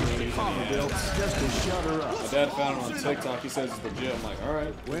brothers to Coffeeville just to shut her up. My dad found it on TikTok. He says it's legit. I'm like,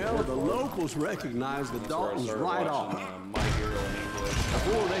 alright. Well, the locals recognized the Daltons right off. My Hero in English.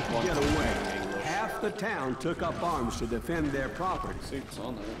 Before they could get away, half the town took up arms to defend their property. See, it's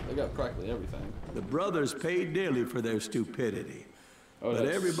on there. They got practically everything. The brothers paid dearly for their stupidity. Oh, But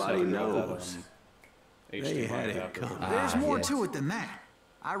that's everybody something knows about that, they had it coming. There's more to it than that.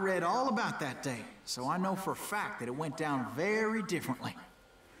 I read all about that day, so I know for a fact that it went down very differently.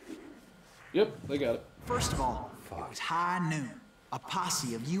 Yep, they got it. First of all, it was high noon. A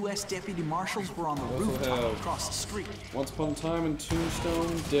posse of U.S. deputy marshals were on the Also rooftop have across the street. Once Upon a Time in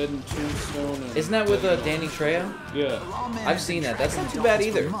Tombstone, Dead in Tombstone. And Isn't that with Danny Trejo? Yeah. The lawmen I've had seen been that. That's tracking not too bad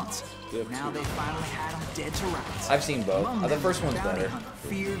Daltons for either. months. Now they finally had them dead to rights. I've seen both. Among The them, first one's bounty better. hunter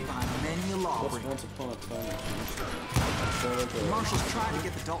feared by many a What's lawbreaker. Once Upon a Time in Tombstone? The marshals tried to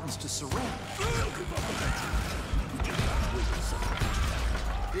get the Daltons to surrender.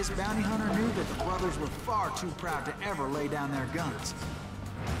 This bounty hunter knew that the brothers were far too proud to ever lay down their guns.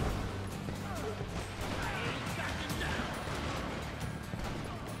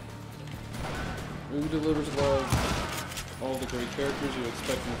 Who delivers love? all the great characters you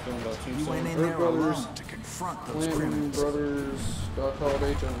expect in a film about You Tombstone, went in Earth there Brothers, alone to confront those Clinton criminals. Brothers, Doc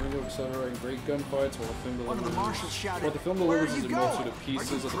Holliday, John Ringo, etc. and great gunfights while the film delivers. One of the marshals shouted, What the film "Where are delivers is you a multitude going? of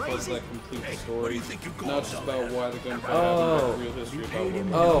pieces of the Are you puzzle that crazy?" complete the story, not just about why the gunfight Oh. happened, but the real history about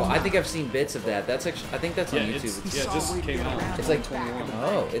what Oh, I think I've seen bits of that. That's actually, I think that's on Yeah, YouTube. it's, yeah, it just came out. It's like, 2021.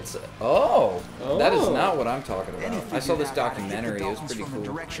 oh, that is Oh. not what I'm talking Then he about. I saw this figured out how to hit the documentary. It was Daltons pretty from the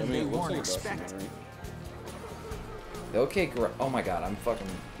cool. direction I mean, they it looks weren't like a expecting. documentary. Okay, oh my god, I'm fucking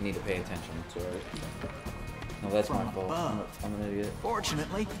need to pay attention. Sorry. No, that's From my fault. above. I'm an idiot.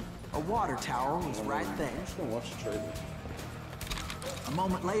 Fortunately, a water tower was right there. I'm just gonna watch the trailer. A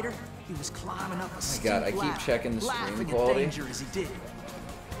moment later, he was climbing up a steep God, I keep ladder, checking the laughing screen at quality. danger as he did.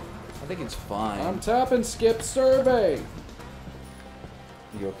 I think it's fine. I'm tapping skip survey.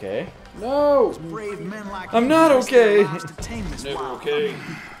 You okay? No. Brave men like I'm him not risked their okay. lives to tame this Never wild okay.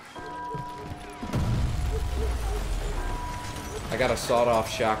 I got a sawed-off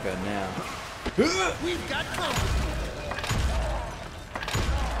shotgun now. We've got company.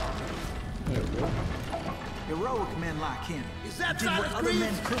 Heroic men like him Is that did what Silas other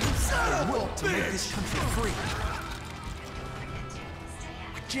men Greaves? couldn't. Son of They a worked to make this bitch! country free.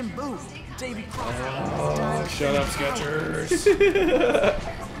 Jim Booth, Davy Crockett. died Shut up, Skechers.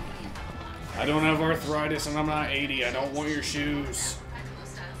 I don't have arthritis and I'm not 80. I don't want your shoes.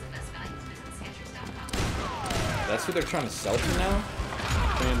 That's what they're trying to sell to now?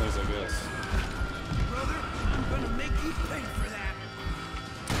 Families, I guess. Brother, I'm gonna make you pay for that.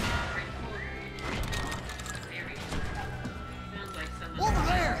 Over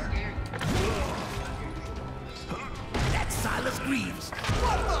there! That's Silas Greaves.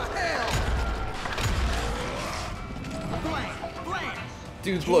 What the hell? Blank.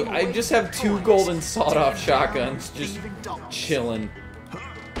 Dude, look, I just have 2 golden sawed-off shotguns just chilling.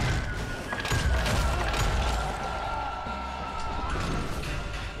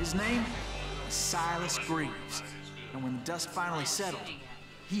 His name? Silas Greaves. And when the dust finally settled,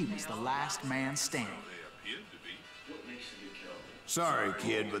 he was the last man standing. Sorry,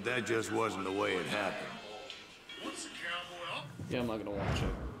 kid, but that just wasn't the way it happened. Yeah, I'm not gonna watch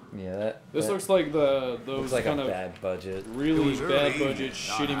it. Yeah, This that looks like those looks like kind a of bad budget. really It was bad early budget, evening,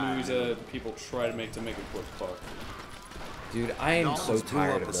 shitty not movies high. that people try to make a quick buck. Dude, I am so Almost blew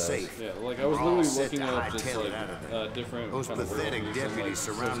tired up of a those. safe. Yeah, like I was We're all literally set looking to up just hightail it out of there. like different Those kind of pathetic movies and, deputies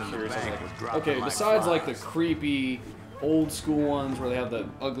like, surrounding the curious. I was bank like, was dropping okay, like besides like the flies. creepy old school ones where they have the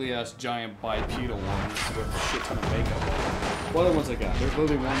ugly ass giant bipedal ones with a shit ton of makeup on. What other ones they got? There's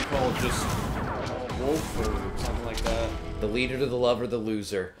literally one called just Wolf or something like that. The leader to the lover, the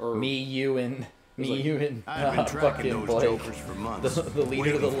loser. Or- Me, you, and I've been tracking fucking those Blake. jokers for months. The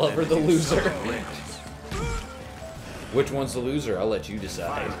leader to the waiting for lover, them the to get loser. some rent. Which one's the loser? I'll let you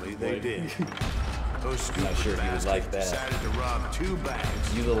decide. Finally, they did. Those stupid Not sure if you would like bastards that. decided to rob 2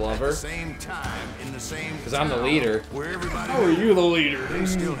 banks You the at lover? the same time in the same Because I'm the town leader. Where everybody How are you the leader? They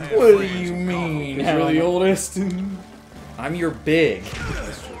still have What do friends you in common. mean? You're the oldest. I'm your big. I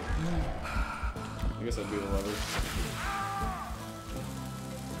guess I'd be the lover.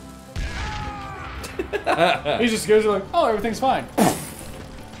 He just goes like, oh, everything's fine.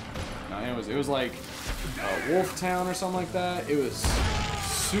 No, it was like Wolf Town or something like that. It was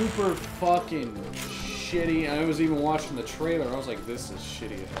super fucking shitty. And I was even watching the trailer. I was like, this is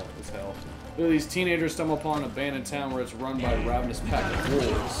shitty as hell. There are these teenagers stumble upon an abandoned town where it's run by a ravenous pack of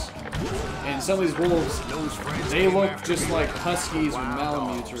wolves. And some of these wolves, they look just like huskies with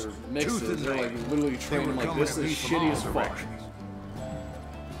malamutes or mixes. They're like literally trained. I'm like, this is shitty as fuck.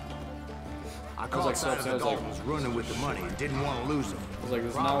 I was caught like, sight of the I was like- Daltons running with the money and didn't want to lose them. I was like,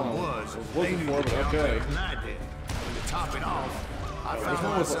 this is not Problem what I was, was they looking knew for, the but town okay. better than I did. And to top it off, I There's found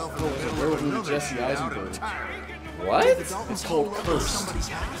one with myself in the middle where of was another Jesse shootout Eisenberg? entirely. What? It's called Cursed.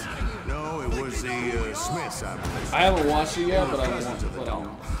 No, it was the Smiths, I believe. I haven't watched it yet, but I Cousins want of the to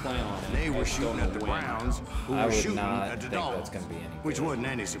Daltons. plan on it. They I were just don't shooting know at the when. Browns, who I were would shooting not at the think that's Daltons. going to be any Which good. wasn't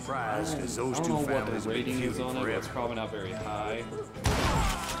any surprise, because those I don't two know what families the have been rating is feuding on it, but it's forever. probably not very high.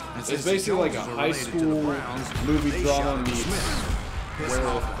 And It's since the basically like a Joneses were high related to the school Browns, movie they drama shot the meets Smiths. Pissed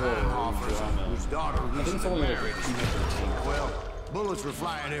werewolf off the horror Bonhoeffers, drama. whose daughter I think it's recently only like married. PG-13. Well, bullets were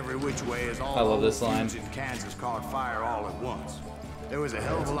flying every which way as all I love the this line. feuds in Kansas caught fire all at once. There was a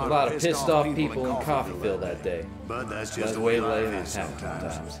hell of a A lot, lot of pissed off people people in Coffeyville that day. But that's That's just the the way way life life is happens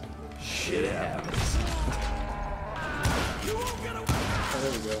sometimes. sometimes. Shit happens. Oh,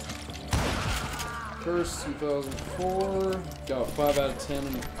 there we go. First 2004, got 5 out of 10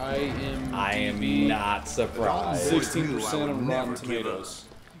 in IMDb. I am not surprised. 16% on Rotten Tomatoes.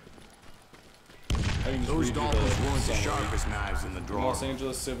 Those dolphins weren't the sharpest knives in the drawer. Los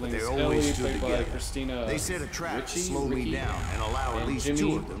Angeles siblings, They Ellie, always stood played by together. Christina. They set a trap to Richie, slow me Ricky, down and allow at and least Jimmy,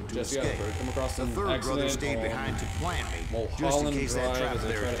 2 of them to Jesse escape. Eisenberg come across The an 3rd brother accident stayed on behind to plant me, just in Mulholland case that Drive trap as of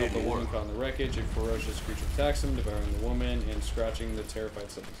they try theirs to help the didn't woman work. caught in the wreckage. A ferocious creature attacks them, devouring the woman and scratching the terrified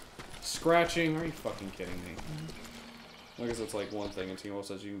siblings. Scratching? Are you fucking kidding me? I guess it's like one thing, and Timo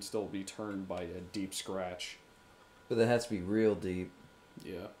says you can still be turned by a deep scratch. But that has to be real deep.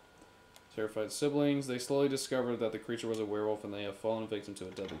 Yeah. Terrified siblings, they slowly discover that the creature was a werewolf and they have fallen victim to a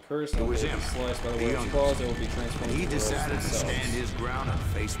deadly curse. It was Now, him, sliced by the the werewolf's youngest. claws, they will be transformed He into werewolves decided to themselves. stand his ground and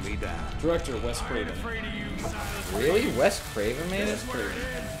face me down. Director, Wes Craven. Really? Wes Craven made it? Wes Craven.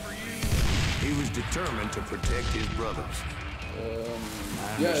 He was determined to protect his brothers.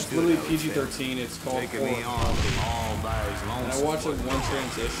 Yeah, it's literally PG-13. It's called Taking me on all by his And lonesome. I watched it in one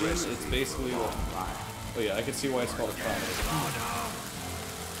transition. It's basically like, oh yeah, I can see why it's called a comedy.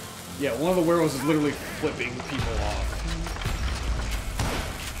 Yeah, one of the werewolves is literally flipping people off.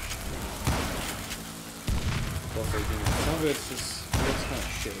 Some of it's just, it's kind of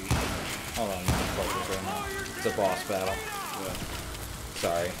shitty. Hold on, I'm gonna focus right now. It's a boss battle. Yeah.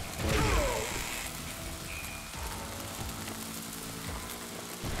 Sorry.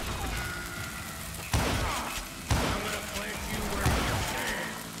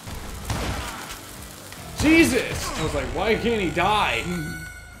 Jesus! I was like, why can't he die?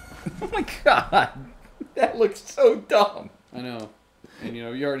 Oh my god! That looks so dumb. I know. And you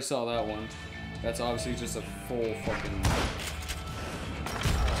know, you already saw that one. That's obviously just a full fucking...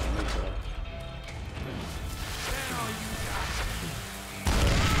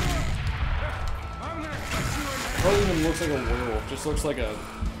 Probably even looks like a werewolf. Just looks like a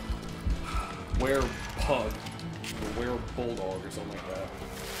were-pug. A were-bulldog or something like that.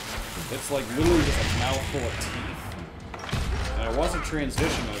 It's like literally just a mouthful of teeth. And I watched a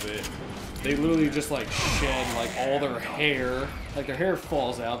transition of it. They literally just like shed like all their hair. Like their hair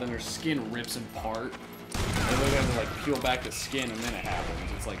falls out, then their skin rips apart. And they literally have to like peel back the skin and then it happens.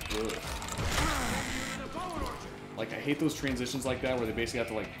 It's like, ugh. Like I hate those transitions like that where they basically have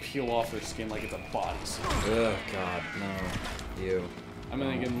to like peel off their skin like it's a bodysuit. Oh god, no. Ew. I mean,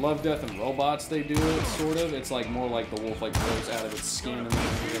 like in Love, Death, and Robots, they do it, sort of. It's like more like the wolf like grows out of its skin and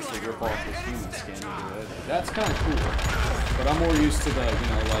then it gets to rip off this human skin and do it. That's kind of cool. But I'm more used to the, you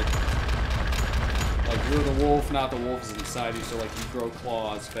know, like you're the wolf, not the wolf is inside you, so like you grow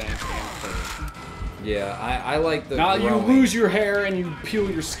claws, fangs, and fur. Yeah, I like the Not growing. you lose your hair and you peel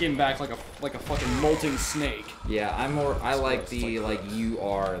your skin back like a fucking molting snake. Yeah, I like the like you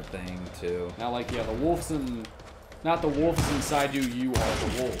are thing too. Now like yeah, the wolf's in. Not the wolf is inside you, you are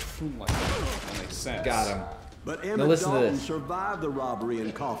the wolf. Like, that makes sense. Got him. But Now Emmett listen to Dalton this. survived the robbery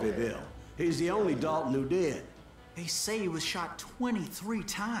in Coffeyville. He's the only Dalton who did. They say he was shot 23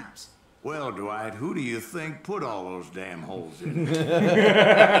 times. Well, Dwight, who do you think put all those damn holes in?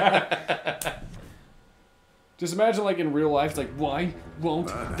 Just imagine like in real life, it's like, why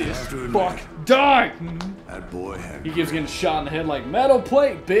won't I this have to fuck admit, die? That boy had. He keeps getting shot in the head like, metal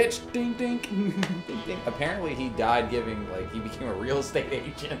plate, bitch! Ding, ding. Apparently he died giving, like, he became a real estate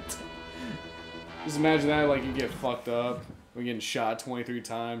agent. Just imagine that, like, you get fucked up. You're getting shot 23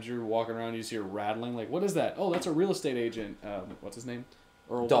 times. You're walking around, you just hear rattling. Like, what is that? Oh, that's a real estate agent. What's his name?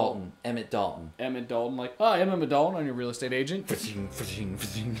 Earl Dalton. Emmett Dalton. Emmett Dalton. Like, oh, I'm Emmett Dalton. I'm your real estate agent.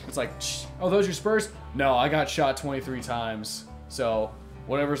 It's like, oh, those your Spurs? No, I got shot 23 times. So,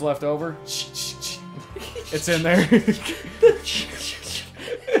 whatever's left over, it's in there.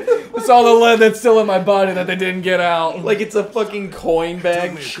 It's all the lead that's still in my body that they didn't get out. Like it's a fucking coin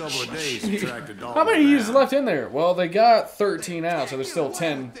bag. Took me a couple of days to track the dog. How many years left in there? Well, they got 13 out, so there's still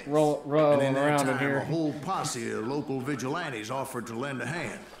 10 rolling And in that around in time, a here. whole posse of local vigilantes offered to lend a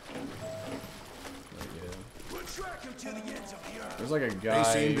hand. There's like a They guy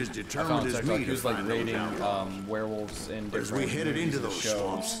seemed as I determined found on as TikTok me to who's like find those rating outlaws. werewolves in But as different we headed movies into and those shows.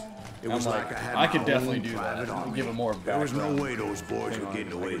 swamps, it I'm was like, like I had I my could definitely own do private that. army. Give it more There was no background. way those boys were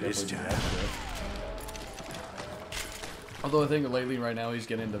getting away this time. Although I think lately, right now, he's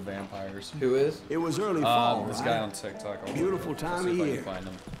getting into vampires. Who is? It was early fall. This right? guy on TikTok. I'll Beautiful see time if of I can year. find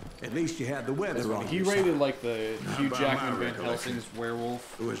him. At least you had the weather on He your rated side. like the Hugh by Jackman my Van recollection, Helsing's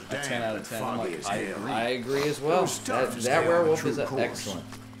werewolf it was a 10 damp out of and 10. I'm foggy like, as I hell. agree. I agree as well. was tough to stay That on werewolf the is true course. excellent.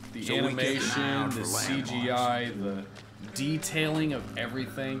 The So we kept an eye animation, out the for CGI, the detailing of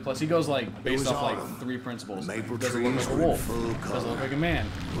everything. Plus, he goes like based was off like autumn. 3 principles. Maple Does it look trees like a were in wolf? full Does it color. look like a man?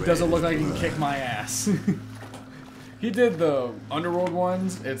 Red Does it look like he and can kick my ass? He did the Underworld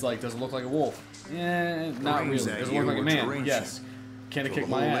ones. It's like, does it look like a wolf? Eh, not Rains really. that Does it year look like a were man? torrential. Yes. Can it So kick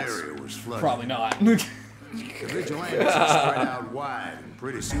the my whole ass? area was flooded. Probably not. The vigilantes were spread out wide, and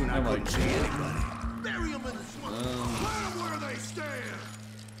pretty soon I I'm couldn't like- see anybody. Bury them in the swamp. Let them where they stand.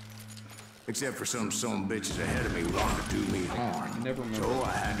 Except for some bitches ahead of me who wanted to do me harm. Never remember. So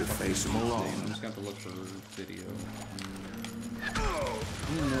I had to face them alone. I'm just gonna have to look for video.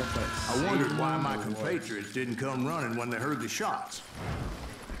 I wondered why my compatriots didn't come running when they heard the shots.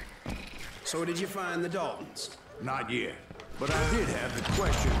 So did you find the Daltons? Not yet, but I did have the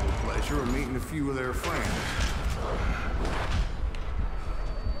questionable pleasure of meeting a few of their friends.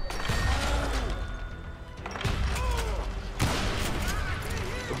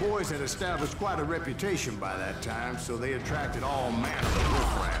 The boys had established quite a reputation by that time, so they attracted all manner of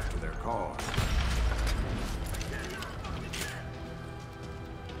riffraff to their cause.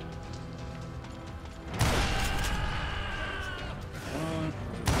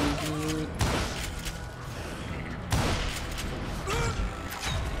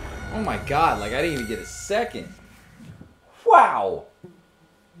 Oh my god, like I didn't even get a second. Wow.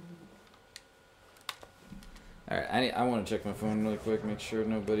 Alright, I want to check my phone really quick, make sure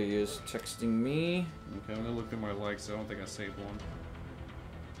nobody is texting me. Okay, I'm gonna look through my likes. I don't think I saved one.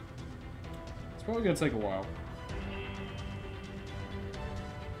 It's probably gonna take a while.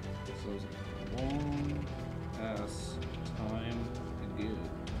 So it's a long ass time to get.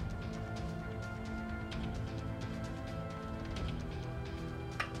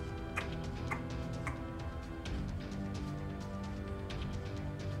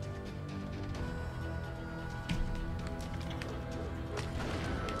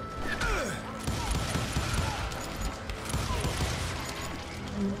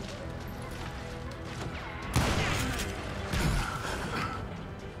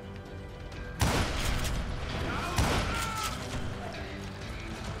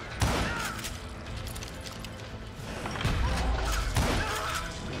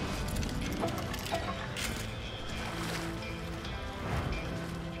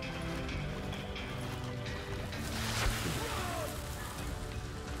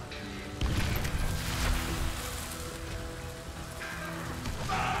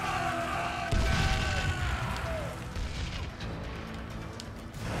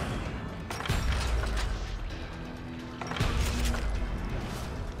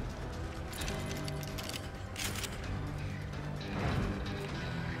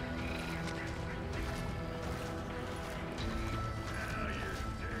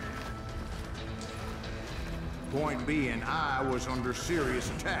 Point being, I was under serious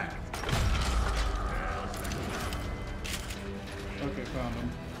attack. Okay, found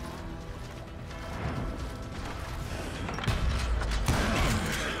him.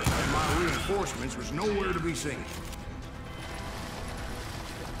 And my reinforcements was nowhere to be seen.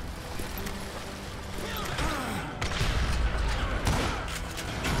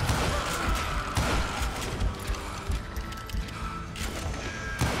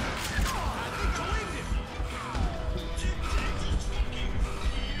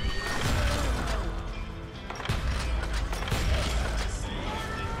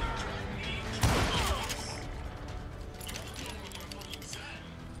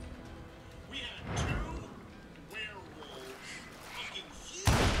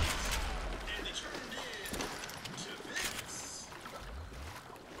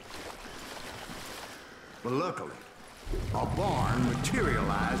 But luckily, a barn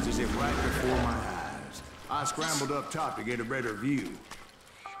materialized as if right before my eyes. I scrambled up top to get a better view,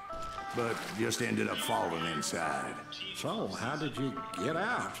 but just ended up falling inside. So, how did you get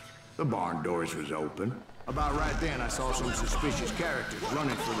out? The barn doors was open. About right then, I saw some suspicious characters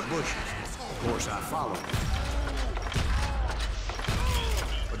running for the bushes. Of course, I followed them.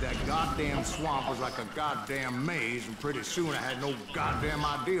 But that goddamn swamp was like a goddamn maze, and pretty soon I had no goddamn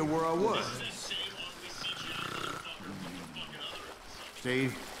idea where I was.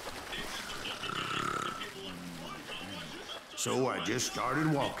 Steve? So I just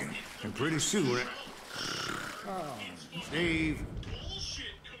started walking, and pretty soon Steve?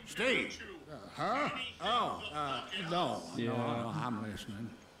 Steve? Huh? Oh, no. No, I'm listening.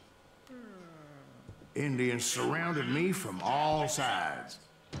 Indians surrounded me from all sides.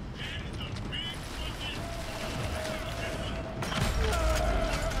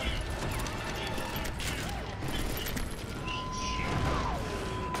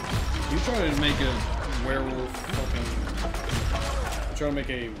 You trying to make a werewolf fucking... Trying to make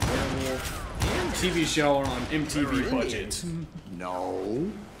a werewolf TV show on MTV budget.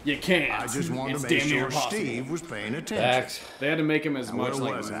 No. You can't. I just wanted to make sure Steve was paying attention. Facts. They had to make him as Now, much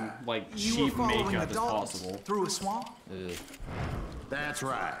where was I? like You cheap were following makeup the as dogs possible. through a swamp? That's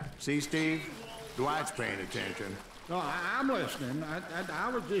right. See, Steve? Dwight's paying attention. No, I'm listening. I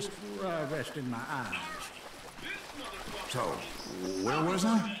was just resting my eyes. So, where was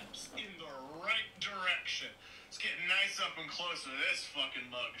I? up and close to this fucking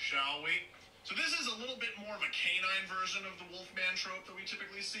mug, shall we? So this is a little bit more of a canine version of the Wolfman trope that we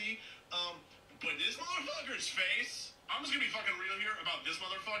typically see. But this motherfucker's face, I'm just gonna be fucking real here about this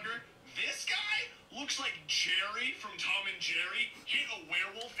motherfucker. This guy looks like Jerry from Tom and Jerry hit a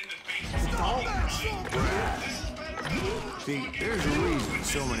werewolf in the face with a fucking knife. This is better than the first. See, there's a reason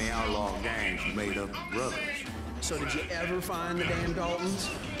so many outlaw gangs are made up of brothers. So did you ever find the damn Daltons?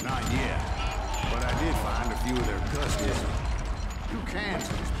 Not yet, but I did find a few of their cousins. You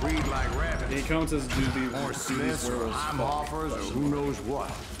Kansans breed like rabbits. He comes as doobie or Smiths or Heimhoffers or who knows what.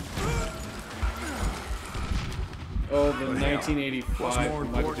 Oh, the 1985 what's more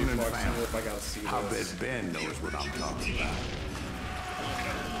Michael J. important than Fox family? clip. I gotta see I this. bet Ben knows what I'm talking about.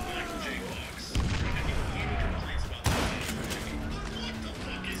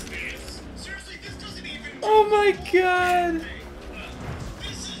 Oh my god!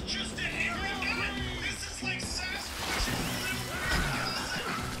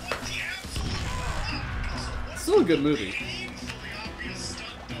 Still a good movie.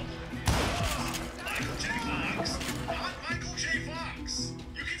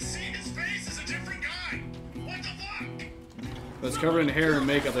 But it's covered in hair and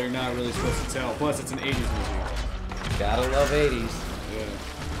makeup that you're not really supposed to tell. Plus, it's an 80s movie. Gotta love 80s. Yeah.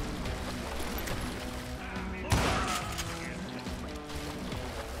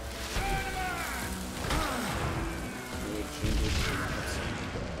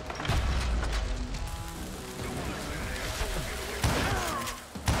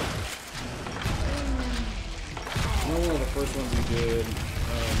 One of the first ones we did,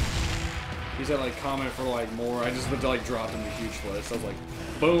 he said like comment for like more. I just went to like drop him a huge list. I was like,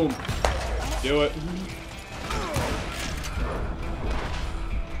 boom, do it.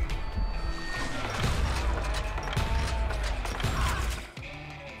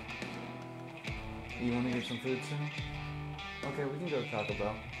 You want to get some food soon? Okay, we can go to Taco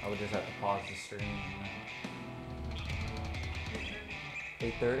Bell. I would just have to pause the stream.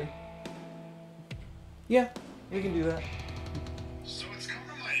 8:30? Yeah, we can do that. So it's come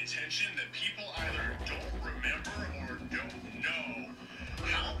to my attention that people either don't remember or don't know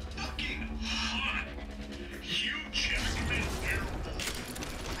how fucking hot Hugh Jackman werewolf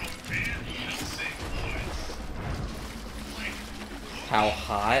from Van Helsing was. Like, How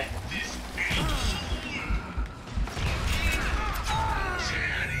hot? this absolute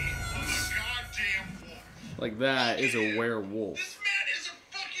daddy of a goddamn wolf. Like that is a werewolf. This man is a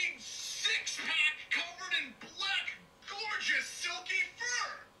fucking six-pack covered in black, gorgeous, silky fur.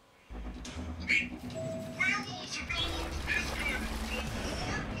 I mean, werewolves have not looked this good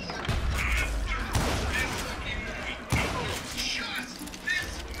before or after this fucking movie. It was just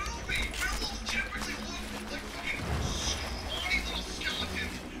this movie. Werewolves typically look like fucking scrawny little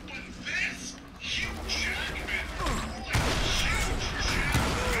skeletons, but this Hugh Jackman, or like huge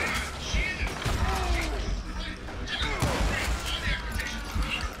Jackman, Jesus Christ.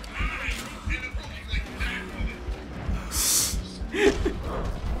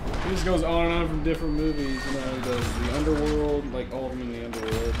 He just goes on and on from different movies. You know, he does the Underworld, like all of them in the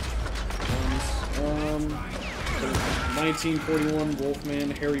Underworld. 1941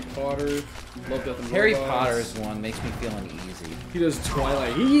 Wolfman, Harry Potter, Love, Death, and Harry Robots. Potter's one makes me feel uneasy. He does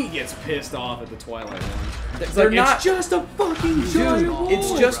Twilight. He gets pissed off at the Twilight one. It's They're like, not it's just a fucking giant wolf.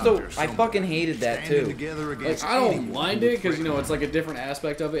 It's just a. I fucking hated that too. Like, I don't mind it because, you know, it's like a different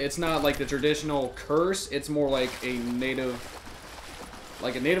aspect of it. It's not like the traditional curse. It's more like a Native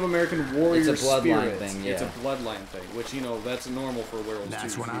American warrior It's a bloodline spirit. thing, It's a yeah. bloodline thing, which, you know, that's normal for werewolves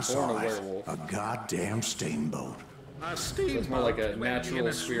That's too. when You're I born saw a it. werewolf. A goddamn steamboat. So it's more like a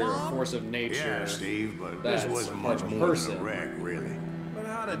natural spirit, a force of nature. Yeah, Steve, but That's this wasn't part much of a more person. than a wreck, really. But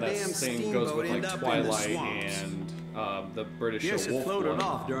how And did that damn same goes with steamboat end like up Twilight in the swamps? and the British Yes, show it Wolf floated one,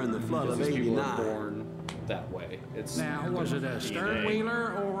 off during the flood of because these people are 89. born that way. It's Now, was it a DNA. stern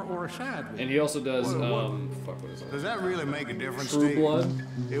wheeler or a side wheeler? And he also does What what is it? Does that really make a difference, True Steve? Blood?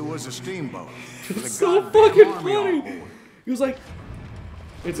 It was a steamboat. with a It's so goddamn fucking army on funny. board. He was like,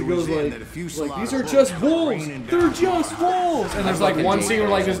 it It goes was in like, that a few like these slaughtered are just wolves wolves. raining They're down just wolves. And there's like fucking one hate scene where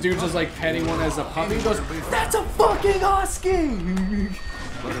like that. this dude's just like petting one as a puppy. He goes, "That's a fucking husky."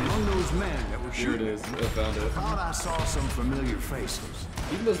 But among those men that were Here it shooting, is. I found it. I thought I saw some familiar faces.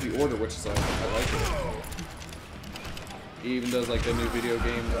 He even does the Order, which is I like it. He even does like the new video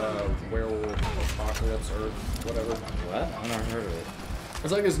game, Werewolf Apocalypse or whatever. What? I've never heard of it.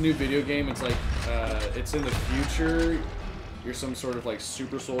 It's like this new video game. It's like it's in the future. You're some sort of like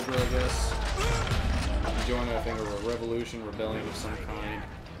super soldier, I guess. You join I think a revolution, rebellion of some kind.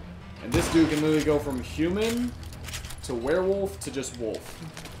 And this dude can literally go from human to werewolf to just wolf.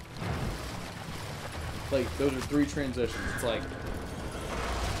 Like, those are 3 transitions. It's like...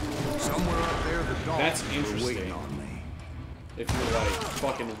 Somewhere up there, the dogs That's are interesting. waiting on me. If you're like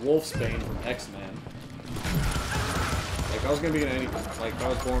fucking Wolfsbane from X-Men. Like, I was gonna be in any... Like, if I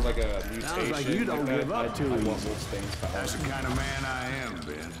was born with like a mutation like you don't give up I too want easy. Wolfsbane's powers. That's the kind of man I am,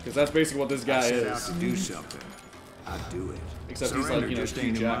 Ben. Because that's basically what this guy I set is. out to do something. I do it. Except he's Surrender like, you know, just Hugh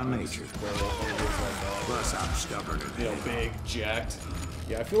ain't in my Jackman. nature. Like, Plus, I'm stubborn as you know, hell. big, jacked.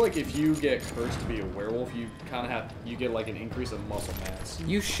 Yeah, I feel like if you get cursed to be a werewolf, you kind of have, you get like an increase of muscle mass.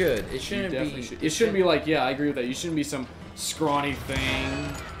 You should. It You shouldn't definitely be. should. It shouldn't be like, yeah, I agree with that. You shouldn't be some scrawny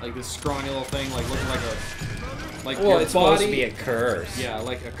thing, like this scrawny little thing, like looking like a, like Well, your it's body. supposed to be a curse. Yeah,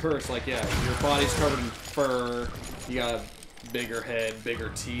 like a curse. Like, yeah, your body's covered in fur. You got a bigger head,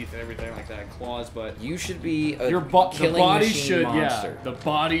 bigger teeth, and everything like that, claws. But You should be a the killing body machine should, monster. yeah, the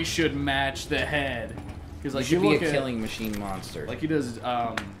body should match the head. Because like you should be a look at, killing machine monster. like he does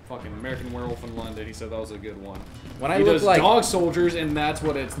fucking American Werewolf in London. He said that was a good one. When I he look does like Dog Soldiers, and that's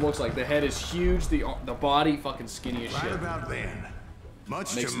what it looks like. The head is huge, the body fucking skinny as Right shit. about then,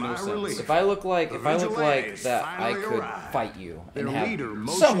 much Makes to no my sense. relief, if I look like the that, I finally could arrived. fight you and Their have leader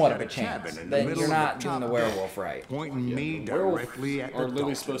motioned somewhat at of a a chance. cabin in the Then middle you're of not the doing the top werewolf right. pointing me Werewolf directly at are the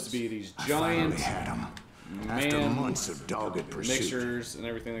literally supposed to be these I giant finally had 'em. After man months of dogged pursuit. mixtures and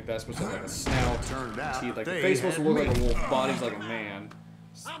everything like that. Supposed to have like a snout, Turned out teeth. Like the they face supposed to had look like a me. wolf, body's like a man.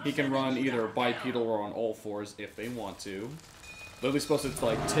 He can run either bipedal or on all fours if they want to. Literally supposed to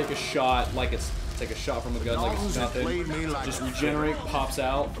like take a shot take a shot from a gun like it's nothing. Played me like Just a regenerate, pops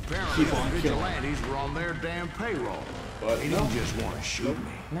out, Apparently, keep on the killing. vigilantes were on their damn payroll. But They no, didn't just want to shoot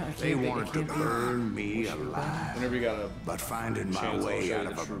me. No, it They can't be- it wanted to can't be. burn me alive. whenever you got a But finding my Chance I'll way show out you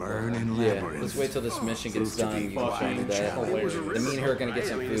of the a true burning Yeah, labyrinth. let's wait till this mission gets proved to done. be You quite find a that challenge. the me and her are gonna get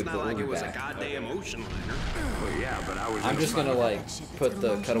some I mean, food, it's not but like we'll it be was a back. goddamn ocean liner. Well, yeah, but I was I'm in a just gonna fight. like put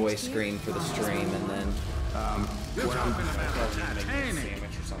the cutaway screen for the stream and then You're What I'm- talking about the make a Titanic.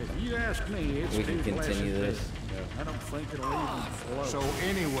 sandwich or something. If you ask me, it's we can too blessed continue to this. I don't think it'll even float. So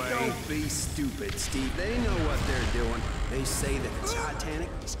anyway, Don't be stupid, Steve. They know what they're doing. They say that the Titanic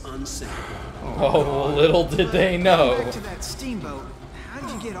is unsinkable. Oh, well, little did they know. Back to that steamboat. How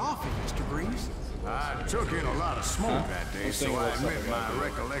did you get off it, Mr. Greaves? I took in a lot of smoke that day, was so thinking I about admit something my like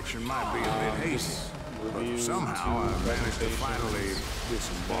recollection might be a bit hazy. But Review, somehow I two managed to presentations, finally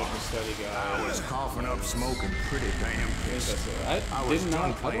disembark. study I guide. was coughing up smoke and pretty damn pissed. I was did done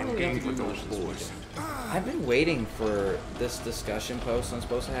not. I playing don't really have games to with do those much this boys. weekend. I've been waiting for this discussion post I'm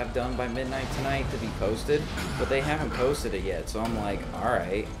supposed to have done by midnight tonight to be posted, but they haven't posted it yet, so I'm like,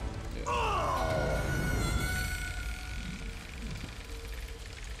 alright.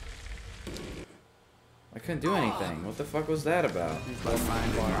 I couldn't do anything. What the fuck was that about? But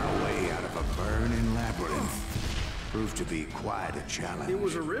finding my way out of a burning labyrinth proved to be quite a challenge. It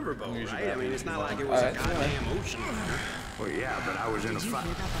was a riverboat, right? I mean, it's not like it was a Alright, goddamn ocean liner. Well, yeah, but I was in a Did you fight.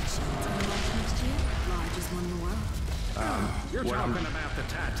 hear about that ship launch next year? Largest one in the world. You're Well, talking about the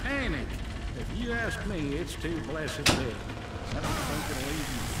Titanic. If you ask me, it's too blessed big. I don't think it'll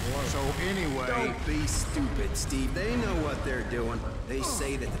even float. So anyway, Don't be stupid, Steve. They know what they're doing. They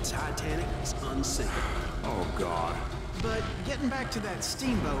say that the Titanic is unsinkable. oh God, But getting back to that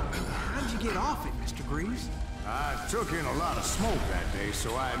steamboat, how did you get off it, Mr. Greaves? I took in a lot of smoke that day,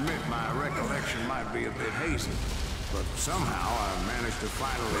 so I admit my recollection might be a bit hazy. But somehow I managed to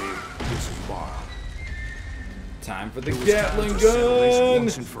finally disembark. Time for the It was time Gatling to settle this gun!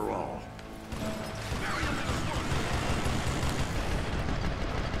 once and for all.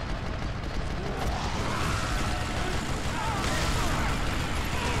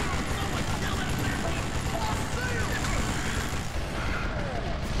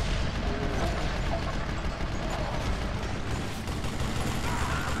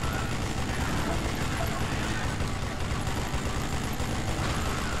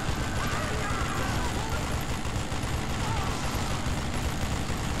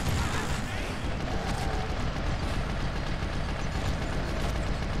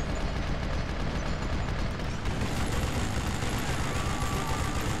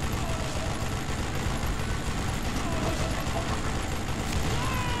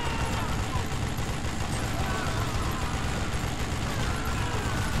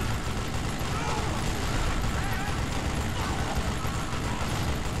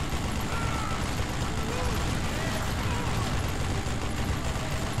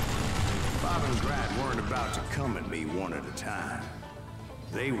 Bob and Brad weren't about to come at me one at a time.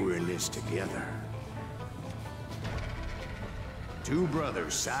 They were in this together. Two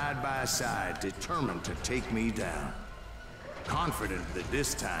brothers side by side, determined to take me down. Confident that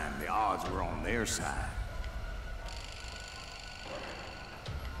this time the odds were on their side.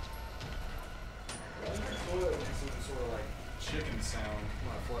 toilet makes some sort of like chicken sound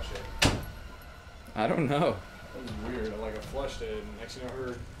when I flush it. I don't know. That was weird. Like I flushed it, and next thing I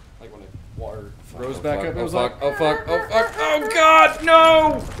heard, like when the water Fuck, rose oh, back fuck, up, it oh, was fuck, like, oh fuck, oh fuck, oh god,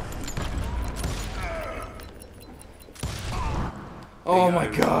 no! Oh my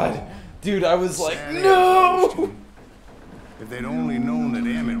god. Dude, I was like, no! If they'd only known that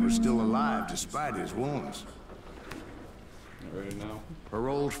Emmett was still alive despite his wounds. Right now.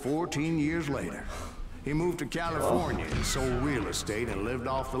 Paroled 14 years later. He moved to California and sold real estate and lived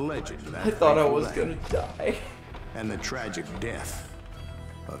off the legend of that I thought I fateful was day. gonna die. And the tragic death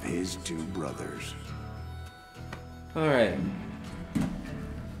of his two brothers. Alright.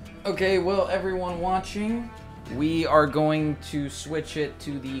 Okay, well, everyone watching, we are going to switch it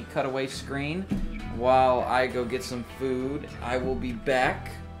to the cutaway screen while I go get some food. I will be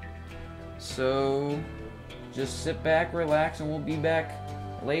back. So, just sit back, relax, and we'll be back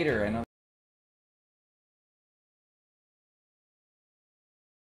later. I know.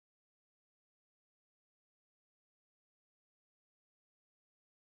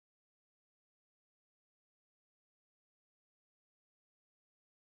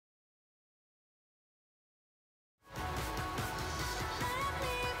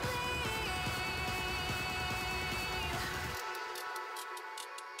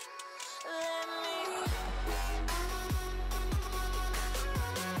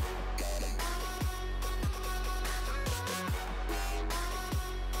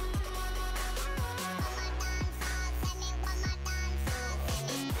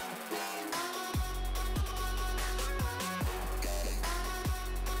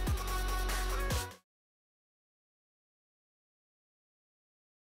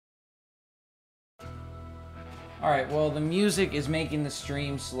 Alright, well, the music is making the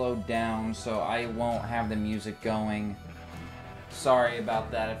stream slow down, so I won't have the music going. Sorry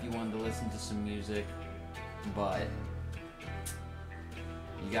about that if you wanted to listen to some music, but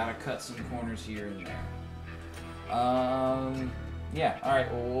you gotta cut some corners here and there. Yeah,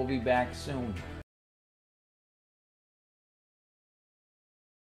 alright, well, we'll be back soon.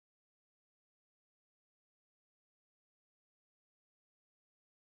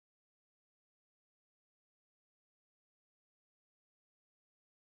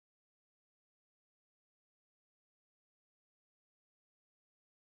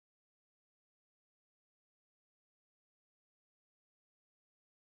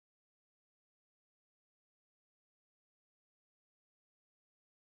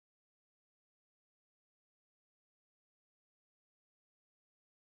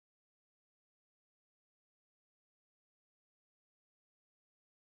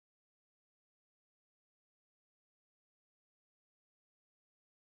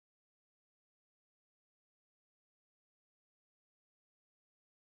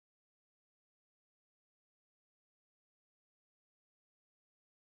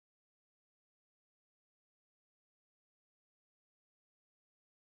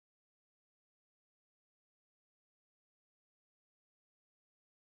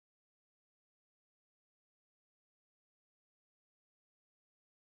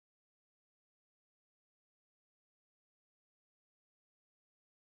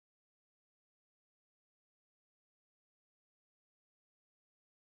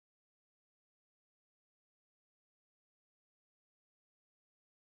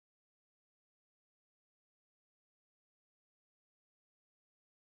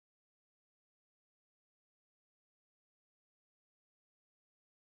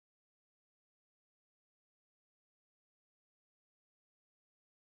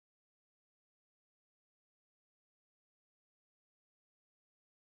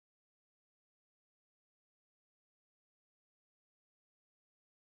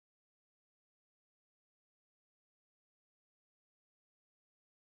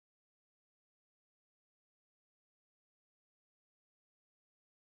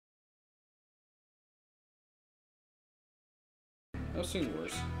 I've seen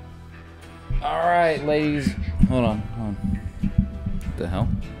worse. Alright, ladies. Hold on, hold on. What the hell?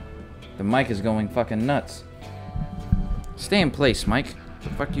 The mic is going fucking nuts. Stay in place, Mike. What the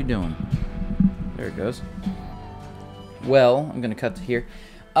fuck you doing? There it goes. Well, I'm gonna cut to here.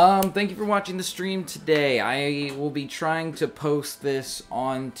 Thank you for watching the stream today. I will be trying to post this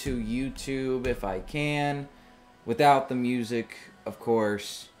onto YouTube if I can. Without the music, of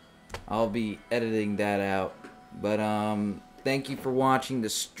course. I'll be editing that out. But, thank you for watching the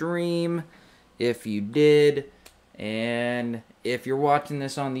stream, if you did. And if you're watching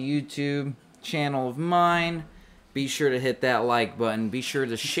this on the YouTube channel of mine, be sure to hit that like button. Be sure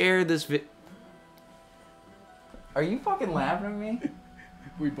to share this Are you fucking laughing at me?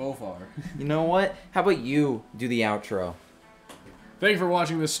 We both are. You know what? How about you do the outro? Thank you for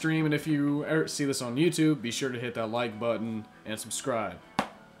watching this stream, and if you ever see this on YouTube, be sure to hit that like button and subscribe.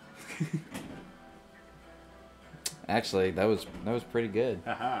 Actually, that was pretty good.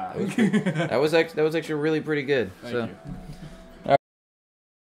 Haha. That was actually really pretty good. Thank so. you.